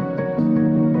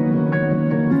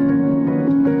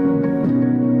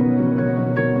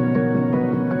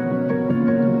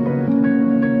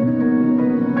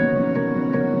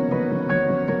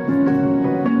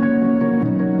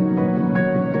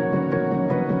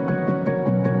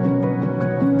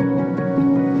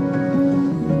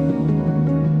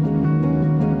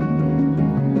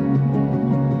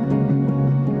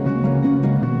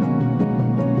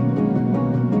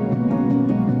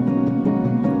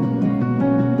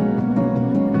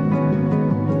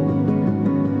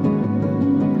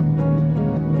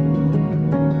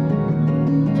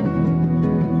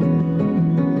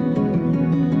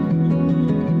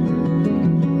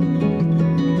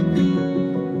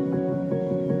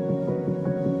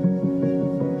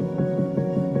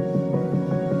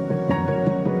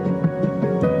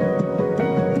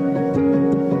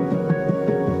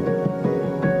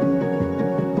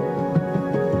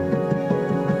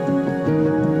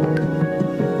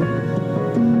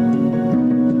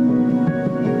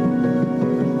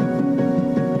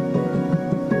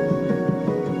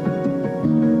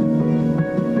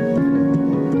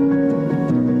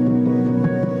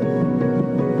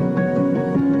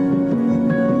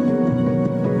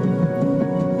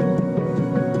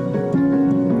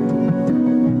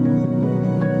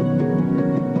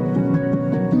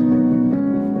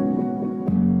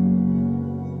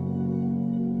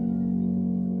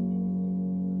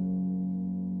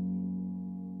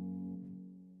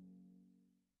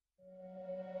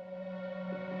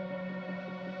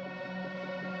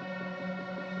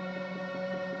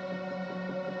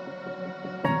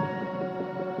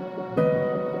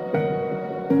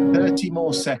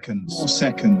 More seconds. More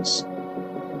seconds.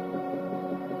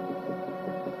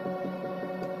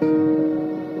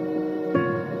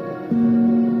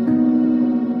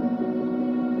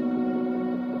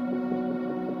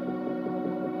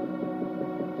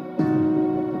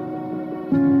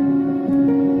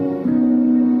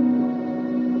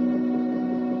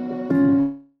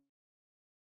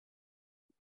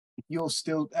 You're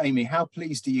still, Amy, how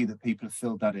pleased are you that people have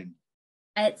filled that in?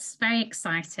 It's very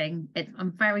exciting.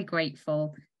 I'm very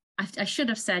grateful. I should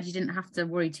have said you didn't have to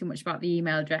worry too much about the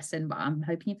email addressing, but I'm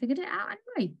hoping you figured it out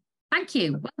anyway. Thank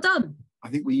you. Well done. I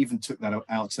think we even took that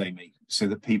out, Amy, so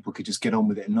that people could just get on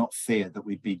with it and not fear that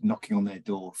we'd be knocking on their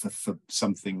door for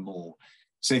something more.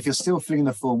 So if you're still filling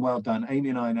the form, well done. Amy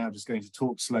and I are now just going to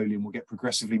talk slowly and we'll get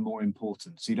progressively more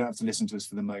important. So you don't have to listen to us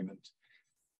for the moment.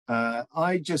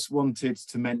 I just wanted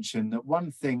to mention that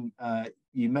one thing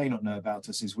you may not know about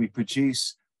us is we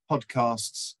produce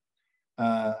podcasts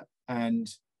and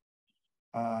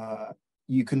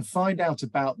you can find out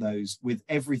about those with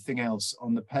everything else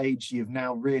on the page you've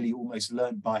now really almost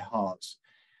learned by heart,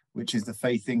 which is the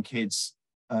Faith in Kids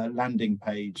landing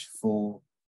page for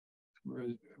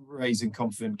raising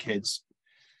confident kids.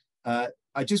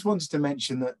 I just wanted to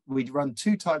mention that we run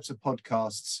two types of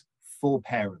podcasts for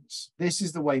parents. This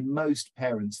is the way most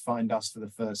parents find us for the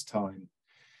first time.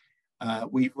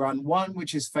 We run one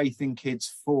which is Faith in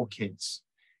Kids for kids.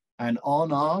 And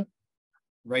on our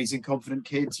Raising Confident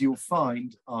Kids, you'll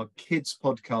find our kids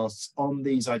podcasts on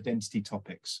these identity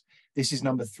topics. This is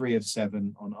number 3 of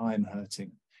 7 on I Am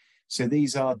Hurting. So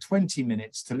these are 20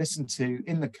 minutes to listen to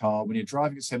in the car when you're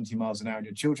driving at 70 miles an hour and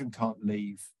your children can't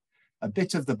leave. A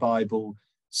bit of the Bible,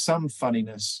 some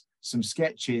funniness, some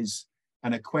sketches,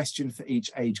 and a question for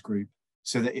each age group,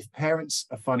 so that if parents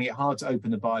are finding it hard to open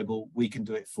the Bible, we can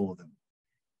do it for them.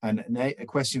 And a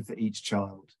question for each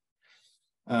child.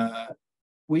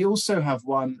 We also have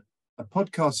a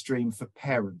podcast stream for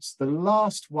parents. The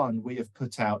last one we have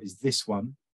put out is this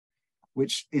one,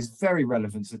 which is very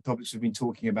relevant to the topics we've been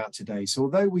talking about today. So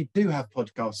although we do have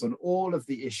podcasts on all of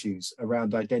the issues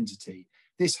around identity,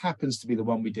 this happens to be the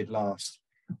one we did last,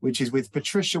 which is with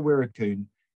Patricia Wirrakun,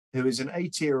 who is an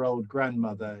 80-year-old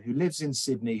grandmother who lives in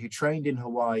Sydney, who trained in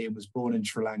Hawaii and was born in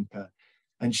Sri Lanka.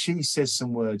 And she says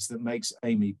some words that makes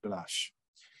Amy blush.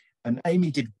 And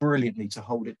Amy did brilliantly to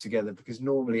hold it together, because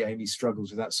normally Amy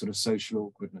struggles with that sort of social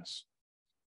awkwardness.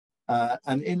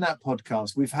 And in that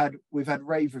podcast, we've had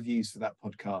rave reviews for that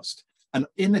podcast. And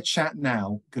in the chat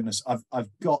now, goodness, I've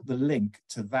got the link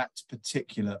to that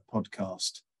particular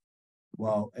podcast.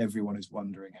 While everyone is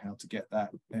wondering how to get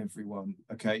that,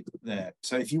 okay, there.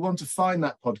 So if you want to find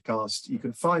that podcast, you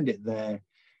can find it there,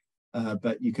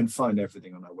 but you can find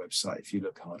everything on our website if you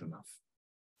look hard enough.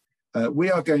 We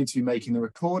are going to be making the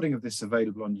recording of this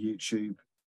available on YouTube.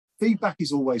 Feedback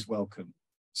is always welcome.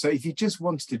 So if you just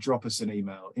wanted to drop us an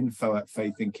email,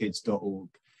 info@faithinkids.org,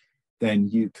 then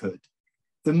you could.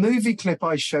 The movie clip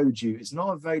I showed you is not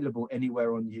available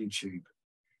anywhere on YouTube.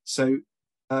 So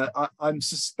I'm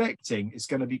suspecting it's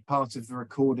going to be part of the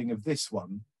recording of this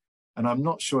one. And I'm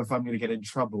not sure if I'm going to get in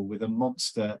trouble with a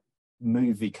monster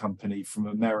movie company from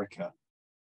America.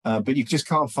 But you just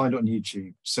can't find it on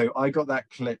YouTube. So I got that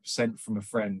clip sent from a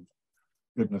friend.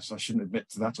 Goodness, I shouldn't admit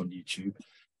to that on YouTube.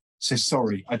 So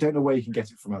sorry, I don't know where you can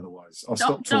get it from otherwise. I'll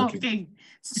stop talking.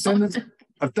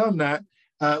 I've done that.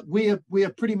 We are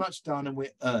pretty much done and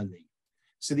we're early.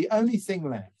 So the only thing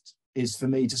left is for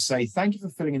me to say thank you for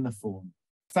filling in the form.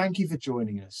 Thank you for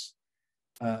joining us.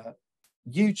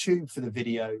 YouTube for the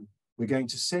video. We're going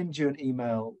to send you an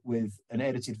email with an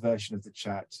edited version of the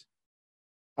chat.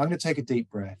 I'm going to take a deep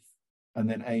breath and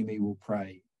then Amy will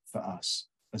pray for us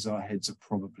as our heads are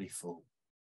probably full.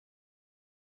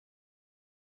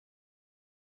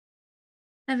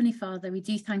 Heavenly Father, we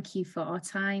do thank you for our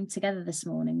time together this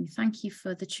morning. We thank you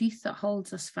for the truth that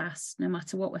holds us fast, no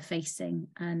matter what we're facing,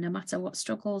 and no matter what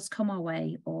struggles come our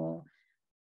way, or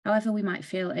however we might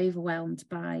feel overwhelmed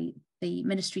by the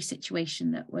ministry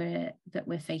situation that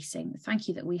we're facing. Thank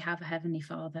you that we have a Heavenly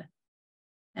Father.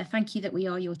 Thank you that we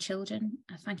are your children.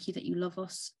 Thank you that you love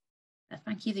us.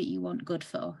 Thank you that you want good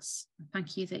for us.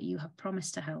 Thank you that you have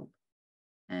promised to help.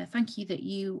 Thank you that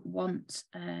you want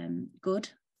good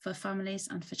for families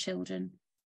and for children.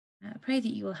 I pray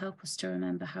that you will help us to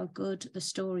remember how good the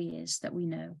story is that we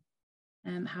know,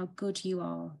 how good you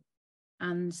are,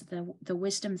 and the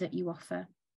wisdom that you offer,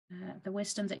 and the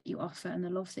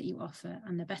love that you offer,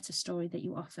 and the better story that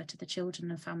you offer to the children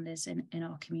and families in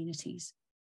our communities.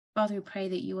 Father, we pray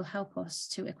that you will help us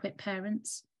to equip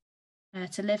parents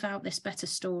to live out this better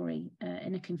story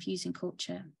in a confusing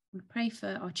culture. We pray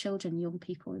for our children, young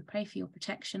people. We pray for your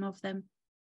protection of them.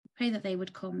 Pray that they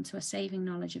would come to a saving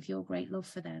knowledge of your great love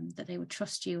for them, that they would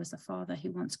trust you as a Father who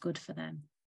wants good for them,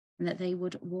 and that they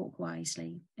would walk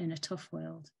wisely in a tough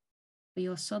world. For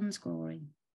your Son's glory,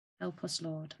 help us,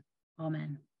 Lord.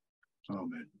 Amen.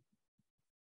 Amen.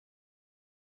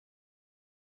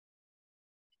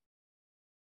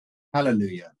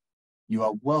 Hallelujah. You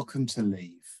are welcome to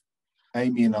leave.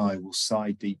 Amy and I will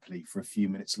sigh deeply for a few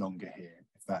minutes longer here,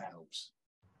 if that helps.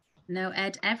 No,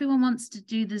 Ed, everyone wants to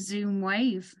do the Zoom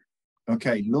wave.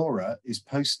 Okay, Laura is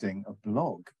posting a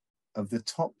blog of the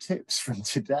top tips from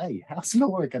today. How's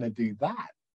Laura going to do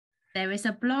that? There is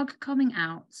a blog coming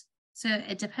out. So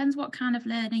it depends what kind of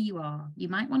learner you are. You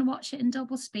might want to watch it in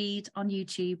double speed on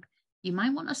YouTube. You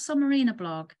might want a summary in a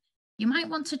blog. You might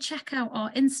want to check out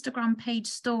our Instagram page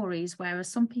stories, where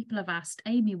some people have asked,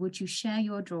 Amy, would you share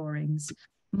your drawings?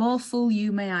 More fool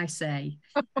you, may I say.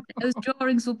 Those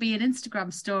drawings will be in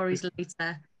Instagram stories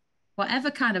later.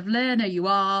 Whatever kind of learner you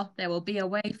are, there will be a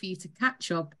way for you to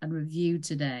catch up and review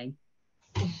today.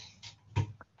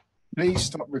 Please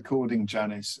stop recording,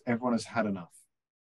 Janice. Everyone has had enough.